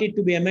 you want it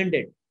to be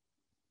amended,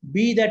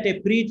 be that a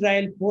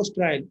pre-trial,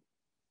 post-trial,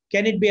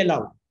 can it be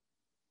allowed?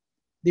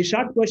 The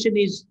short question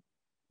is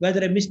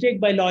whether a mistake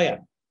by lawyer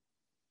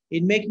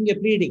in making a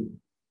pleading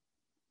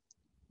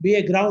be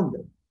a ground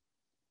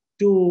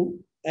to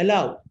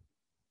allow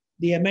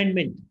the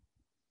amendment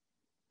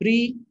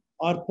pre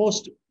or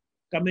post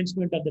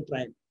commencement of the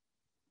trial.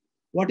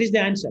 What is the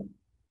answer?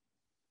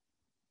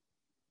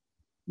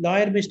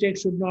 Lawyer mistake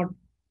should not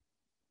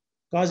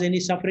cause any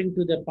suffering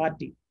to the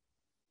party.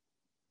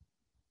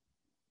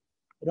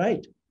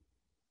 Right?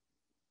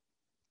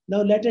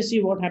 Now let us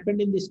see what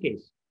happened in this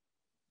case.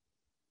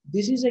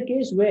 This is a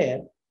case where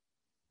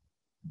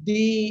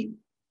the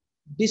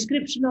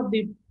description of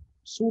the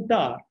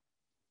suitor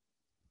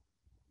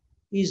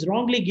is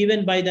wrongly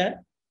given by the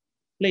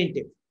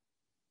plaintiff.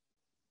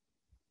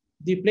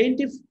 The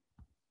plaintiff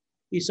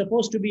is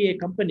supposed to be a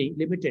company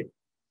limited.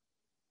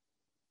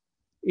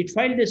 It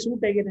filed a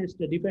suit against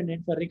the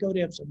defendant for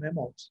recovery of some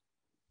amounts.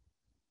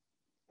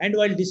 And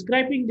while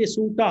describing the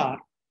suitor,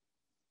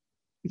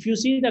 if you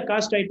see the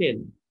cast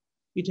title,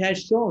 it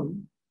has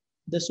shown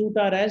the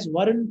suitor as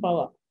Varun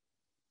Pawar.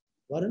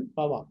 Varun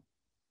Pawar.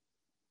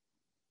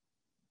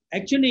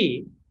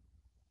 Actually,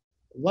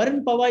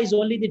 Varun Pawar is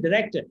only the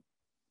director.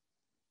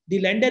 The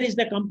lender is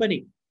the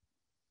company.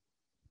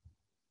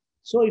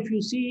 So if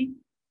you see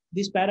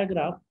this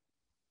paragraph,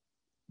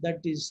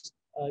 that is,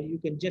 you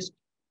can just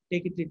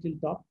take it little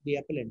top, the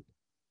appellant.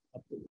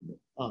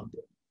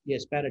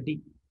 Yes, para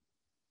D.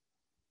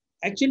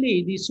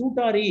 Actually, the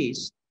suitor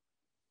is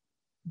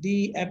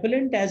the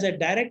appellant as a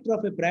director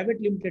of a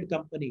private limited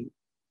company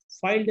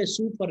filed a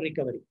suit for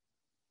recovery.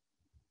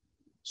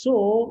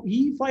 So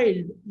he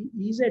filed,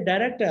 he's a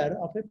director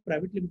of a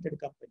private limited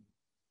company.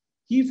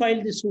 He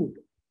filed the suit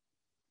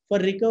for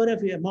recovery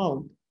of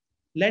amount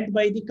lent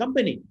by the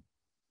company.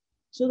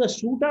 So the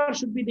suitor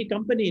should be the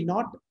company,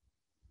 not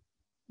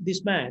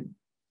this man.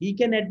 He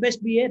can at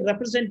best be a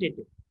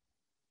representative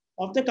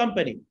of the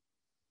company.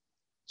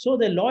 So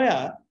the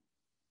lawyer,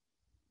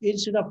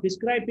 instead of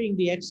describing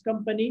the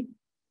ex-company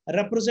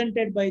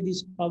represented by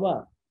this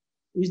power,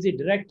 who is the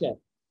director,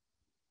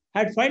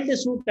 had filed the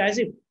suit as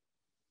if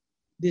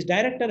this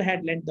director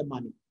had lent the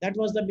money. That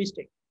was the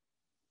mistake.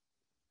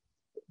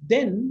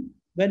 Then,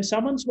 when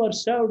summons were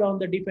served on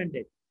the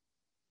defendant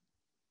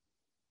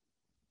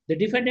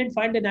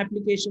filed an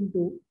application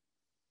to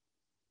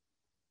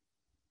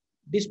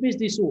dismiss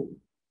the suit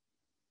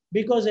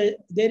because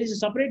there is a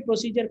separate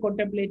procedure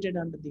contemplated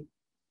under the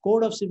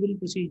Code of Civil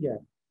Procedure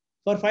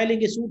for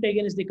filing a suit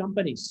against the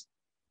companies.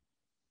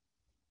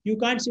 You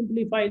can't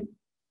simply file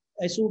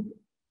a suit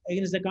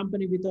against the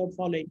company without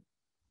following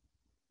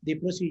the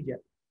procedure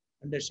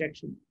under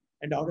section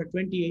and order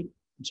 28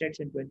 and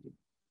section 20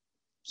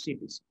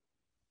 CPC.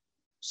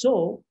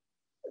 So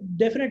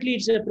definitely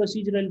it's a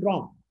procedural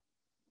wrong.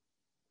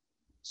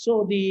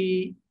 So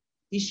the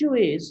issue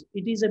is,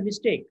 it is a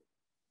mistake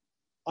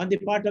on the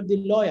part of the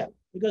lawyer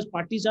because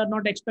parties are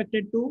not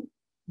expected to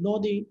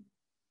know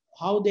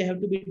how they have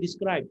to be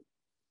described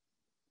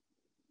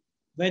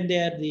when they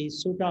are the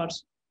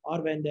suitors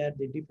or when they are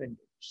the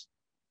defendants.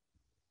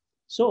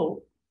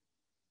 So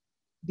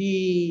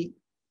the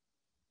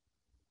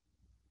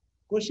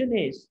question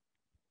is,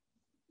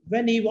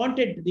 when the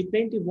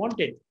plaintiff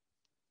wanted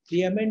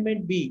the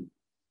amendment be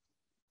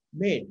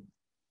made,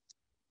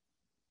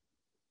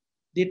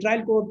 the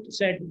trial court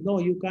said, no,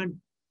 you can't.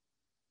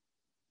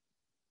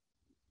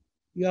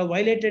 You have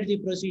violated the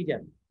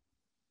procedure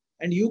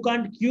and you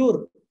can't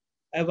cure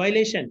a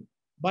violation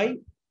by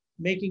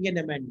making an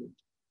amendment.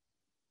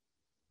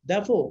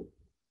 Therefore,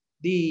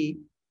 the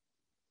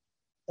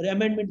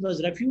amendment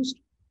was refused.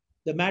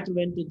 The matter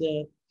went to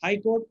the High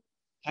Court.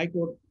 High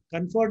Court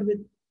conferred with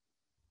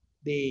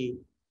the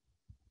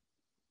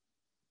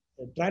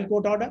trial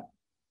court order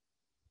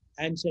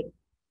and said,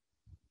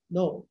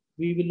 no,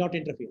 we will not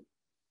interfere.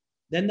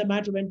 Then the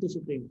matter went to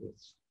Supreme Court.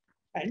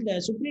 And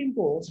the Supreme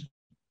Court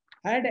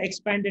had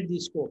expanded the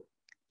scope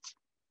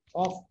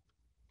of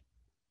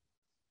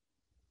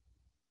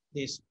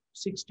this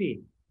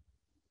 16.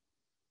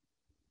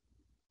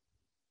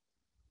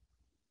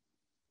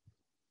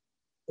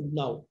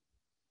 Now,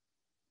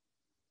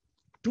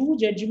 two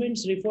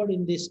judgments referred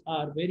in this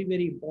are very,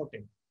 very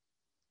important.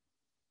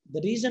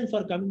 The reason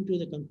for coming to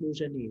the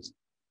conclusion is,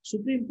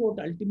 Supreme Court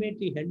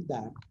ultimately held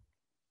that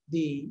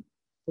the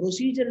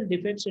procedural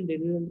defects and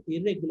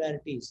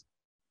irregularities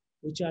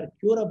which are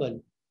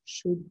curable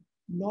should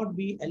not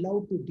be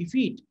allowed to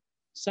defeat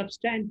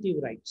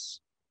substantive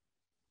rights.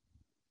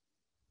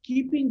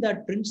 Keeping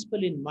that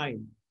principle in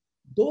mind,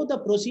 though the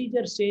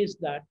procedure says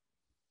that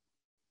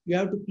you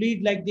have to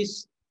plead like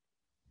this,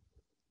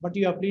 but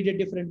you have pleaded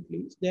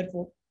differently,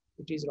 therefore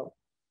it is wrong.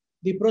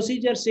 The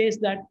procedure says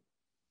that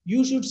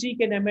you should seek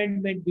an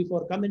amendment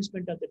before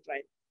commencement of the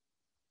trial,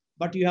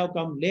 but you have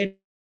come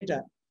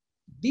later.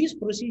 These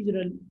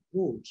procedural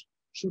rules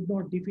should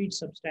not defeat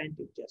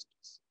substantive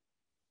justice.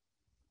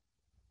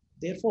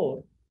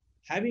 Therefore,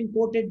 having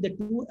quoted the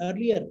two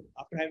earlier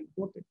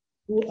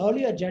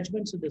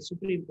judgments of the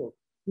Supreme Court,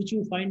 which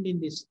you find in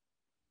this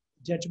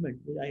judgment,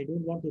 which I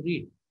don't want to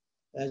read,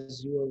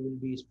 as you will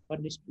be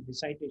furnished with the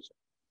citation,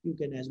 you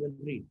can as well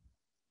read.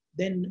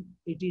 Then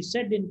it is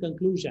said in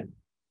conclusion,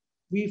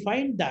 we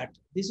find that,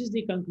 this is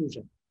the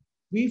conclusion,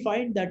 we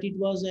find that it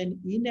was an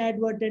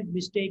inadvertent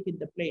mistake in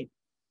the plain,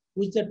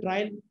 which the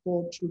trial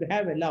court should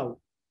have allowed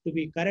to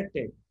be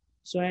corrected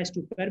so as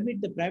to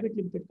permit the private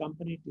limited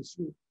company to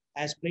sue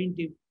as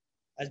plaintiff,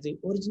 as the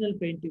original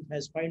plaintiff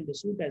has filed the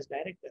suit as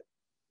director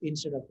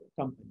instead of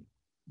a company.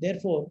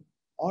 Therefore,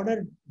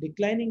 order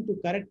declining to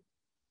correct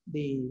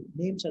the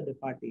names of the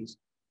parties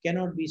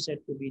cannot be said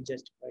to be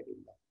justified in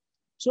law.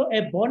 So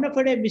a bona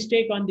fide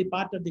mistake on the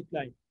part of the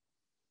client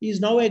is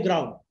now a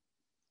ground.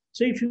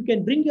 So if you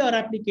can bring your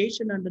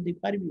application under the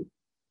purview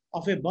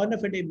of a bona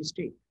fide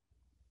mistake,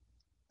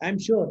 I'm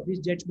sure this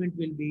judgment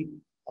will be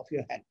of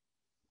your help.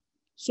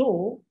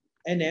 So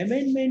an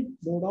amendment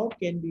no doubt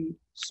can be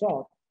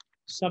sought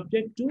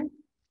subject to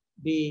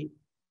the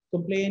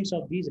compliance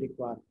of these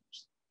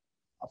requirements.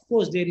 Of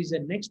course, there is a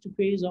next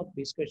phase of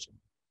discussion.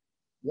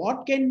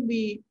 What can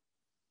be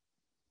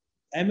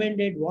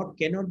amended, what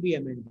cannot be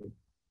amended?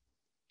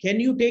 Can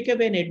you take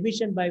away an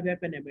admission by way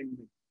of an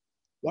amendment?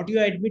 What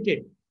you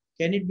admitted,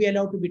 can it be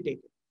allowed to be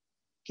taken?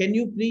 Can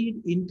you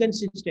plead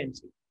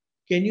inconsistency?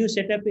 Can you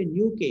set up a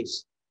new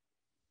case?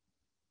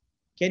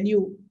 Can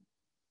you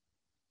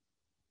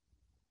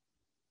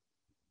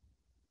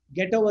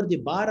get over the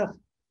bar of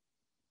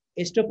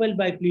estoppel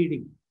by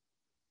pleading?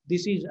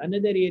 This is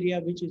another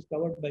area which is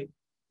covered by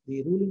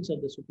the rulings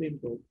of the Supreme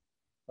Court.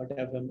 But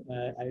I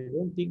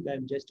don't think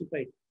I'm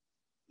justified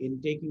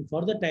in taking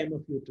further time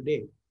of you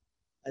today,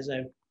 as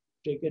I've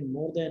taken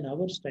more than an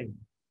hour's time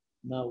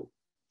now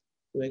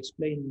to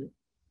explain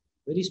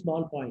very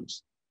small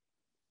points.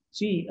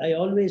 See, I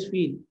always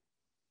feel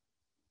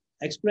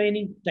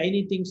explaining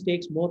tiny things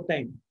takes more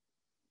time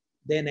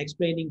than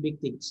explaining big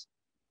things.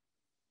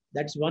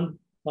 That's one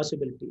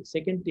possibility.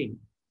 Second thing,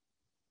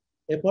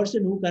 a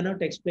person who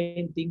cannot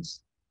explain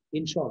things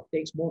in short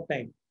takes more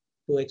time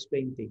to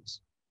explain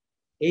things.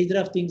 Either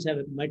of things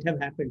might have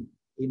happened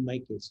in my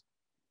case.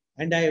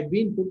 And I have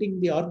been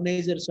putting the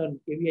organizers on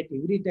caveat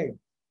every time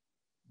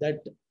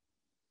that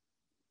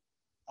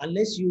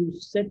unless you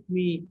set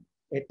me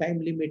a time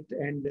limit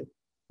and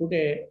put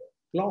a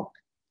clock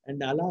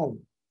and alarm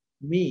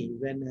me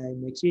when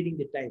I'm exceeding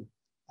the time,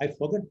 I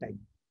forget time.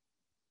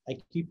 I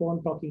keep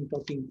on talking,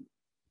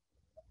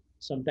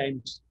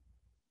 sometimes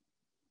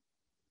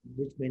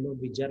which may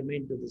not be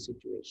germane to the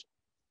situation.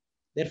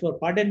 Therefore,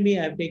 pardon me,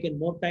 I have taken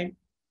more time,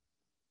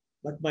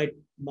 but my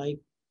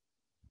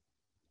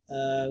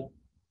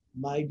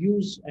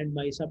views and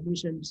my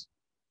submissions,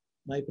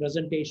 my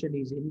presentation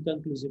is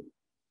inconclusive.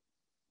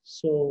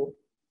 So,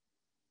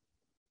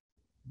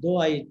 though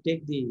I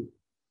take the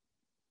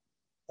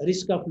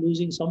risk of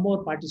losing some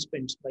more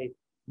participants by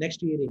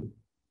next hearing,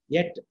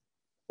 yet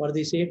for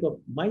the sake of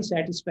my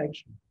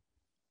satisfaction,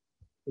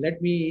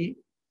 let me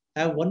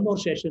have one more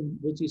session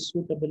which is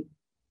suitable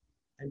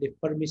and if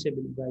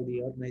permissible by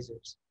the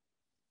organizers,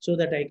 so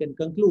that I can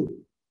conclude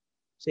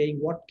saying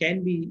what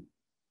can be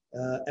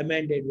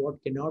amended,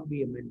 what cannot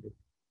be amended,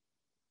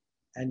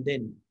 and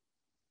then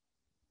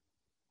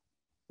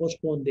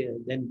postpone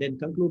then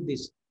conclude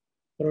this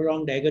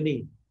prolonged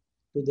agony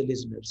to the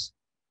listeners.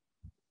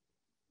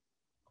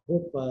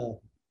 Hope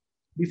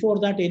before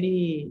that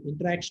any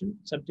interaction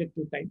subject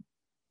to time.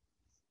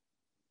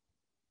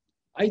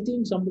 I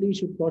think somebody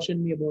should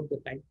caution me about the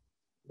time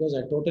because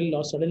I totally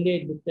lost.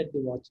 Suddenly I looked at the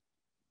watch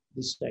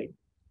this side.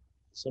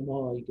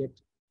 Somehow I get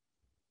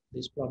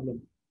this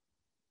problem.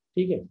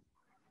 Okay.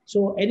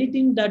 So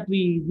anything that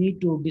we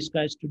need to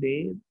discuss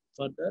today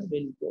further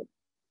will go.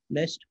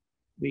 Next,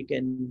 we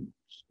can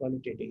call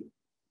it a day.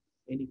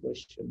 Any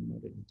question or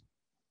anything?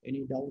 Any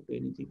doubt,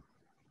 anything?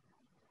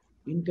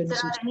 If there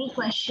are any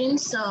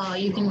questions,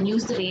 you can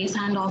use the raise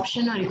hand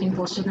option or you can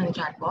post it in the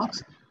chat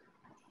box.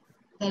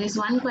 There is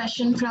one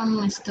question from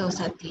Mr.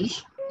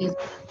 Satish. Yes,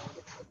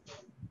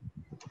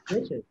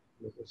 sir.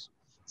 Yes.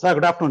 Sir,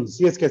 good afternoon.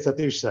 CSK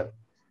Satish, sir.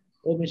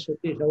 Oh, Mr.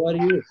 Satish, how are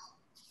you?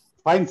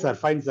 Fine, sir.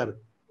 Fine, sir.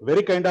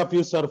 Very kind of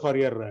you, sir, for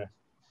your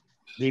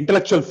the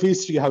intellectual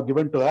feast you have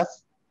given to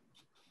us.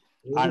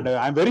 Really? And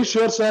I'm very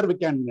sure, sir, we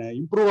can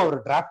improve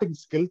our drafting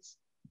skills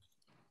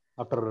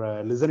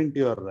after listening to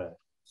your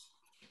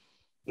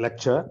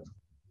lecture.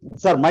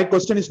 Sir, my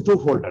question is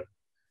twofold.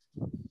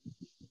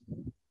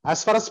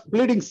 As far as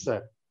pleading,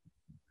 sir,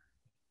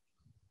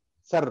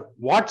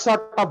 what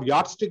sort of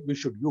yardstick we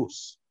should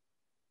use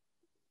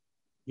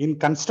in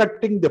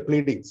constructing the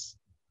pleadings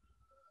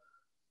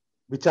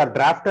which are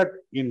drafted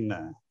in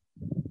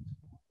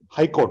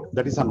High Court,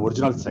 that is on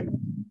original side,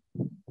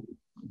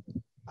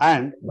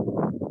 and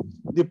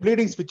the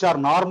pleadings which are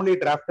normally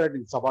drafted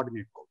in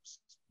subordinate courts,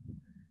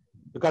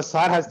 because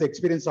sir has the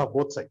experience of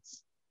both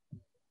sides.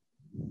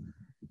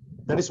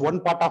 That is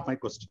one part of my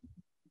question.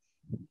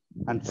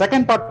 And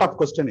second part of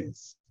question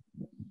is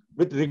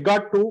with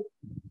regard to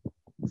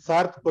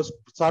sir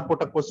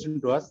put a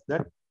question to us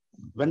that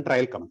when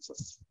trial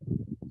commences.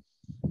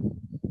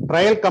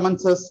 Trial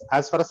commences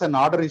as far as an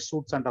order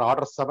issued under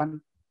Order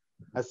 7,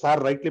 as sir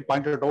rightly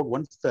pointed out,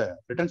 once the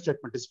written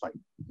statement is filed.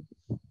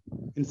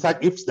 In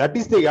fact, if that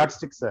is the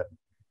yardstick, sir,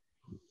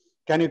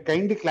 can you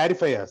kindly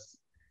clarify us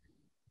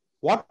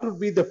what would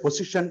be the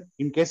position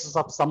in cases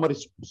of summary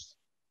suits?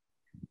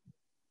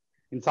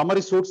 In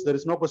summary suits, there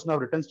is no question of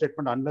written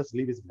statement unless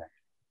leave is granted.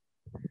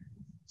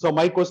 So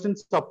my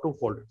questions are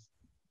twofold.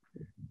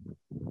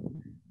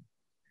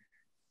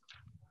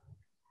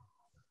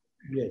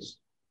 Yes.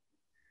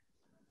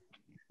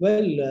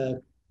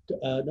 Well,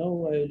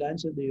 now I will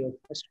answer your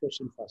first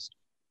question first.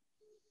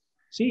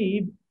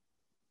 See,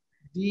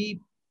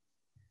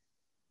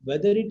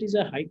 whether it is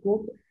a high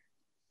court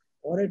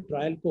or a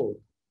trial court,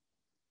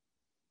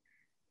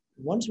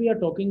 once we are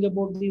talking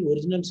about the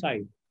original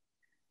side,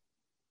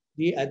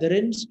 the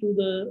adherence to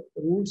the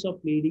rules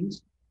of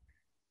pleadings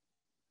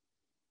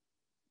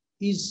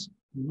is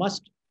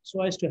must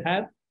so as to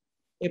have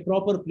a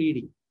proper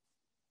pleading.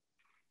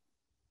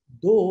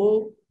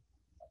 Though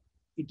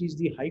it is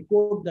the High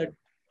Court that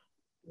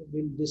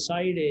will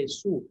decide a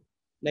suit,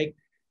 like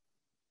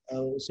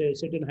say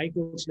certain High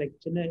Courts like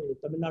Chennai,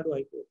 Tamil Nadu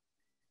High Court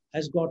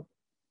has got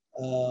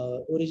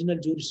original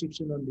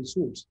jurisdiction on the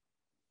suits,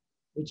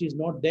 which is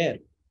not there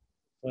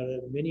for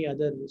many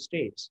other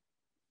states.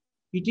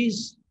 It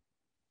is,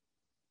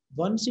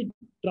 once it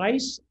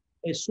tries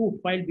a suit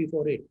filed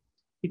before it,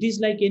 it is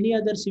like any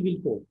other civil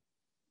court.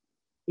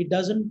 It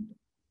doesn't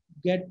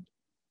get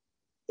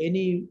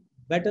any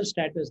better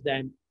status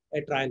than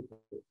a trial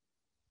court.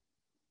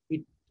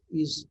 It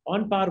is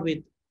on par with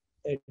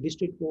a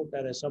district court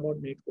or a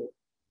subordinate court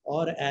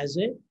or as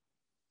a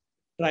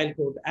trial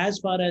court as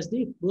far as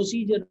the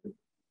procedure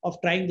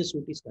of trying the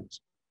suit is concerned.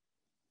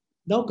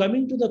 Now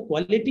coming to the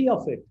quality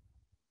of it,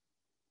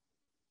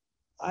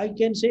 I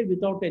can say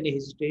without any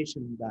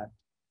hesitation that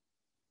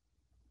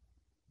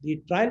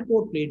the trial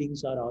court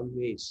pleadings are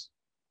always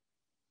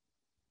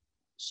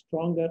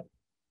stronger,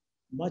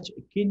 much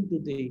akin to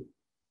the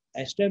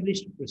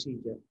established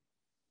procedure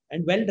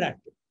and well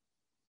drafted.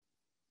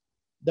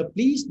 The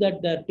pleas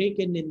that are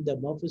taken in the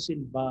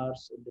Mofussil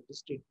bars and the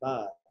district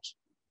bars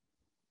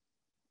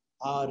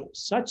are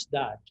such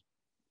that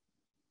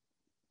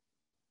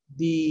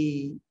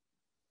the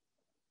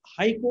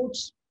high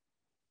courts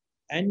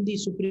and the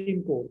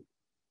Supreme Court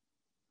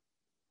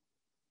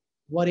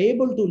were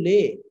able to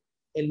lay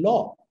a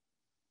law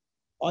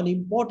on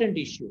important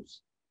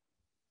issues.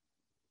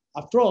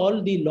 After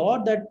all, the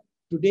law that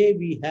today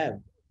we have,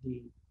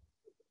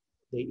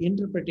 the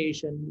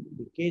interpretation,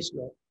 the case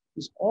law,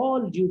 is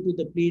all due to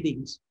the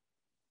pleadings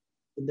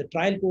in the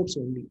trial courts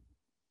only.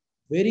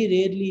 Very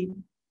rarely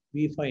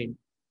we find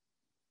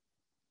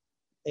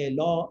a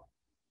law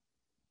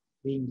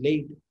being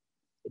laid,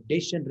 a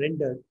decision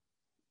rendered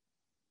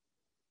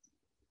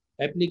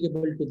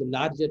applicable to the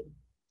larger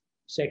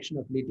section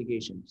of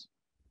litigations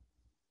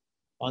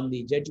on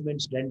the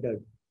judgments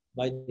rendered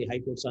by the high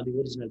courts on the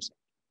original side.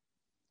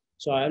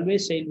 So I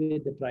always say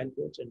with the trial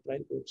courts, and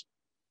trial courts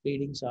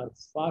pleadings are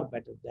far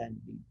better than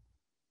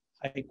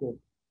the high court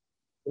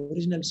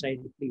original side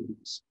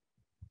pleadings.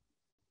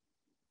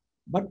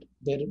 But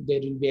there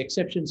will be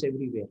exceptions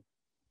everywhere.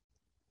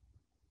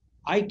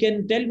 I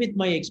can tell with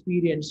my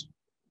experience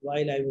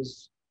while I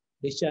was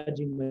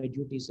discharging my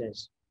duties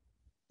as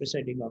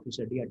presiding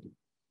officer DRT.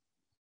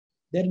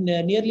 There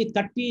are nearly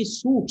 30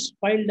 suits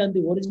filed on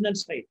the original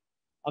side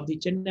of the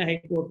Chennai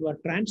High Court were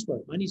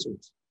transferred, money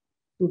suits,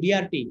 to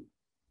DRT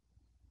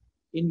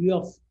in view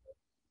of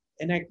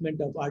enactment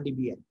of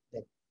RDBL.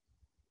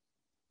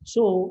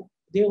 So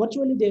they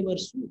were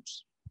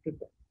suits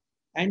prepared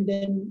and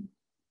then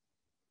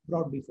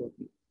brought before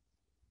me.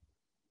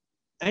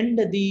 And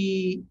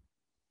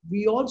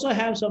we also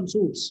have some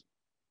suits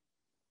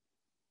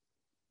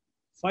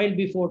filed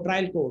before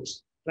trial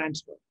courts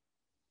transfer.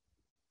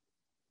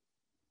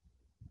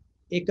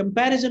 A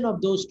comparison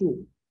of those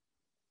two,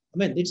 I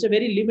mean, it's a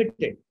very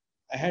limited.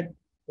 I had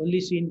only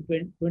seen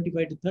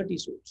 25 to 30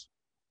 suits.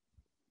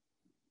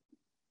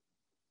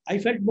 I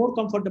felt more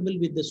comfortable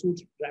with the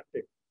suits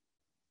drafted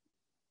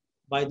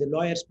by the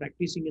lawyers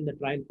practicing in the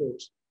trial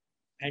courts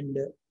and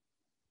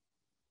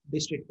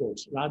district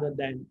courts rather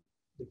than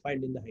the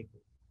filed in the high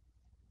court.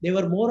 They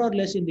were more or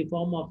less in the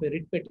form of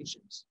writ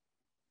petitions,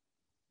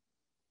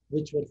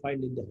 which were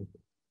filed in the high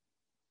court.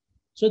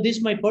 So this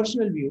is my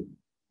personal view.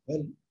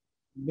 Well,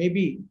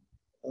 maybe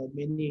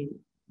many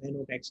may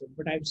not accept,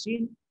 but I've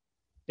seen,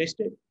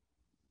 tested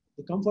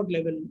the comfort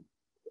level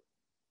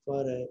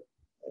for a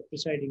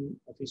presiding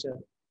officer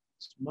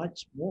is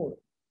much more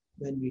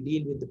when we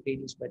deal with the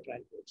pleadings by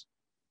trial courts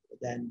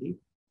than the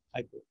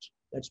high courts.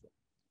 That's one.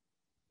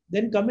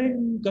 Then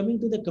coming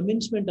to the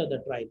commencement of the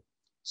trial.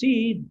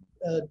 See,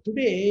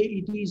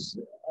 today it is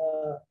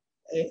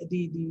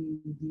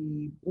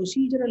the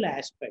procedural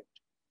aspect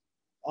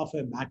of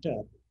a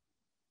matter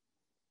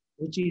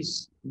which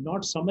is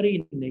not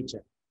summary in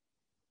nature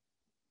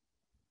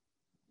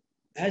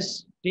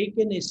has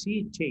taken a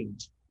sea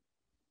change.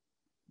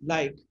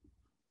 Like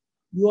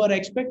you are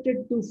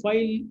expected to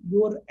file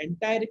your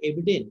entire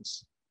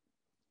evidence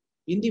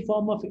in the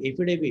form of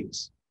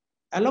affidavits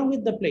along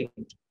with the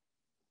plaintiff,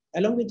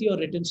 along with your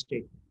written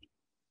statement.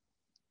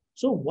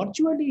 So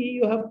virtually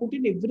you have put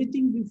in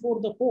everything before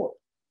the court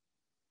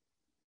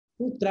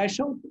to thrash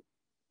out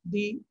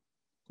the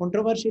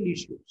controversial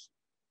issues.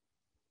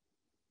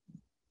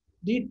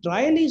 The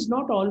trial is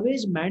not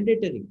always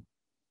mandatory.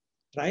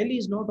 Trial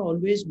is not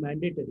always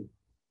mandatory.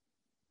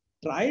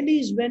 Trial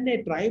is when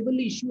a tribal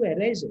issue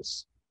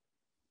arises.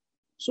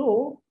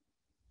 So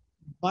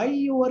by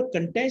your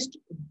contest,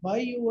 by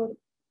your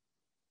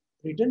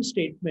written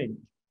statement,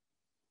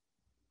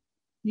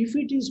 if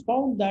it is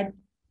found that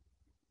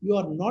you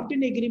are not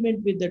in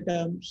agreement with the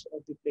terms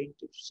of the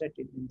plaintiff set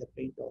in the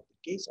plaintiff of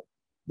the case of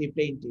the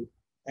plaintiff,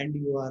 and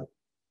you are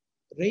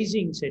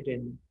raising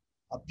certain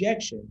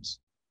objections,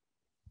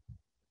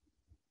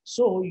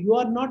 so you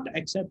are not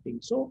accepting.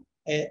 So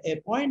a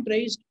point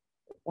raised,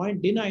 a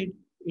point denied,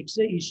 it's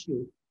an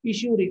issue.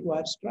 Issue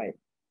requires trial.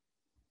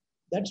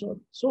 That's all.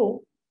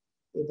 So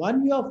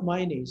one view of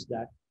mine is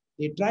that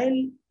the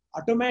trial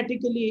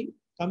automatically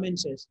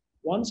commences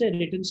once a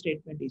written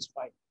statement is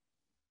filed.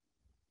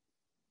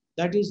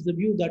 That is the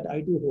view that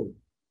I do hold.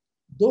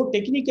 Though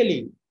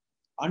technically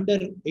under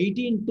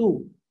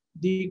 18.2,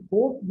 the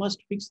court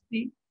must fix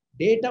the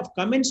date of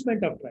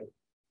commencement of trial.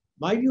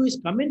 My view is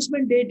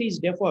commencement date is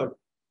deferred,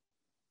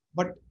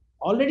 but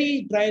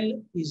already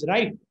trial is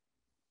ripe.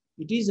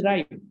 It is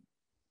ripe.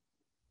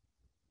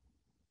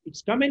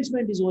 Its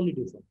commencement is only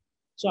different.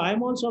 So I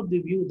am also of the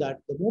view that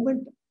the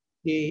moment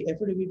the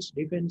affidavit's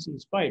defense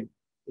is filed,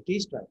 it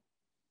is trial.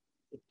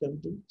 It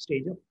comes to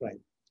stage of trial.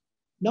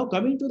 Now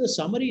coming to the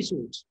summary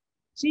suits.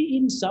 See,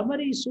 in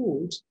summary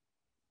suits,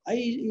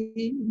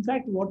 in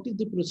fact, what is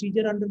the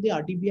procedure under the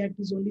RTB Act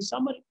is only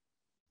summary.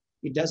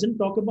 It doesn't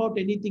talk about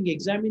anything,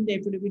 examine the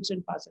affidavits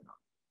and pass it on.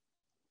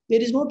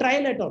 There is no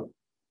trial at all.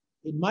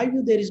 In my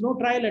view, there is no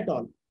trial at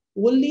all.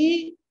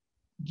 Only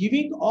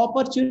giving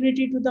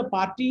opportunity to the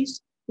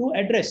parties to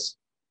address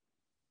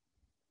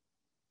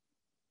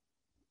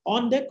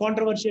on the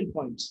controversial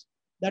points.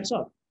 That's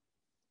all.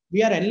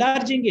 We are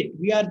enlarging it.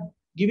 We are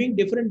giving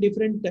different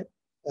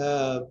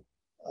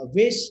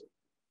ways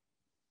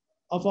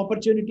of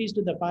opportunities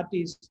to the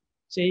parties,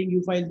 saying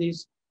you file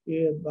this,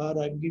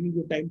 or I'm giving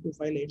you time to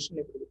file additional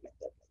affidavit like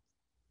that.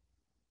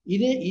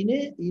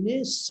 In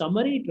a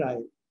summary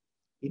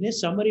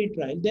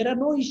trial, there are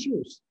no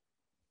issues.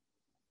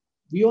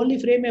 We only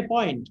frame a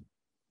point,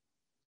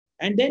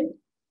 and then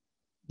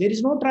there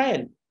is no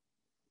trial.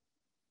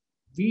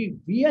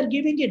 We are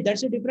giving it.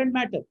 That's a different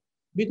matter,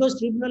 because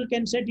tribunal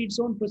can set its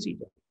own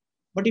procedure.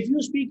 But if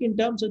you speak in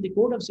terms of the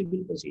Code of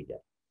Civil Procedure,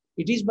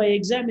 it is by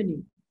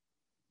examining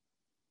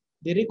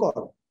the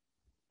record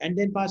and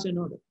then pass an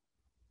order.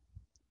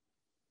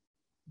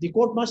 The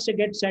court must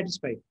get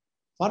satisfied.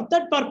 For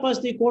that purpose,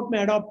 the court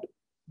may adopt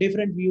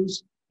different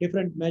views,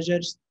 different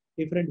measures,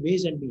 different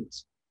ways and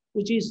means,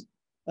 which is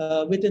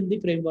within the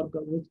framework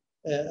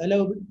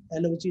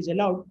which is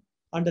allowed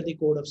under the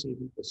Code of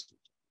Civil Procedure.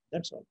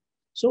 That's all.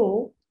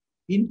 So,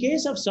 in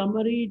case of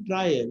summary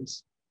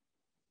trials,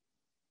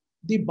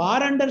 the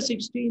bar under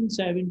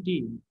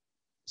 617,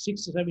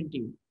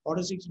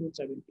 Order 6 Rule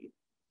 17,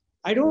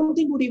 I don't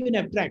think would even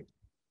abstract.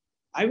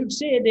 I would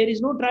say there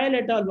is no trial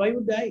at all. Why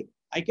would I?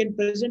 I can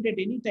present at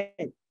any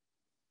time.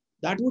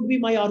 That would be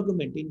my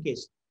argument in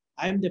case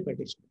I am the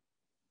petitioner.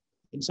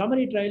 In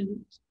summary trial,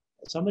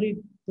 summary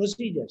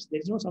procedures, there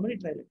is no summary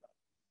trial at all.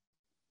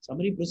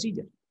 Summary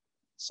procedure,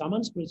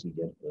 summons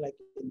procedure, like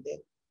in the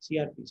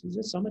CRPC, is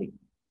a summary.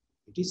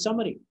 It is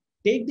summary.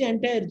 Take the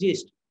entire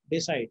gist,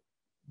 decide.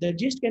 The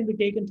gist can be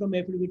taken from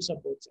affidavits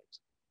of both sides.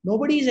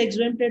 Nobody is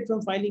exempted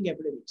from filing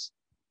affidavits.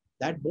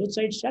 That both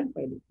sides shall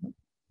file it. No?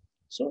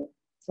 So,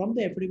 from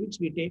the affidavits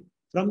we take,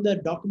 from the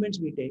documents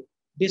we take,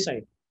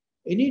 decide.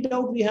 Any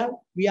doubt we have,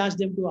 we ask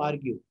them to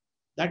argue.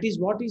 That is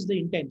what is the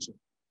intention.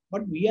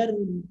 But we are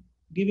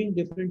giving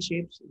different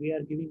shapes, we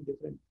are giving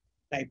different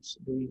types,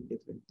 doing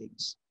different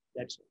things.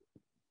 That's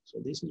all. So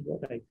this is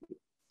what I feel.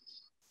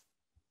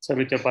 So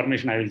with your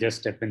permission, I will just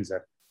step in,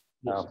 sir.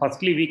 Yes.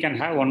 Firstly, we can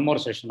have one more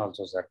session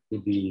also, sir.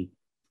 With the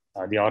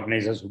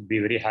organizers would be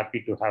very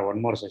happy to have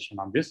one more session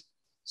on this.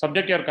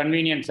 Subject your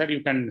convenience, sir,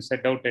 you can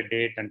set out a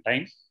date and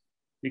time.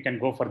 We can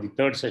go for the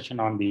third session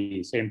on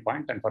the same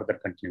point and further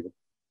continue.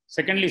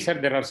 Secondly, sir,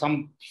 there are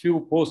some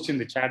few posts in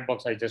the chat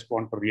box I just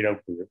want to read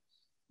out to you.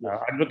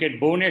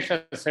 Advocate Bhuvanesh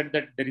has said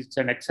that there is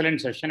an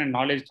excellent session and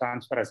knowledge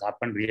transfer has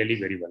happened really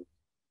very well.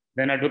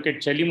 Then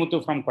Advocate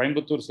Chelimuthu from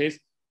Coimbatore says,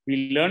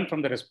 we learn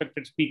from the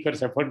respected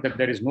speaker's effort that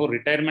there is no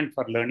retirement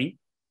for learning.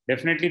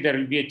 Definitely there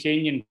will be a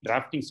change in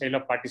drafting style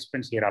of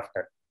participants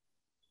hereafter.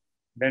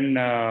 Then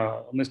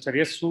Mr.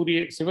 S.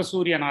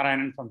 Sivasuriya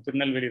Narayanan from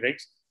Tirunelveli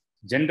writes,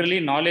 generally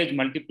knowledge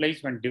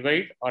multiplies when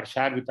divide or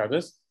share with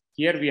others.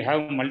 Here we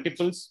have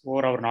multiples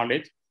over our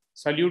knowledge.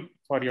 Salute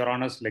for your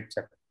honor's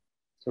lecture.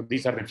 So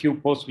these are the few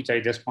posts which I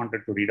just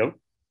wanted to read out.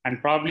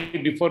 And probably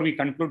before we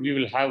conclude, we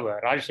will have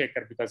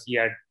Rajshekhar because he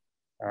had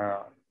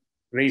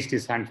raised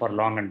his hand for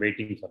long and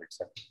waiting for it,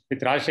 sir.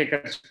 With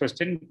Rajshekhar's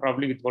question,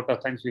 probably with vote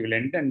of thanks, we will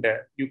end and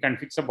you can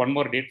fix up one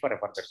more date for a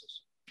further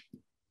session.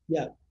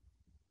 Yeah.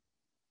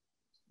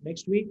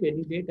 Next week,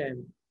 any date I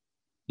am.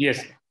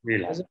 Yes,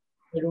 we'll have.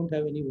 I don't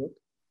have any work.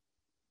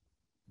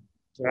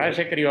 So,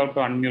 Rajshekhar, you have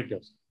to unmute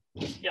yourself.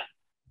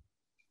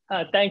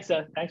 Yeah. Thanks,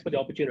 sir. Thanks for the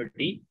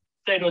opportunity.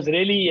 So it was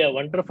really a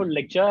wonderful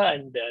lecture.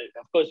 And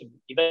of course,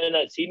 even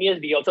as seniors,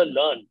 we also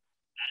learn.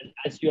 And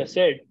as you have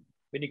said,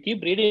 when you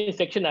keep reading a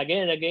section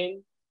again and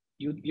again,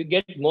 you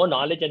get more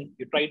knowledge and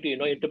you try to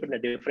interpret in a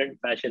different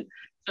fashion.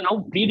 So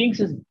now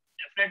pleadings is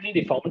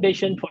definitely the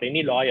foundation for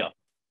any lawyer.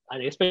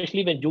 And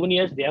especially when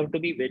juniors, they have to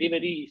be very,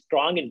 very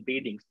strong in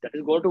pleadings. That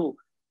is going to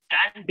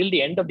stand till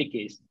the end of the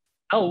case.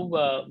 Now,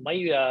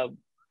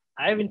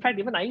 I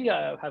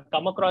have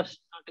come across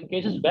certain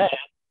cases where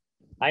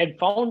I had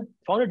found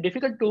it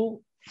difficult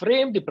to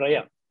frame the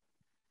prayer.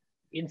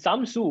 In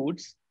some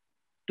suits,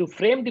 to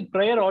frame the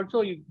prayer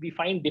also, we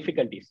find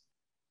difficulties.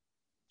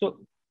 So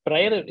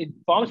prayer, it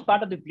forms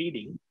part of the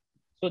pleading.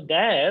 So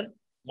there,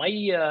 my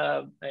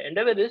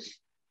endeavor is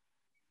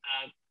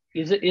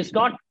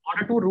not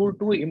Order 2, Rule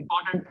 2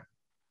 important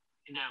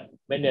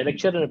when a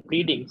lecturer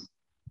pleadings.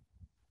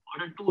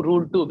 Order 2,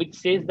 Rule 2, which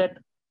says that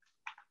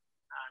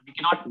we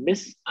cannot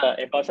miss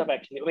a cause of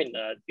action.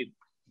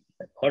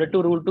 Order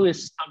 2, Rule 2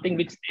 is something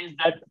which says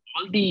that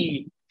all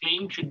the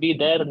claims should be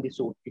there in the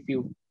suit. If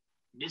you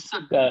miss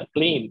a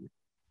claim,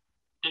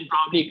 then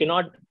probably you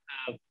cannot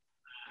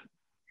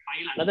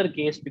file another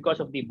case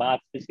because of the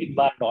specific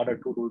bar in Order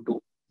 2, Rule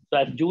 2. So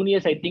as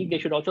juniors, I think they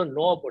should also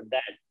know about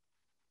that.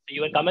 So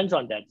your comments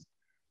on that?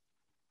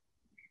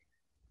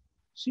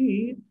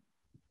 See,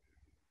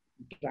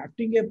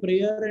 drafting a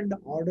prayer and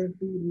Order 2,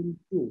 Rule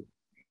 2,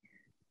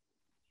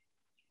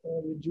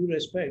 with due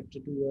respect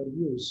to your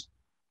views,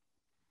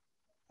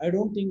 I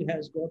don't think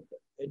has got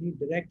any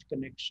direct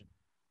connection.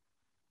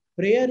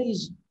 Prayer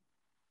is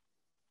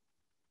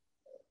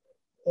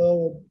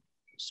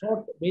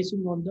sought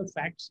basing on the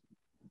facts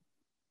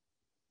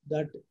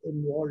that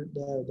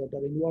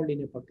are involved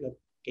in a particular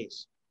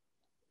case.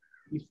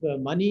 If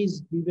money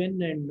is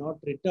given and not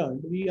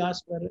returned, we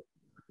ask for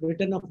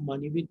return of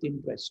money with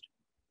interest.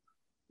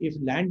 If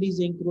land is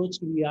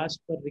encroached, we ask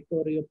for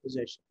recovery of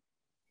possession.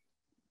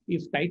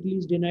 If title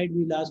is denied,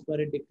 we'll ask for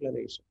a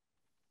declaration.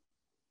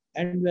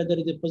 And whether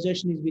the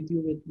possession is with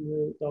you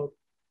without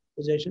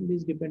possession,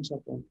 this depends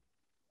upon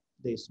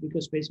this,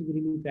 because specific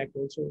relief act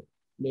also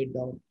laid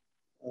down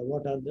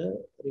what are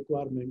the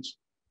requirements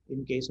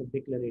in case of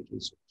declaratory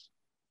suits.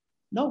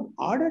 Now,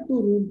 order to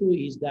rule 2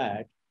 is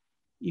that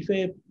if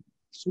a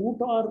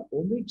suitor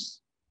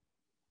omits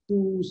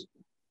to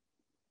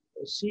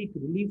seek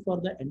relief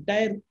for the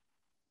entire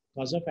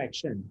cause of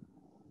action,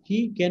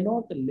 he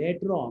cannot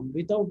later on,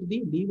 without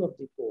the leave of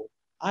the court,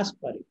 ask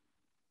for it.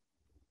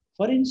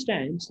 For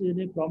instance, in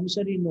a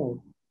promissory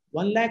note,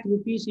 1 lakh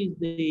rupees is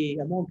the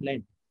amount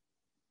lent.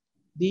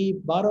 The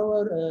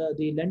borrower,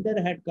 the lender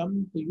had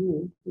come to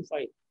you to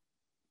file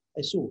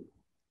a suit.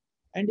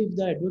 And if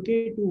the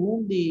advocate to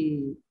whom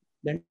the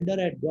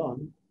lender had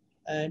gone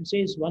and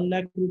says 1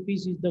 lakh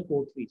rupees is the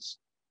court fees,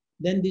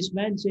 then this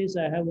man says,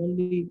 I have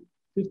only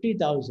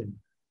 50,000.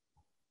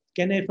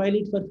 Can I file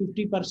it for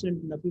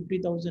 50%,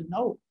 50,000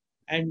 now,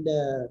 and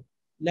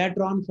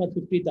later on for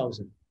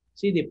 50,000?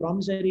 See, the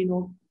promissory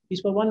note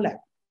is for 1 lakh.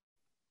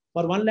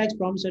 For 1 lakh's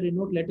promissory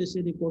note, let us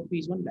say the court fee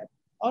is 1 lakh,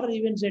 or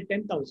even say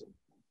 10,000.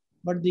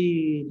 But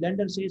the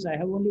lender says, I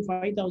have only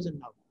 5,000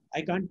 now.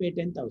 I can't pay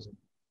 10,000.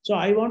 So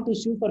I want to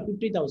sue for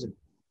 50,000.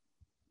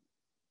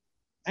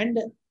 And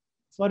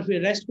for the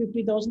rest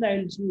 50,000, I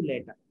will sue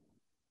later.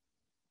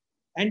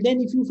 And then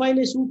if you file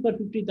a suit for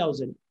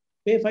 50,000,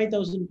 pay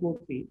 5,000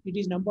 court fee, it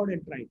is numbered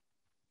and tried.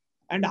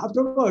 And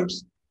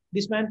afterwards,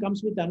 this man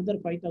comes with another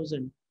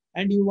 5,000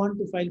 and you want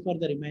to file for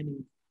the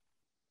remaining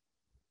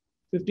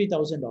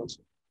 50,000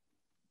 also.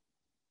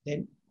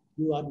 Then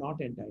you are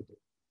not entitled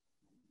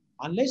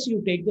unless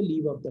you take the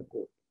leave of the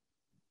court.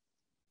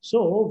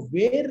 So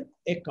where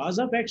a cause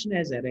of action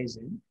has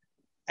arisen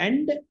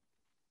and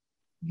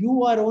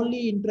you are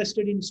only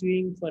interested in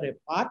suing for a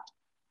part,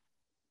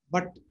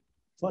 but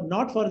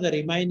not for the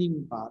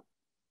remaining part,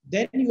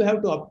 then you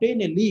have to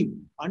obtain a leave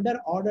under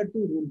order to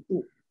rule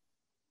 2.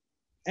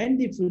 And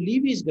if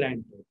leave is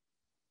granted,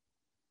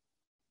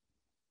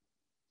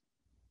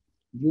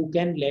 you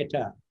can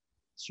later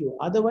sue.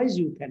 Otherwise,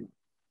 you cannot.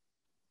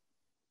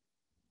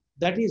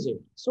 That is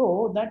it.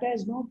 So that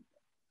has not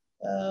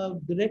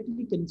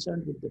directly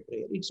concerned with the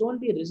prayer. It's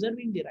only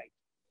reserving the right.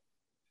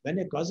 When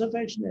a cause of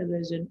action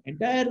is an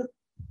entire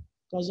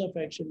cause of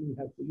action,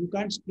 you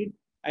can't split.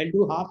 I'll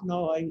do half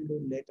now, I will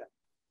do later.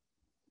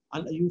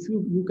 And if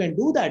you can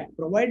do that,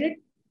 provided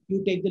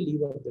you take the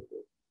leave of the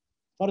court.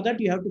 For that,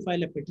 you have to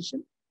file a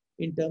petition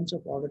in terms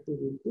of order to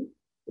rule 2,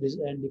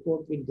 and the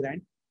court will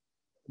grant.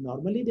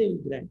 Normally, they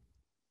will grant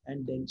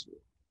and then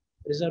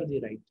reserve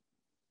the right.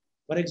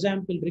 For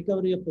example,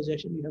 recovery of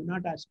possession, you have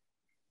not asked.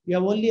 You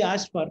have only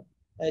asked for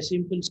a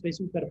simple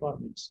specific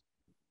performance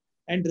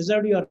and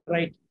reserved your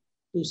right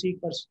to seek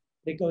for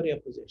recovery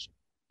of possession.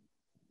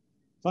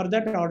 For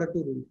that, order to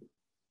rule 2.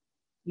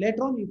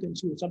 Later on, you can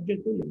sue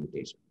subject to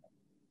limitation.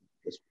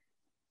 Yes.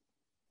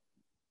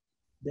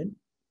 Then,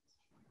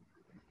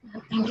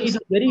 it's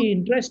very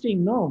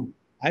interesting. No,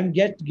 I'm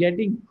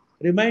getting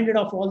reminded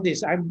of all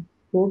this. I'm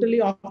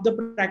totally off the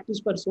practice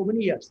for so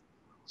many years.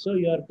 So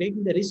you are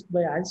taking the risk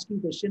by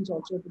asking questions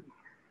also to me.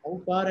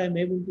 How far I'm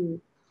able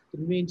to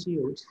convince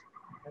you,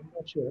 I'm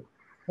not sure.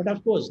 But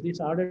of course, this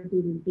order to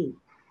rule 2,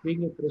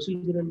 being a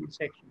procedural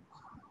section,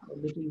 a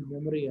little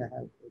memory I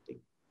have, I think.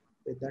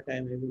 With that,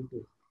 I'm able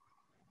to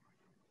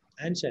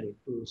answer it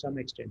to some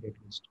extent at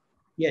least.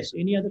 Yes,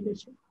 any other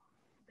question?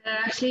 There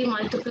are actually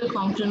multiple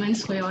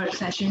compliments for your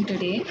session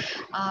today.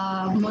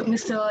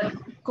 Mr.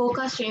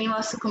 Koka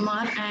Srinivasa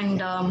Kumar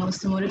and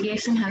Mr.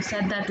 Murugesan have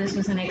said that this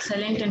was an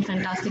excellent and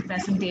fantastic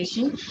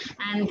presentation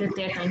and that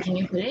they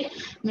continue today.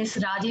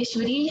 Ms.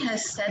 Rajeshwari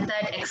has said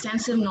that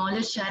extensive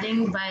knowledge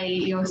sharing by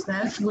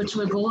yourself, which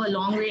will go a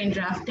long way in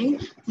drafting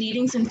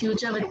pleadings in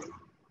future with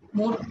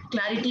more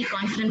clarity,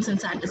 confidence,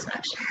 and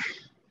satisfaction.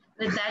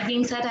 With that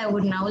being said, I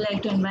would now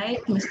like to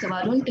invite Mr.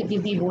 Varun to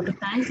give the vote of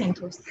thanks and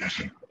close the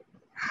session.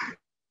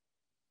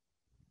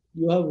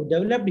 You have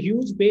developed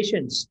huge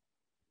patience.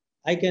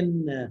 I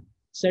can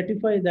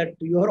certify that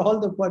you are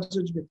all the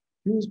persons with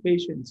huge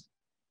patience,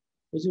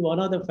 which is one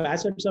of the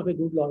facets of a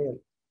good lawyer.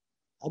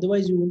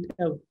 Otherwise, you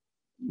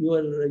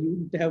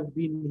wouldn't have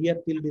been here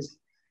till this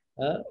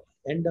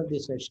end of the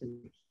session.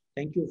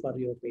 Thank you for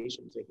your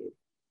patience again.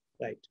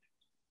 Right.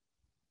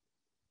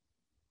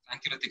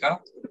 Thank you, Ritika.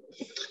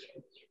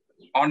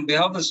 On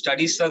behalf of the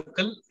study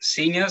circle,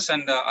 seniors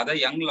and other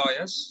young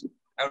lawyers,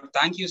 I would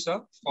thank you,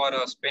 sir, for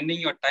spending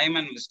your time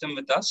and wisdom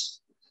with us.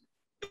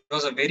 It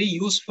was a very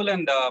useful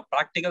and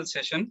practical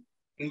session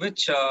in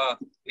which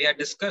we had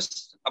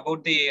discussed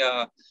about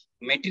the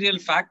material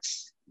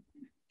facts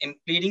in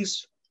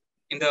pleadings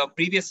in the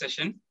previous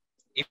session,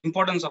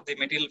 importance of the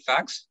material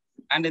facts.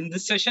 And in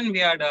this session, we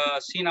had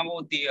seen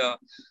about the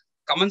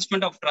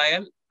commencement of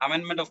trial,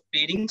 amendment of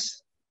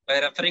pleadings, by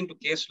referring to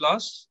case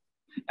laws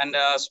and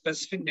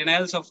specific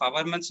denials of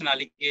averments and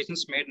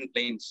allegations made in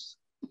plaints.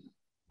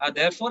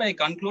 Therefore, I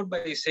conclude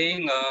by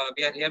saying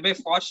we are hereby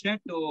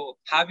fortunate to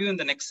have you in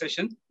the next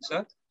session,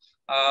 sir.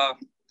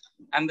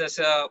 And this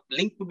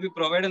link would be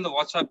provided in the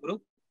WhatsApp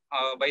group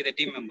by the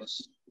team members.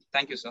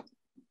 Thank you, sir.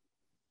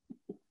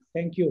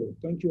 Thank you.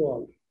 Thank you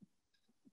all.